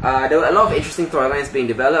 Yep. There were a lot of interesting storylines being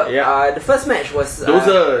developed. Yep. The first match was those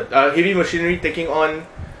are Heavy Machinery taking on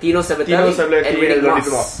Tino Sabatini and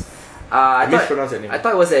Riddick Moss. I mispronounced that name. I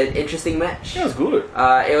thought it was an interesting match. It was good.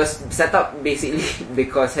 It was set up basically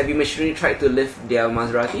because Heavy Machinery tried to lift their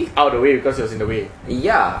Maserati out of the way because it was in the way.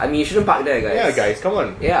 Yeah, I mean you shouldn't park there, guys. Yeah, guys, come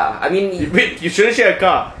on. Yeah, I mean wait, you shouldn't share a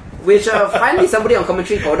car. Which finally somebody on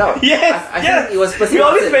commentary called out. Yes, I think it was Percy We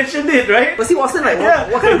Watson. always mentioned it, right? Percy Watson, like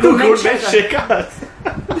what kind of good man share cars?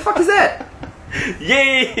 What the fuck is that?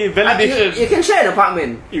 Yay, validation. You can share an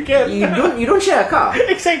apartment. You can. You don't share a car.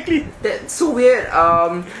 Exactly. That's so weird.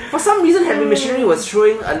 For some reason, Heavy Machinery was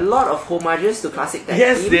throwing a lot of homages to classic tag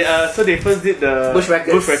Yes, teams. they so they first did the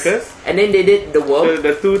Bushwhackers, and then they did the Worm.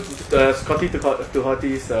 The two Scotty to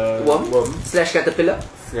Hotty's Worm slash Caterpillar.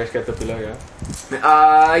 Yeah.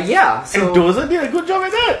 Yeah. So, and Dozer did a good job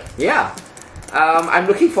at that. Yeah. I'm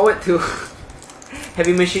looking forward to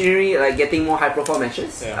Heavy Machinery like getting more high profile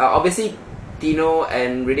matches. Yeah. Obviously, Tino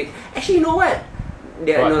and Riddick. Actually, you know what?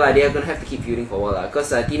 They are gonna have to keep feuding for a while,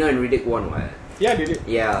 because Tino and Riddick won, what? Yeah, they did.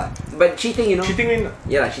 Yeah, but cheating, you know. Cheating win.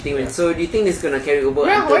 Yeah, cheating win. So do you think this is gonna carry over?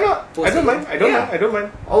 Yeah, why not? I don't mind. I don't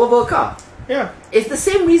mind. All over a car. Yeah. It's the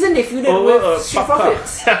same reason they feuded with Street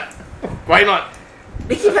Profits. Why not?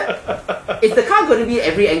 They keep. Is the car gonna be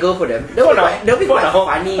every angle for them? That'll be quite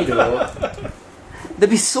funny, though. That'd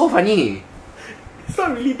be so funny. It's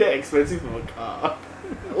not really that expensive of a car.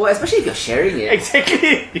 Well, especially if you're sharing it.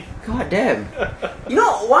 Exactly. God damn. You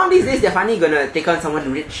know, one of these days they're finally gonna take on someone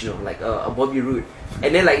rich, you know, like a Bobby Roode.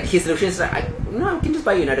 And then like his solution is like, I can just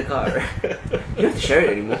buy you another car. You don't have to share it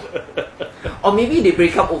anymore. Or maybe they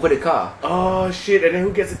break up over the car. Oh shit, and then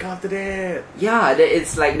who gets the car after that? Yeah,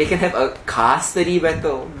 it's like they can have a car study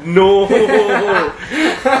battle. No. No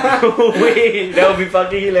way. That would be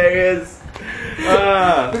fucking hilarious.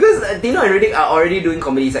 Because Tino and Riddick are already doing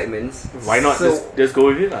comedy segments. Why not? So, just go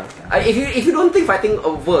with it lah. If you don't think fighting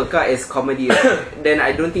over a car is comedy, then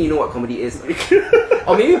I don't think you know what comedy is.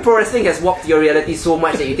 Or maybe pro wrestling has warped your reality so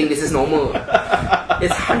much that you think this is normal.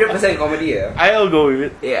 It's 100% comedy. I'll go with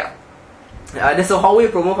it. Yeah. There's a hallway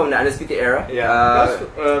promo from the Undisputed Era. Yeah,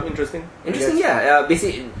 that's interesting. Interesting, yeah.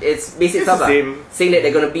 It's basic stuff. Saying that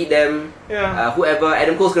they're gonna beat them. Yeah. Whoever.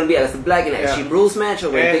 Adam Cole's gonna beat Aleister Black in an Extreme Rules match.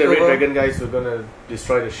 Or and the Red Dragon guys were gonna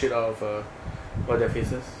destroy the shit out of all their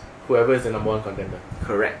faces. Whoever is the number one contender.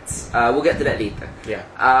 Correct. We'll get to that later. Yeah.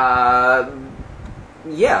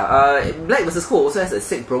 Black vs. Cole also has a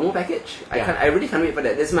sick promo package. I really can't wait for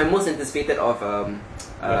that. This is my most anticipated of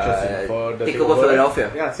Takeover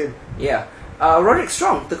Philadelphia. Yeah, same. Yeah. Roderick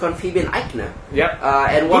Strong took on Fabian Eichner. Yep.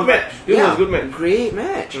 And good match. It was a good match. Great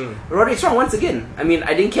match. Roderick Strong once again. I mean,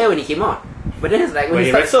 I didn't care when he came out, but then it's like when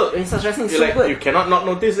he starts wrestling, so like, good. You cannot not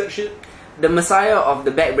notice that shit. The Messiah of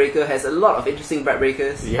the backbreaker has a lot of interesting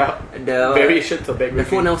backbreakers. Yeah. The variations of backbreaker. The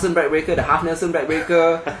full Nelson backbreaker, the half Nelson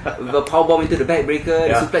backbreaker, the powerbomb into the backbreaker,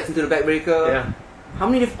 the suplex into the backbreaker. Yeah. How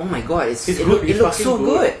many? Oh my god! It looks so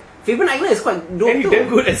good. Fabian Eichner is quite dope. And he's damn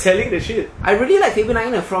good at selling the shit. I really like Fabian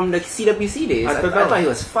Eichner from the CWC days. I thought he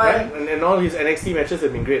was fun. Right? And all his NXT matches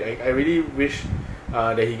have been great. I really wish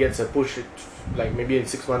that he gets a push, like maybe in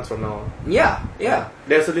 6 months from now. Yeah.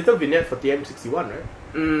 There's a little vignette for TM61, right?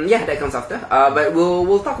 Yeah, that comes after. But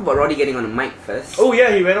we'll talk about Roddy getting on the mic first. Oh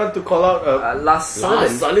yeah, he went on to call out Lars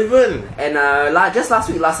Sullivan. And just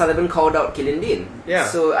last week, Lars Sullivan called out Killian Dane. Yeah.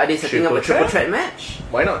 So are they setting up a triple threat match?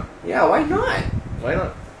 Why not? Yeah, why not? Why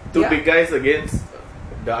not? Two big guys against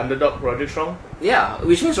the underdog Roderick Strong. Yeah,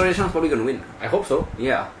 which means Roderick Strong's probably gonna win. I hope so.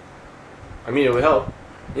 Yeah. I mean, it will help.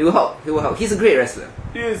 It will help. He's a great wrestler.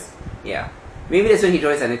 He is. Yeah. Maybe that's when he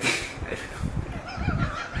joins NXT. I don't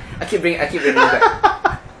know. I keep bringing it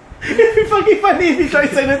back. It'd be fucking funny if he tries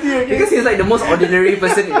Sanity again. Because he's like the most ordinary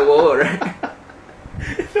person in the world, right?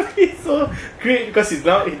 He's so great because he's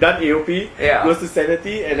done AOP, goes to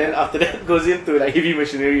Sanity, and then after that goes into like Heavy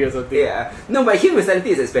Machinery or something. Yeah. No, but him with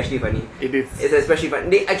Sanity is especially funny. It is. It's especially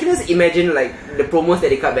funny. I can just imagine like the promos that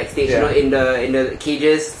they cut backstage, you know, in the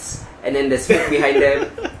cages, and then the smoke behind them.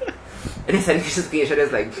 And then Sanity just looking at each other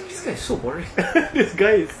like, this guy is so boring. This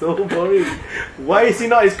guy is so boring. Why is he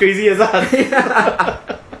not as crazy as us?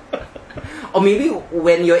 Or maybe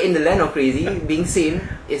when you're in the land of crazy, being sane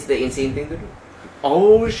is the insane thing to do.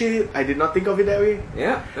 Oh shit, I did not think of it that way.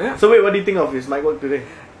 Yeah. So wait, what do you think of his mic work today?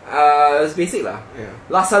 It's basic lah. Yeah.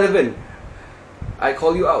 Lars Sullivan, I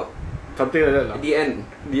call you out. Something like that lah. The end.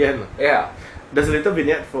 Yeah. There's a little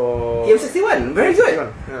vignette for TM61, very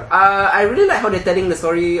good. Yeah. I really like how they're telling the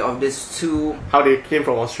story of these two. How they came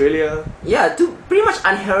from Australia. Yeah, two pretty much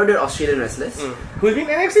unheralded Australian wrestlers. Who've been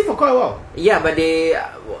NXT for quite a while. Yeah, but they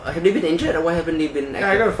have they been injured or why haven't they been active?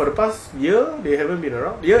 Yeah, I know, for the past year, they haven't been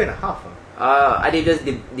around. Year and a half. Are they just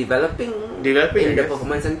developing in the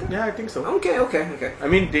performance center? Yeah, I think so. Okay. I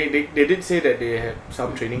mean, they did say that they had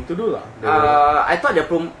some training to do lah. I thought their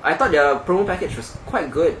promo package was quite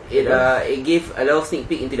good. It gave a little sneak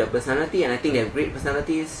peek into their personality, and I think they have great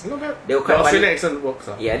personalities. Not bad. They were quite Australian accent works.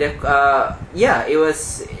 Yeah, it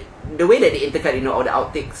was. The way that they intercut, all the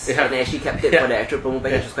outtakes, and they actually kept it for the actual promo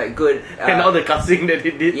package was quite good. And all the cussing that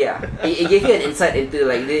they did. Yeah, it gave you an insight into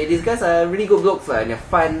like these guys are really good blokes and they're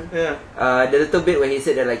fun. Yeah. The little bit when he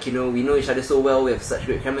said that like we know each other so well, we have such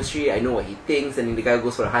great chemistry. I know what he thinks, and then the guy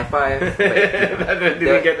goes for a high five. But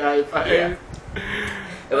didn't get a high five. Yeah.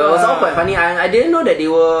 It was all quite funny. I didn't know that they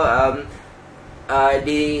were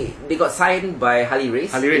they got signed by Harley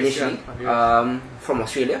Race initially. From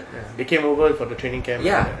Australia. Yeah. They came over for the training camp.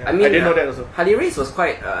 Yeah, I mean, I didn't know that also. Harley Race was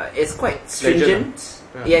quite stringent.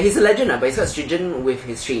 Yeah, he's a legend, but he's quite stringent with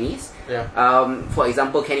his trainees. Yeah. For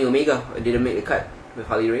example, Kenny Omega didn't make the cut with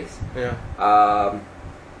Harley Race. Yeah.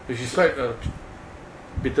 Which is quite a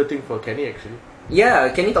bitter thing for Kenny actually. Yeah,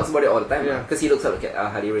 Kenny talks about it all the time Yeah. because he looks up at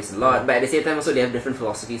Harley Race a lot. But at the same time, also they have different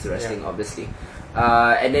philosophies to wrestling, obviously.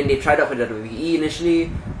 And then they tried out for WWE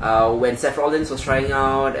initially when Seth Rollins was trying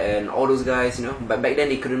out and all those guys, But back then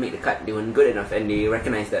they couldn't make the cut; they weren't good enough, and they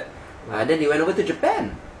recognized that. Then they went over to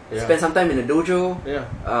Japan, spent some time in the dojo. Yeah.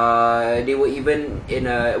 They were even in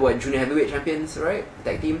junior heavyweight champions, right?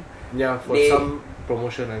 Tag team. Yeah, for some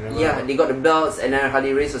promotion. I remember. Yeah, they got the belts, and then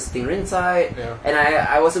Harley Race was sitting ringside. Yeah. And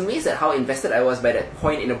I was amazed at how invested I was by that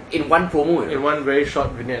point in one promo. In one very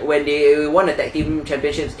short vignette. When they won the tag team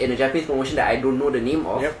championships in a Japanese promotion that I don't know the name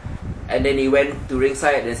of. Yep. And then he went to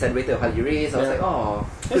ringside and celebrated Harley Race. I was like, oh,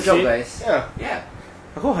 good job, guys. Yeah.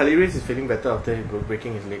 I hope Harley Race is feeling better after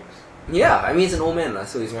breaking his legs. Yeah, I mean, he's an old man,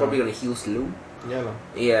 so he's probably going to heal slow. Yeah, no.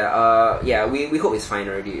 Yeah. We hope it's fine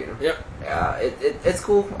already. Yep. It's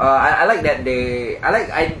cool. I like that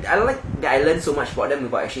I like that I learned so much about them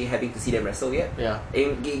without actually having to see them wrestle yet. Yeah.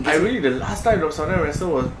 The last time I saw them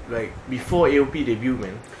wrestle was like before AOP debut,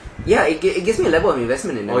 man. Yeah, it gives me a level of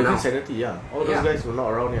investment in them or now. even Sanity, yeah. All those guys were not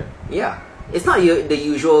around yet. Yeah. It's not the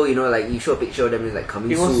usual, like you show a picture of them is like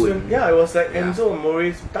coming soon. It was like Enzo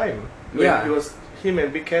Amore's time. Yeah. It was him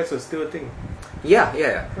and Big Cass was still a thing. Yeah.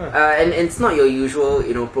 And it's not your usual,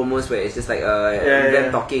 promos where it's just like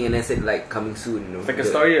them talking and then said like coming soon. It's like a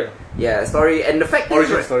story. Yeah, a story. And the fact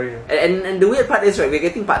origin is, story. And the weird part is, right, we're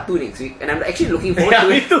getting part 2 next week, and I'm actually looking forward to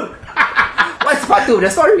it. Me too. What's part 2 of the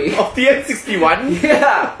story? Of TM61?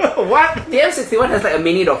 Yeah. What? TM61 has like a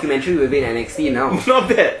mini documentary within NXT now. Not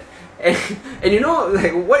bad. And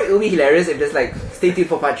like what it would be hilarious if there's like stay tuned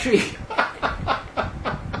for part 3.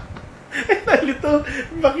 A little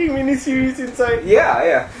fucking mini series inside.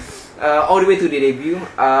 Yeah. All the way to the debut.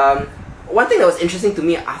 One thing that was interesting to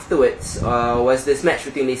me afterwards was this match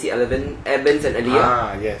between Lacey Evans and Aaliyah.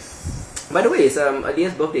 Ah, yes. By the way, it's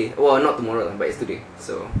Aaliyah's birthday. Well, not tomorrow, but it's today.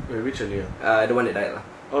 So. Wait, which Aaliyah? The one that died.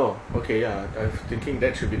 Oh, okay, yeah. I'm thinking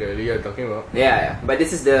that should be the Aaliyah you're talking about. Yeah. But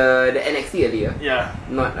this is the NXT Aaliyah. Yeah.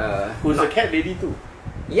 Not who's a cat lady too.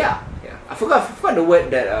 Yeah. I forgot the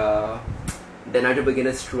word that Nigel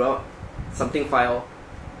Beginners threw out. Something file.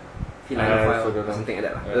 Feline file. Or something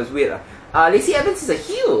like that. It was weird. Lacey Evans is a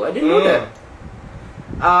heel. I didn't know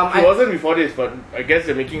that. She wasn't before this, but I guess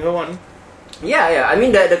they're making her one. Yeah. I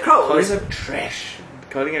mean, the crowd calling her trash.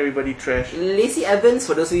 Calling everybody trash. Lacey Evans,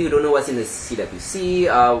 for those of you who don't know what's in the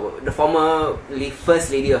CWC, the former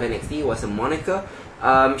first lady of NXT was a moniker.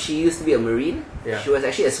 She used to be a Marine. Yeah. She was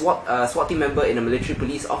actually a SWAT team member in the military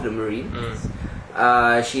police of the Marines.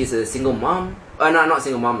 She's a single mom. Not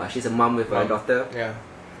single mom. She's a mom with a daughter. Yeah.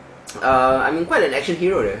 I mean, quite an action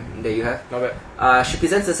hero there that you have. Not bad. She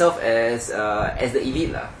presents herself as the elite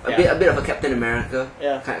lah. A bit of a Captain America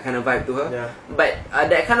kind of vibe to her. Yeah. But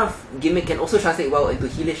that kind of gimmick can also translate well into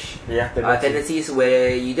heelish tendencies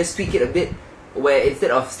where you just tweak it a bit. Where instead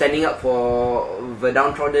of standing up for the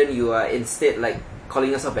downtrodden, you are instead like calling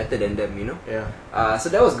yourself better than them, Yeah. So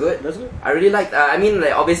that was good. That's good. I really liked. I mean,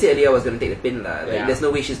 like obviously, Aaliyah was gonna take the pin lah. Like, there's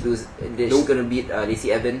no way she's gonna beat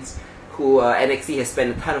Lacey Evans, who NXT has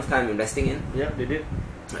spent a ton of time investing in. Yeah, they did.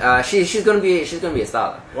 She's gonna be a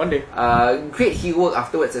star. One day. Great heel work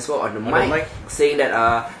afterwards as well on the mic, saying that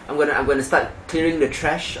I'm gonna start clearing the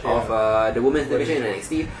trash of the women's division in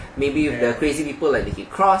NXT. Maybe with the crazy people like Nikki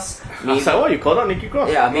Cross. Maybe, what you call out Nikki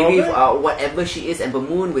Cross? Yeah, maybe whatever she is, Ember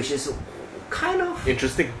Moon, which is kind of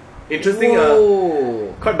interesting.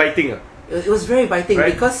 Quite biting. It was very biting,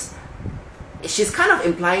 right? Because she's kind of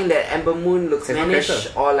implying that Ember Moon looks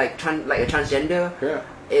mannish or like a transgender. Yeah.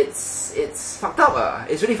 It's fucked up.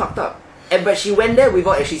 It's really fucked up. But she went there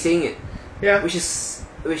without actually saying it. Yeah. Which is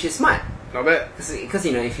smart. Not bad. Because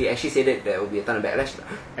if he actually said it, there will be a ton of backlash.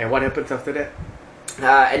 And what happens after that?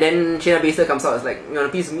 And then Shayna Baszler comes out. It's like, you want a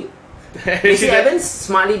piece of me? Lacey Evans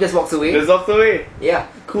smartly just walks away. Just walks away. Yeah.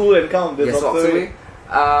 Cool and calm. Just walks away.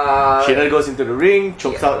 Shayna goes into the ring,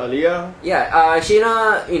 chokes out Aaliyah. Yeah.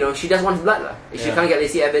 Shayna, she just wants blood lah. If she can't get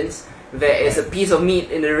Lacey Evans, there is a piece of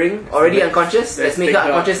meat in the ring, already unconscious. Let's make her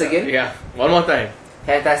unconscious again. Yeah. One more time.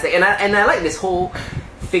 Fantastic. And I like this whole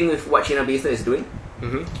thing with what Shayna Baszler is doing.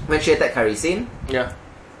 When she attacked Kairi Sane. Yeah.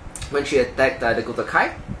 When she attacked Dakota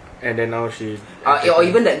Kai. And then now she... or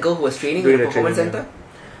even that girl who was training in the performance center.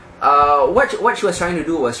 What she was trying to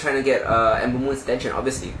do was trying to get Ember Moon's attention,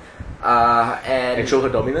 obviously. And show her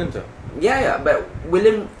dominance. Yeah. But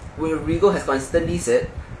William Regal has constantly said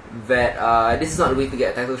that this is not the way to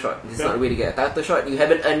get a title shot. This is not the way to get a title shot. You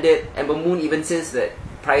haven't earned it. Ember Moon even says that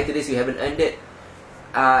prior to this, you haven't earned it.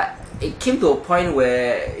 It came to a point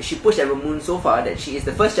where she pushed Ember Moon so far that she is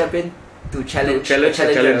the first champion to challenge a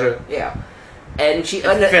challenger. Yeah, and she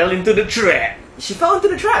fell into the trap. She fell into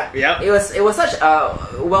the trap. Yeah, it was such a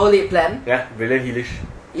well laid plan. Yeah, brilliant heelish.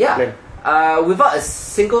 Yeah, without a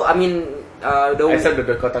single. I mean, except the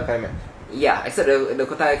Dakota Kai match. Yeah, except the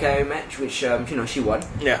Dakota Kai match, which she won.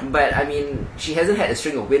 Yeah, but I mean, she hasn't had a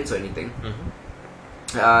string of wins or anything.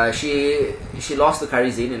 She lost to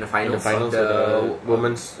Kairi Sane in the finals of the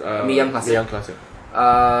women's Mae Young Classic.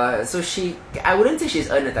 So I wouldn't say she's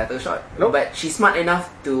earned a title shot, but she's smart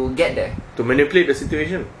enough to get there. To manipulate the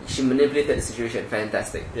situation. She manipulated the situation.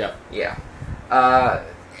 Fantastic. Yeah.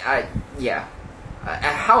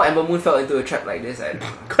 How Ember Moon fell into a trap like this, I don't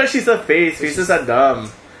know. Because she's a face. Faces are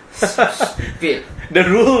dumb. Stupid. The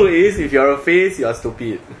rule is if you're a face, you're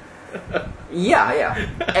stupid. Yeah.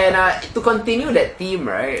 And to continue that theme,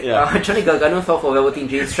 right? Johnny Gargano fell for Velveteen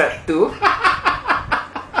Dream's trap too.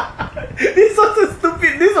 This was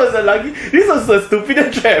a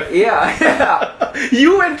stupider trap. Yeah.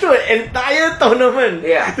 You went through an entire tournament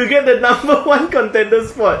to get the number 1 contender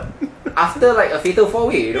spot. After like a fatal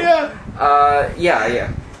 4-way,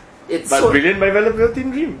 Yeah. Brilliant by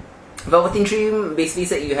Velveteen Dream. Velveteen Dream basically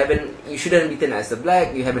said you shouldn't have beaten Aleister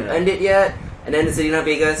Black, you haven't earned it yet. And then Zelina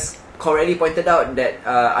Vegas correctly pointed out that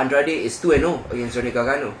Andrade is 2-0 against Johnny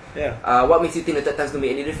Gargano. Yeah. What makes you think the third time's gonna be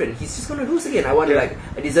any different? He's just gonna lose again. I want like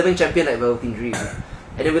a deserving champion like Velveteen Dream.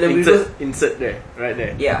 And then William Regal insert there, right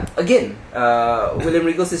there. Yeah. Again, William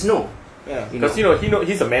Regal says no. Yeah. Because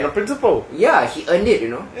he's a man of principle. Yeah, he earned it.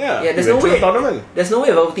 Yeah. There's no way. There's no way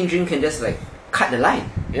Velveteen Dream can just like cut the line.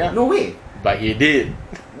 Yeah. No way. But he did.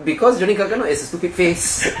 Because Johnny Gargano is a stupid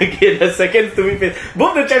face. Okay, the second stupid face.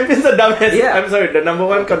 Both the champions are dumbass. Yeah. I'm sorry, the number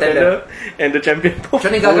 1 contender and the champion.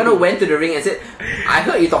 Johnny Gargano went to the ring and said, I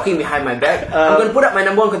heard you talking behind my back. I'm going to put up my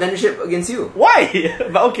number 1 contendership against you. Why?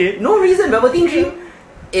 But okay. No reason. Velveteen Dream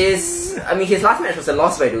is... I mean, his last match was a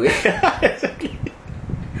loss, by the way. Exactly.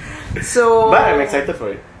 So... But I'm excited for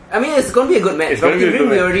it. I mean, it's going to be a good match. Velveteen Dream,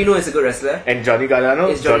 we already know is a good wrestler. And Johnny Gargano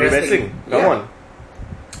is Johnny Wrestling. Come on.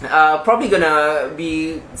 Probably gonna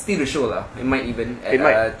be steal the show lah. It might even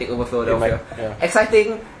take over Philadelphia.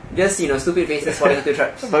 Exciting, just stupid faces falling into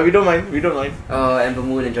traps. But we don't mind. Ember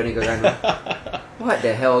Moon and Johnny Gargano. What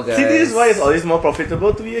the hell, guys? See, this is why it's always more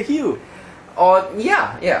profitable to be a heel.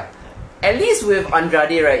 Yeah. At least with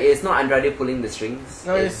Andrade, right? It's not Andrade pulling the strings.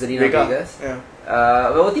 No, it's Zelina Vegas. Yeah.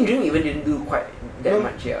 Velveteen Dream even didn't do quite that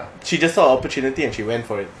much. Yeah. She just saw an opportunity and she went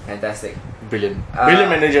for it. Fantastic. Brilliant. Brilliant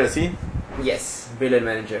manager. See. Yes, brilliant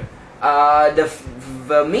manager.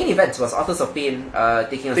 The main event was Authors of Pain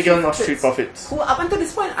taking on Street Profits. Who up until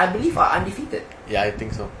this point I believe are undefeated. Yeah, I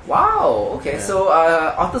think so. Wow, okay. Yeah. So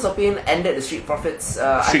Authors of Pain ended the Street Profits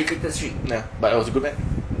undefeated streak. Yeah, but it was a good match.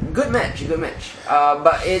 Good match.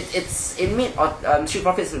 But it made Street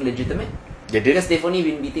Profits look legitimate. They did. Because they've only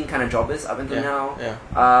been beating kind of jobbers up until now. Yeah.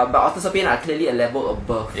 But Authors of Pain are clearly a level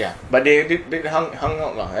above. Yeah, but they hung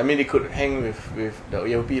out lah. I mean, they could hang with the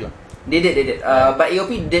AOP lah. They did. But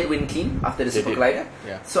AOP did win clean after the Super Collider.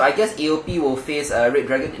 Yeah. So I guess AOP will face Red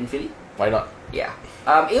Dragon in Philly. Why not? Yeah.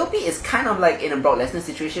 AOP is kind of like in a Brock Lesnar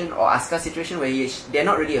situation or Asuka situation where they're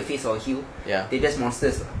not really a face or a heel. Yeah. They're just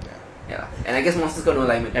monsters. Yeah. And I guess monsters got no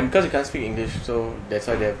alignment. And because you can't speak English, so that's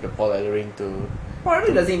why they have the Paul Ellering to... Paul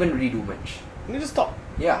Ellering doesn't even really do much. They just talk.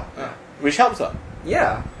 Yeah. Which helps lah.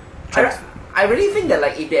 Yeah. I really think that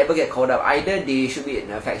like if they ever get called up, either they should be in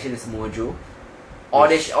a faction as Mojo, or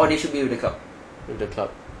they should be with the club. With the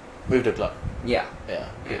club. Yeah.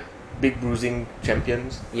 Big bruising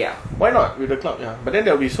champions. Yeah. Why not with the club? Yeah. But then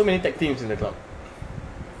there will be so many tag teams in the club.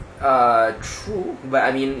 True. But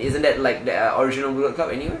I mean, isn't that like the original Bullet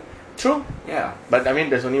Club anyway? True. Yeah. But I mean,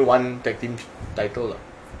 there's only one tag team title lah.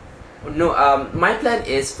 No, my plan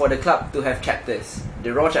is for the club to have chapters.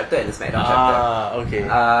 The Raw chapter and the SmackDown chapter. Okay.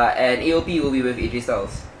 And AOP will be with AJ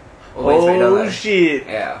Styles. Oh shit!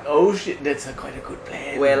 Yeah. Oh shit! That's quite a good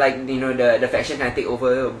plan. Where the faction can take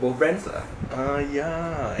over both brands lah.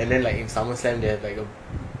 Yeah. And then in SummerSlam they have a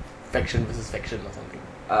faction versus faction or something.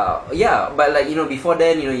 Yeah, but before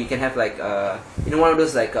then you can have one of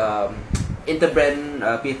those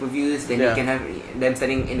interbrand pay-per-views. Then you can have them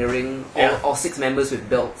standing in the ring, all 6 members with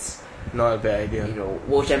belts. Not a bad idea.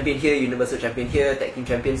 World Champion here, Universal Champion here, Tag Team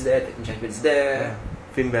Champions there, Tag Team Champions there. Yeah.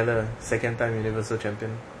 Finn Balor, 2nd time Universal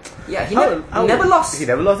Champion. Yeah, he never lost. He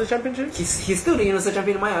never lost the championship? He's still the Universal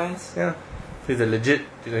Champion in my eyes. Yeah. He's a legit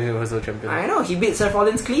Universal Champion. I know, he beat Seth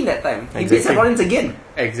Rollins clean that time. He beat Seth Rollins again.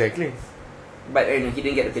 Exactly. But he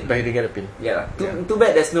didn't get the pin. Yeah. Too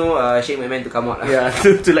bad there's no Shane McMahon to come out. Yeah,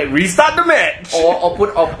 to restart the match. Or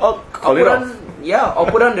put on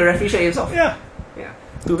the referee shirt himself. Yeah.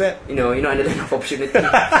 Too bad. Under the line of opportunity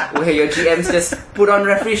where your GMs just put on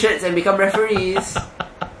referee shirts and become referees.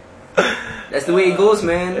 That's the way it goes,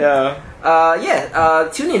 man. Yeah.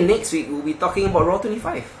 Tune in next week. We'll be talking about Raw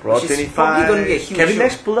 25. Raw which 25. is probably going to be a huge Kevin show.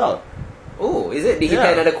 Nash pulled out. Oh, is it? Did he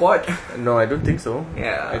play another quad? No, I don't think so.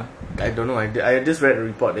 Yeah. I don't know. I just read a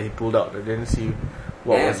report that he pulled out. I didn't see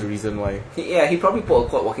what was the reason why. He probably pulled a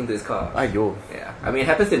quad walking to his car. Aiyo. Yeah. I mean, it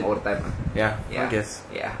happens to him all the time. Yeah, I guess.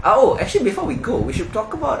 Yeah. Oh, actually, before we go, we should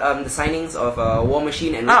talk about the signings of War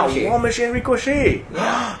Machine and Ricochet. War Machine Ricochet!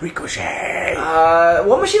 Yeah. Ricochet!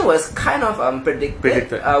 War Machine was kind of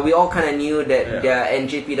predicted. We all kind of knew that their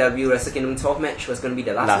NJPW Wrestle Kingdom 12 match was going to be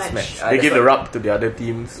the last match. They give the rub to the other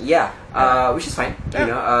teams. Yeah, which is fine.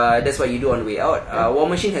 That's what you do on the way out. War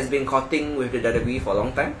Machine has been courting with the WWE for a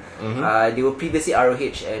long time. They were previously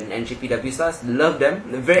ROH and NJPW stars. Love them.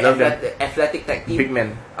 Very athletic tag team. Big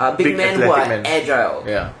men. Big men who are agile.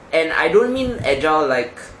 Yeah. And I don't mean agile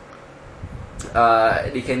like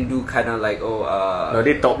they can do kind of no,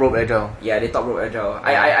 they top rope agile. Yeah, they top rope agile.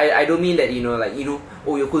 I don't mean that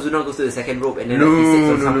Yokozuna goes to the second rope and then he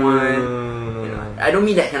sits on someone. I don't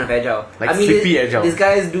mean that kind of agile. I mean flippy agile. These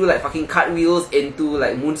guys do fucking cartwheels into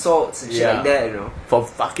moonsaults and shit like that, For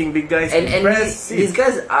fucking big guys. And these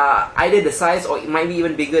guys are either the size or it might be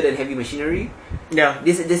even bigger than Heavy Machinery. Yeah.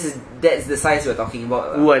 That's the size we're talking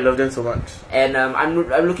about. Ooh, I love them so much. And I'm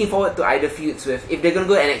looking forward to either feuds with, if they're gonna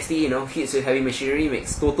go NXT, feuds with Heavy Machinery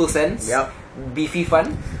makes total sense. Yep. Beefy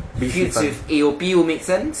fun. Feuds with AOP will make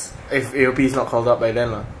sense. If AOP is not called up by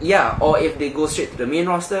then lah. Yeah, or if they go straight to the main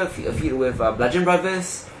roster, a feud with Bludgeon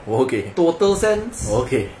Brothers. Okay. Total sense.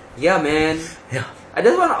 Okay. Yeah, man. Yeah. I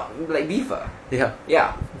just want beef. Yeah.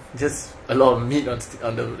 Yeah. Just a lot of meat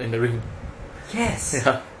in the ring. Yes.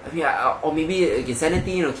 Yeah. I mean, or maybe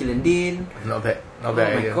Insanity, Killing Dean. Not bad. Oh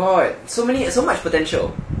my god. So much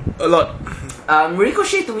potential. A lot.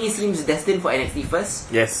 Ricochet to me seems destined for NXT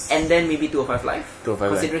first. Yes. And then maybe 205 Live. 205 Live.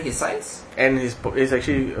 Considering his size. And he's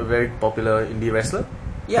actually a very popular indie wrestler.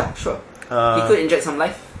 Yeah, sure. He could inject some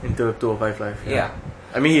life into 205 Live. Yeah.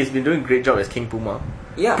 I mean, he's been doing a great job as King Puma.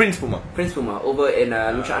 Yeah. Prince Puma over in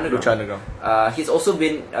Lucha Underground. He's also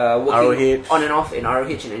been working ROH, on and off in ROH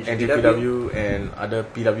and NJPW and other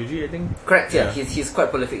PWG, I think. Correct, yeah. He's quite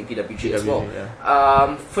prolific in PWG as well.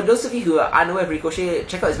 Yeah. For those of you who are unaware of Ricochet,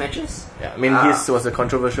 check out his matches. Yeah, I mean, his was a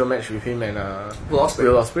controversial match with him and Will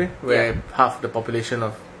Ospreay, where half the population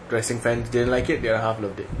of wrestling fans didn't like it, the other half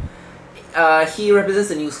loved it. He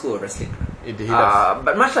represents a new school of wrestling. He does.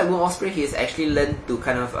 But much like Will Ospreay, he's actually learned to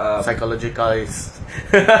kind of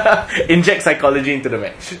inject psychology into the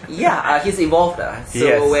match. Yeah, he's evolved.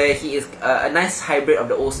 Where he is a nice hybrid of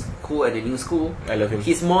the old school and the new school. I love him.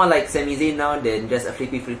 He's more like Sami Zayn now than just a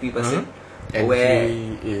flippy person. And where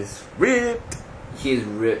he is ripped. He is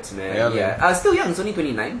ripped, man. Yeah. Still young. He's only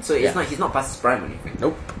 29, so he's not past his prime or anything.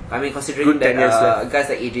 Nope. I mean, considering that guys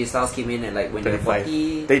like AJ Styles came in and when they were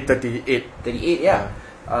 40, 38, yeah.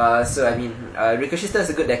 So I mean, Ricochet still has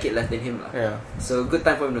a good decade left in him, Yeah. So good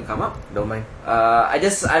time for him to come up. Don't mind. I'm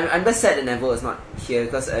just sad that Neville is not here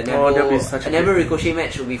because a Neville Ricochet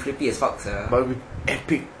match would be flippy as fuck. But it would be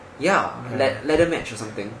epic. Yeah, ladder match or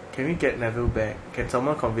something. Can we get Neville back? Can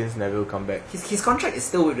someone convince Neville come back? His contract is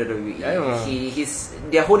still with the WWE. Yeah,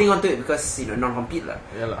 they're holding on to it because non-compete lah.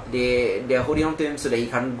 Yeah. They're holding on to him so that he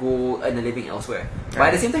can't go earn a living elsewhere. But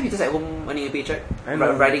at the same time, he's just at home earning a paycheck,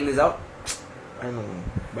 riding this out. I know,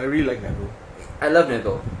 but I really like Neville. I love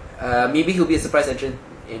Neville. Maybe he'll be a surprise entrant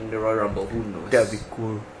in the Royal Rumble. Who knows? That'd be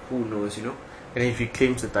cool. Who knows? And if he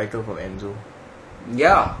claims the title from Enzo,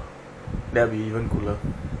 yeah, that'd be even cooler.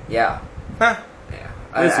 Yeah. Huh?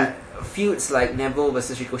 Yeah. Feuds like Neville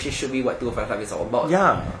versus Ricochet should be what 205 Live is all about.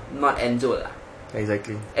 Yeah. Not Enzo lah.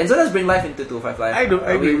 Exactly. And so does bring life into 205 Live.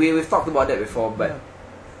 I agree. We've talked about that before, but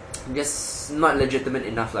just not legitimate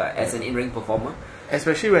enough as an in-ring performer.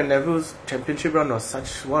 Especially when Neville's championship run was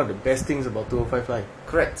one of the best things about 205 Live.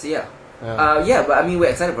 Correct, yeah. But I mean, we're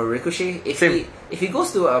excited for Ricochet. If he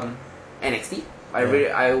goes to NXT,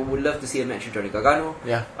 I would love to see a match with Johnny Gargano.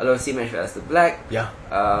 Yeah. I'd love to see a match with Aleister Black. Yeah.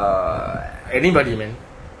 Anybody, man.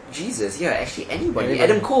 Jesus, yeah, actually anybody.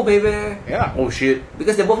 Adam Cole, baby. Yeah. Oh shit.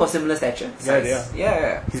 Because they're both of similar stature.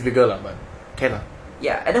 Yeah. He's bigger, but can lah.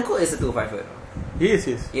 Yeah, Adam Cole is a 205er. He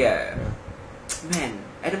is. Yeah. Man,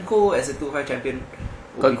 Adam Cole as a 205 champion.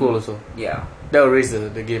 Quite cool also. Yeah. That will raise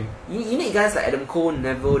the game. You need guys like Adam Cole,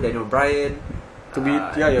 Neville, Daniel Bryan. To be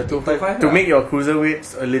your 205 to make your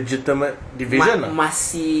cruiserweights a legitimate division.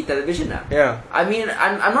 Must-see television. Yeah. I mean,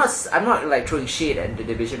 I'm not like throwing shade at the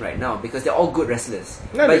division right now because they're all good wrestlers.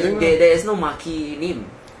 No, but there is no marquee name.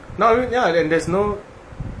 No, and there's no.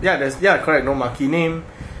 Correct. No marquee name.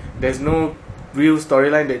 There's no real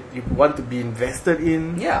storyline that you want to be invested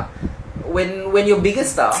in. Yeah. When your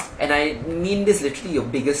biggest star, and I mean this literally, your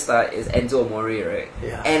biggest star is Enzo Amore, right?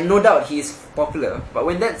 Yeah. And no doubt he's popular, but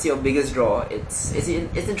when that's your biggest draw, it's in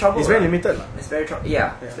trouble. It's very limited. It's very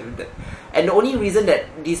it's limited. And the only reason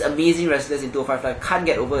that these amazing wrestlers in 205 Live can't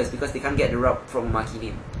get over is because they can't get the rub from a marquee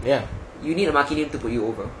name. Yeah. You need a marquee name to put you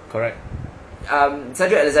over. Correct.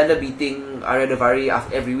 Cedric Alexander beating Arya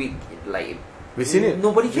Daivari every week, like we've seen it.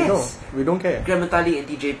 Nobody cares. We don't care. Gran Metalik and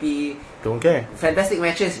TJP. Don't care. Fantastic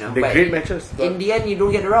matches, you know. They're great matches. In the end, you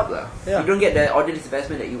don't get the rub, Yeah. You don't get the audience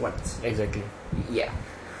investment that you want. Exactly. Yeah.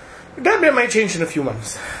 That might change in a few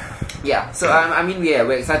months. Yeah. So I mean, we're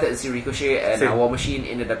excited to see Ricochet and War Machine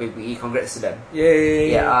in the WWE. Congrats to them.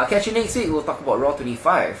 Yay. Yeah. Catch you next week. We'll talk about Raw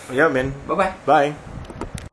 25. Yeah, man. Bye-bye. Bye.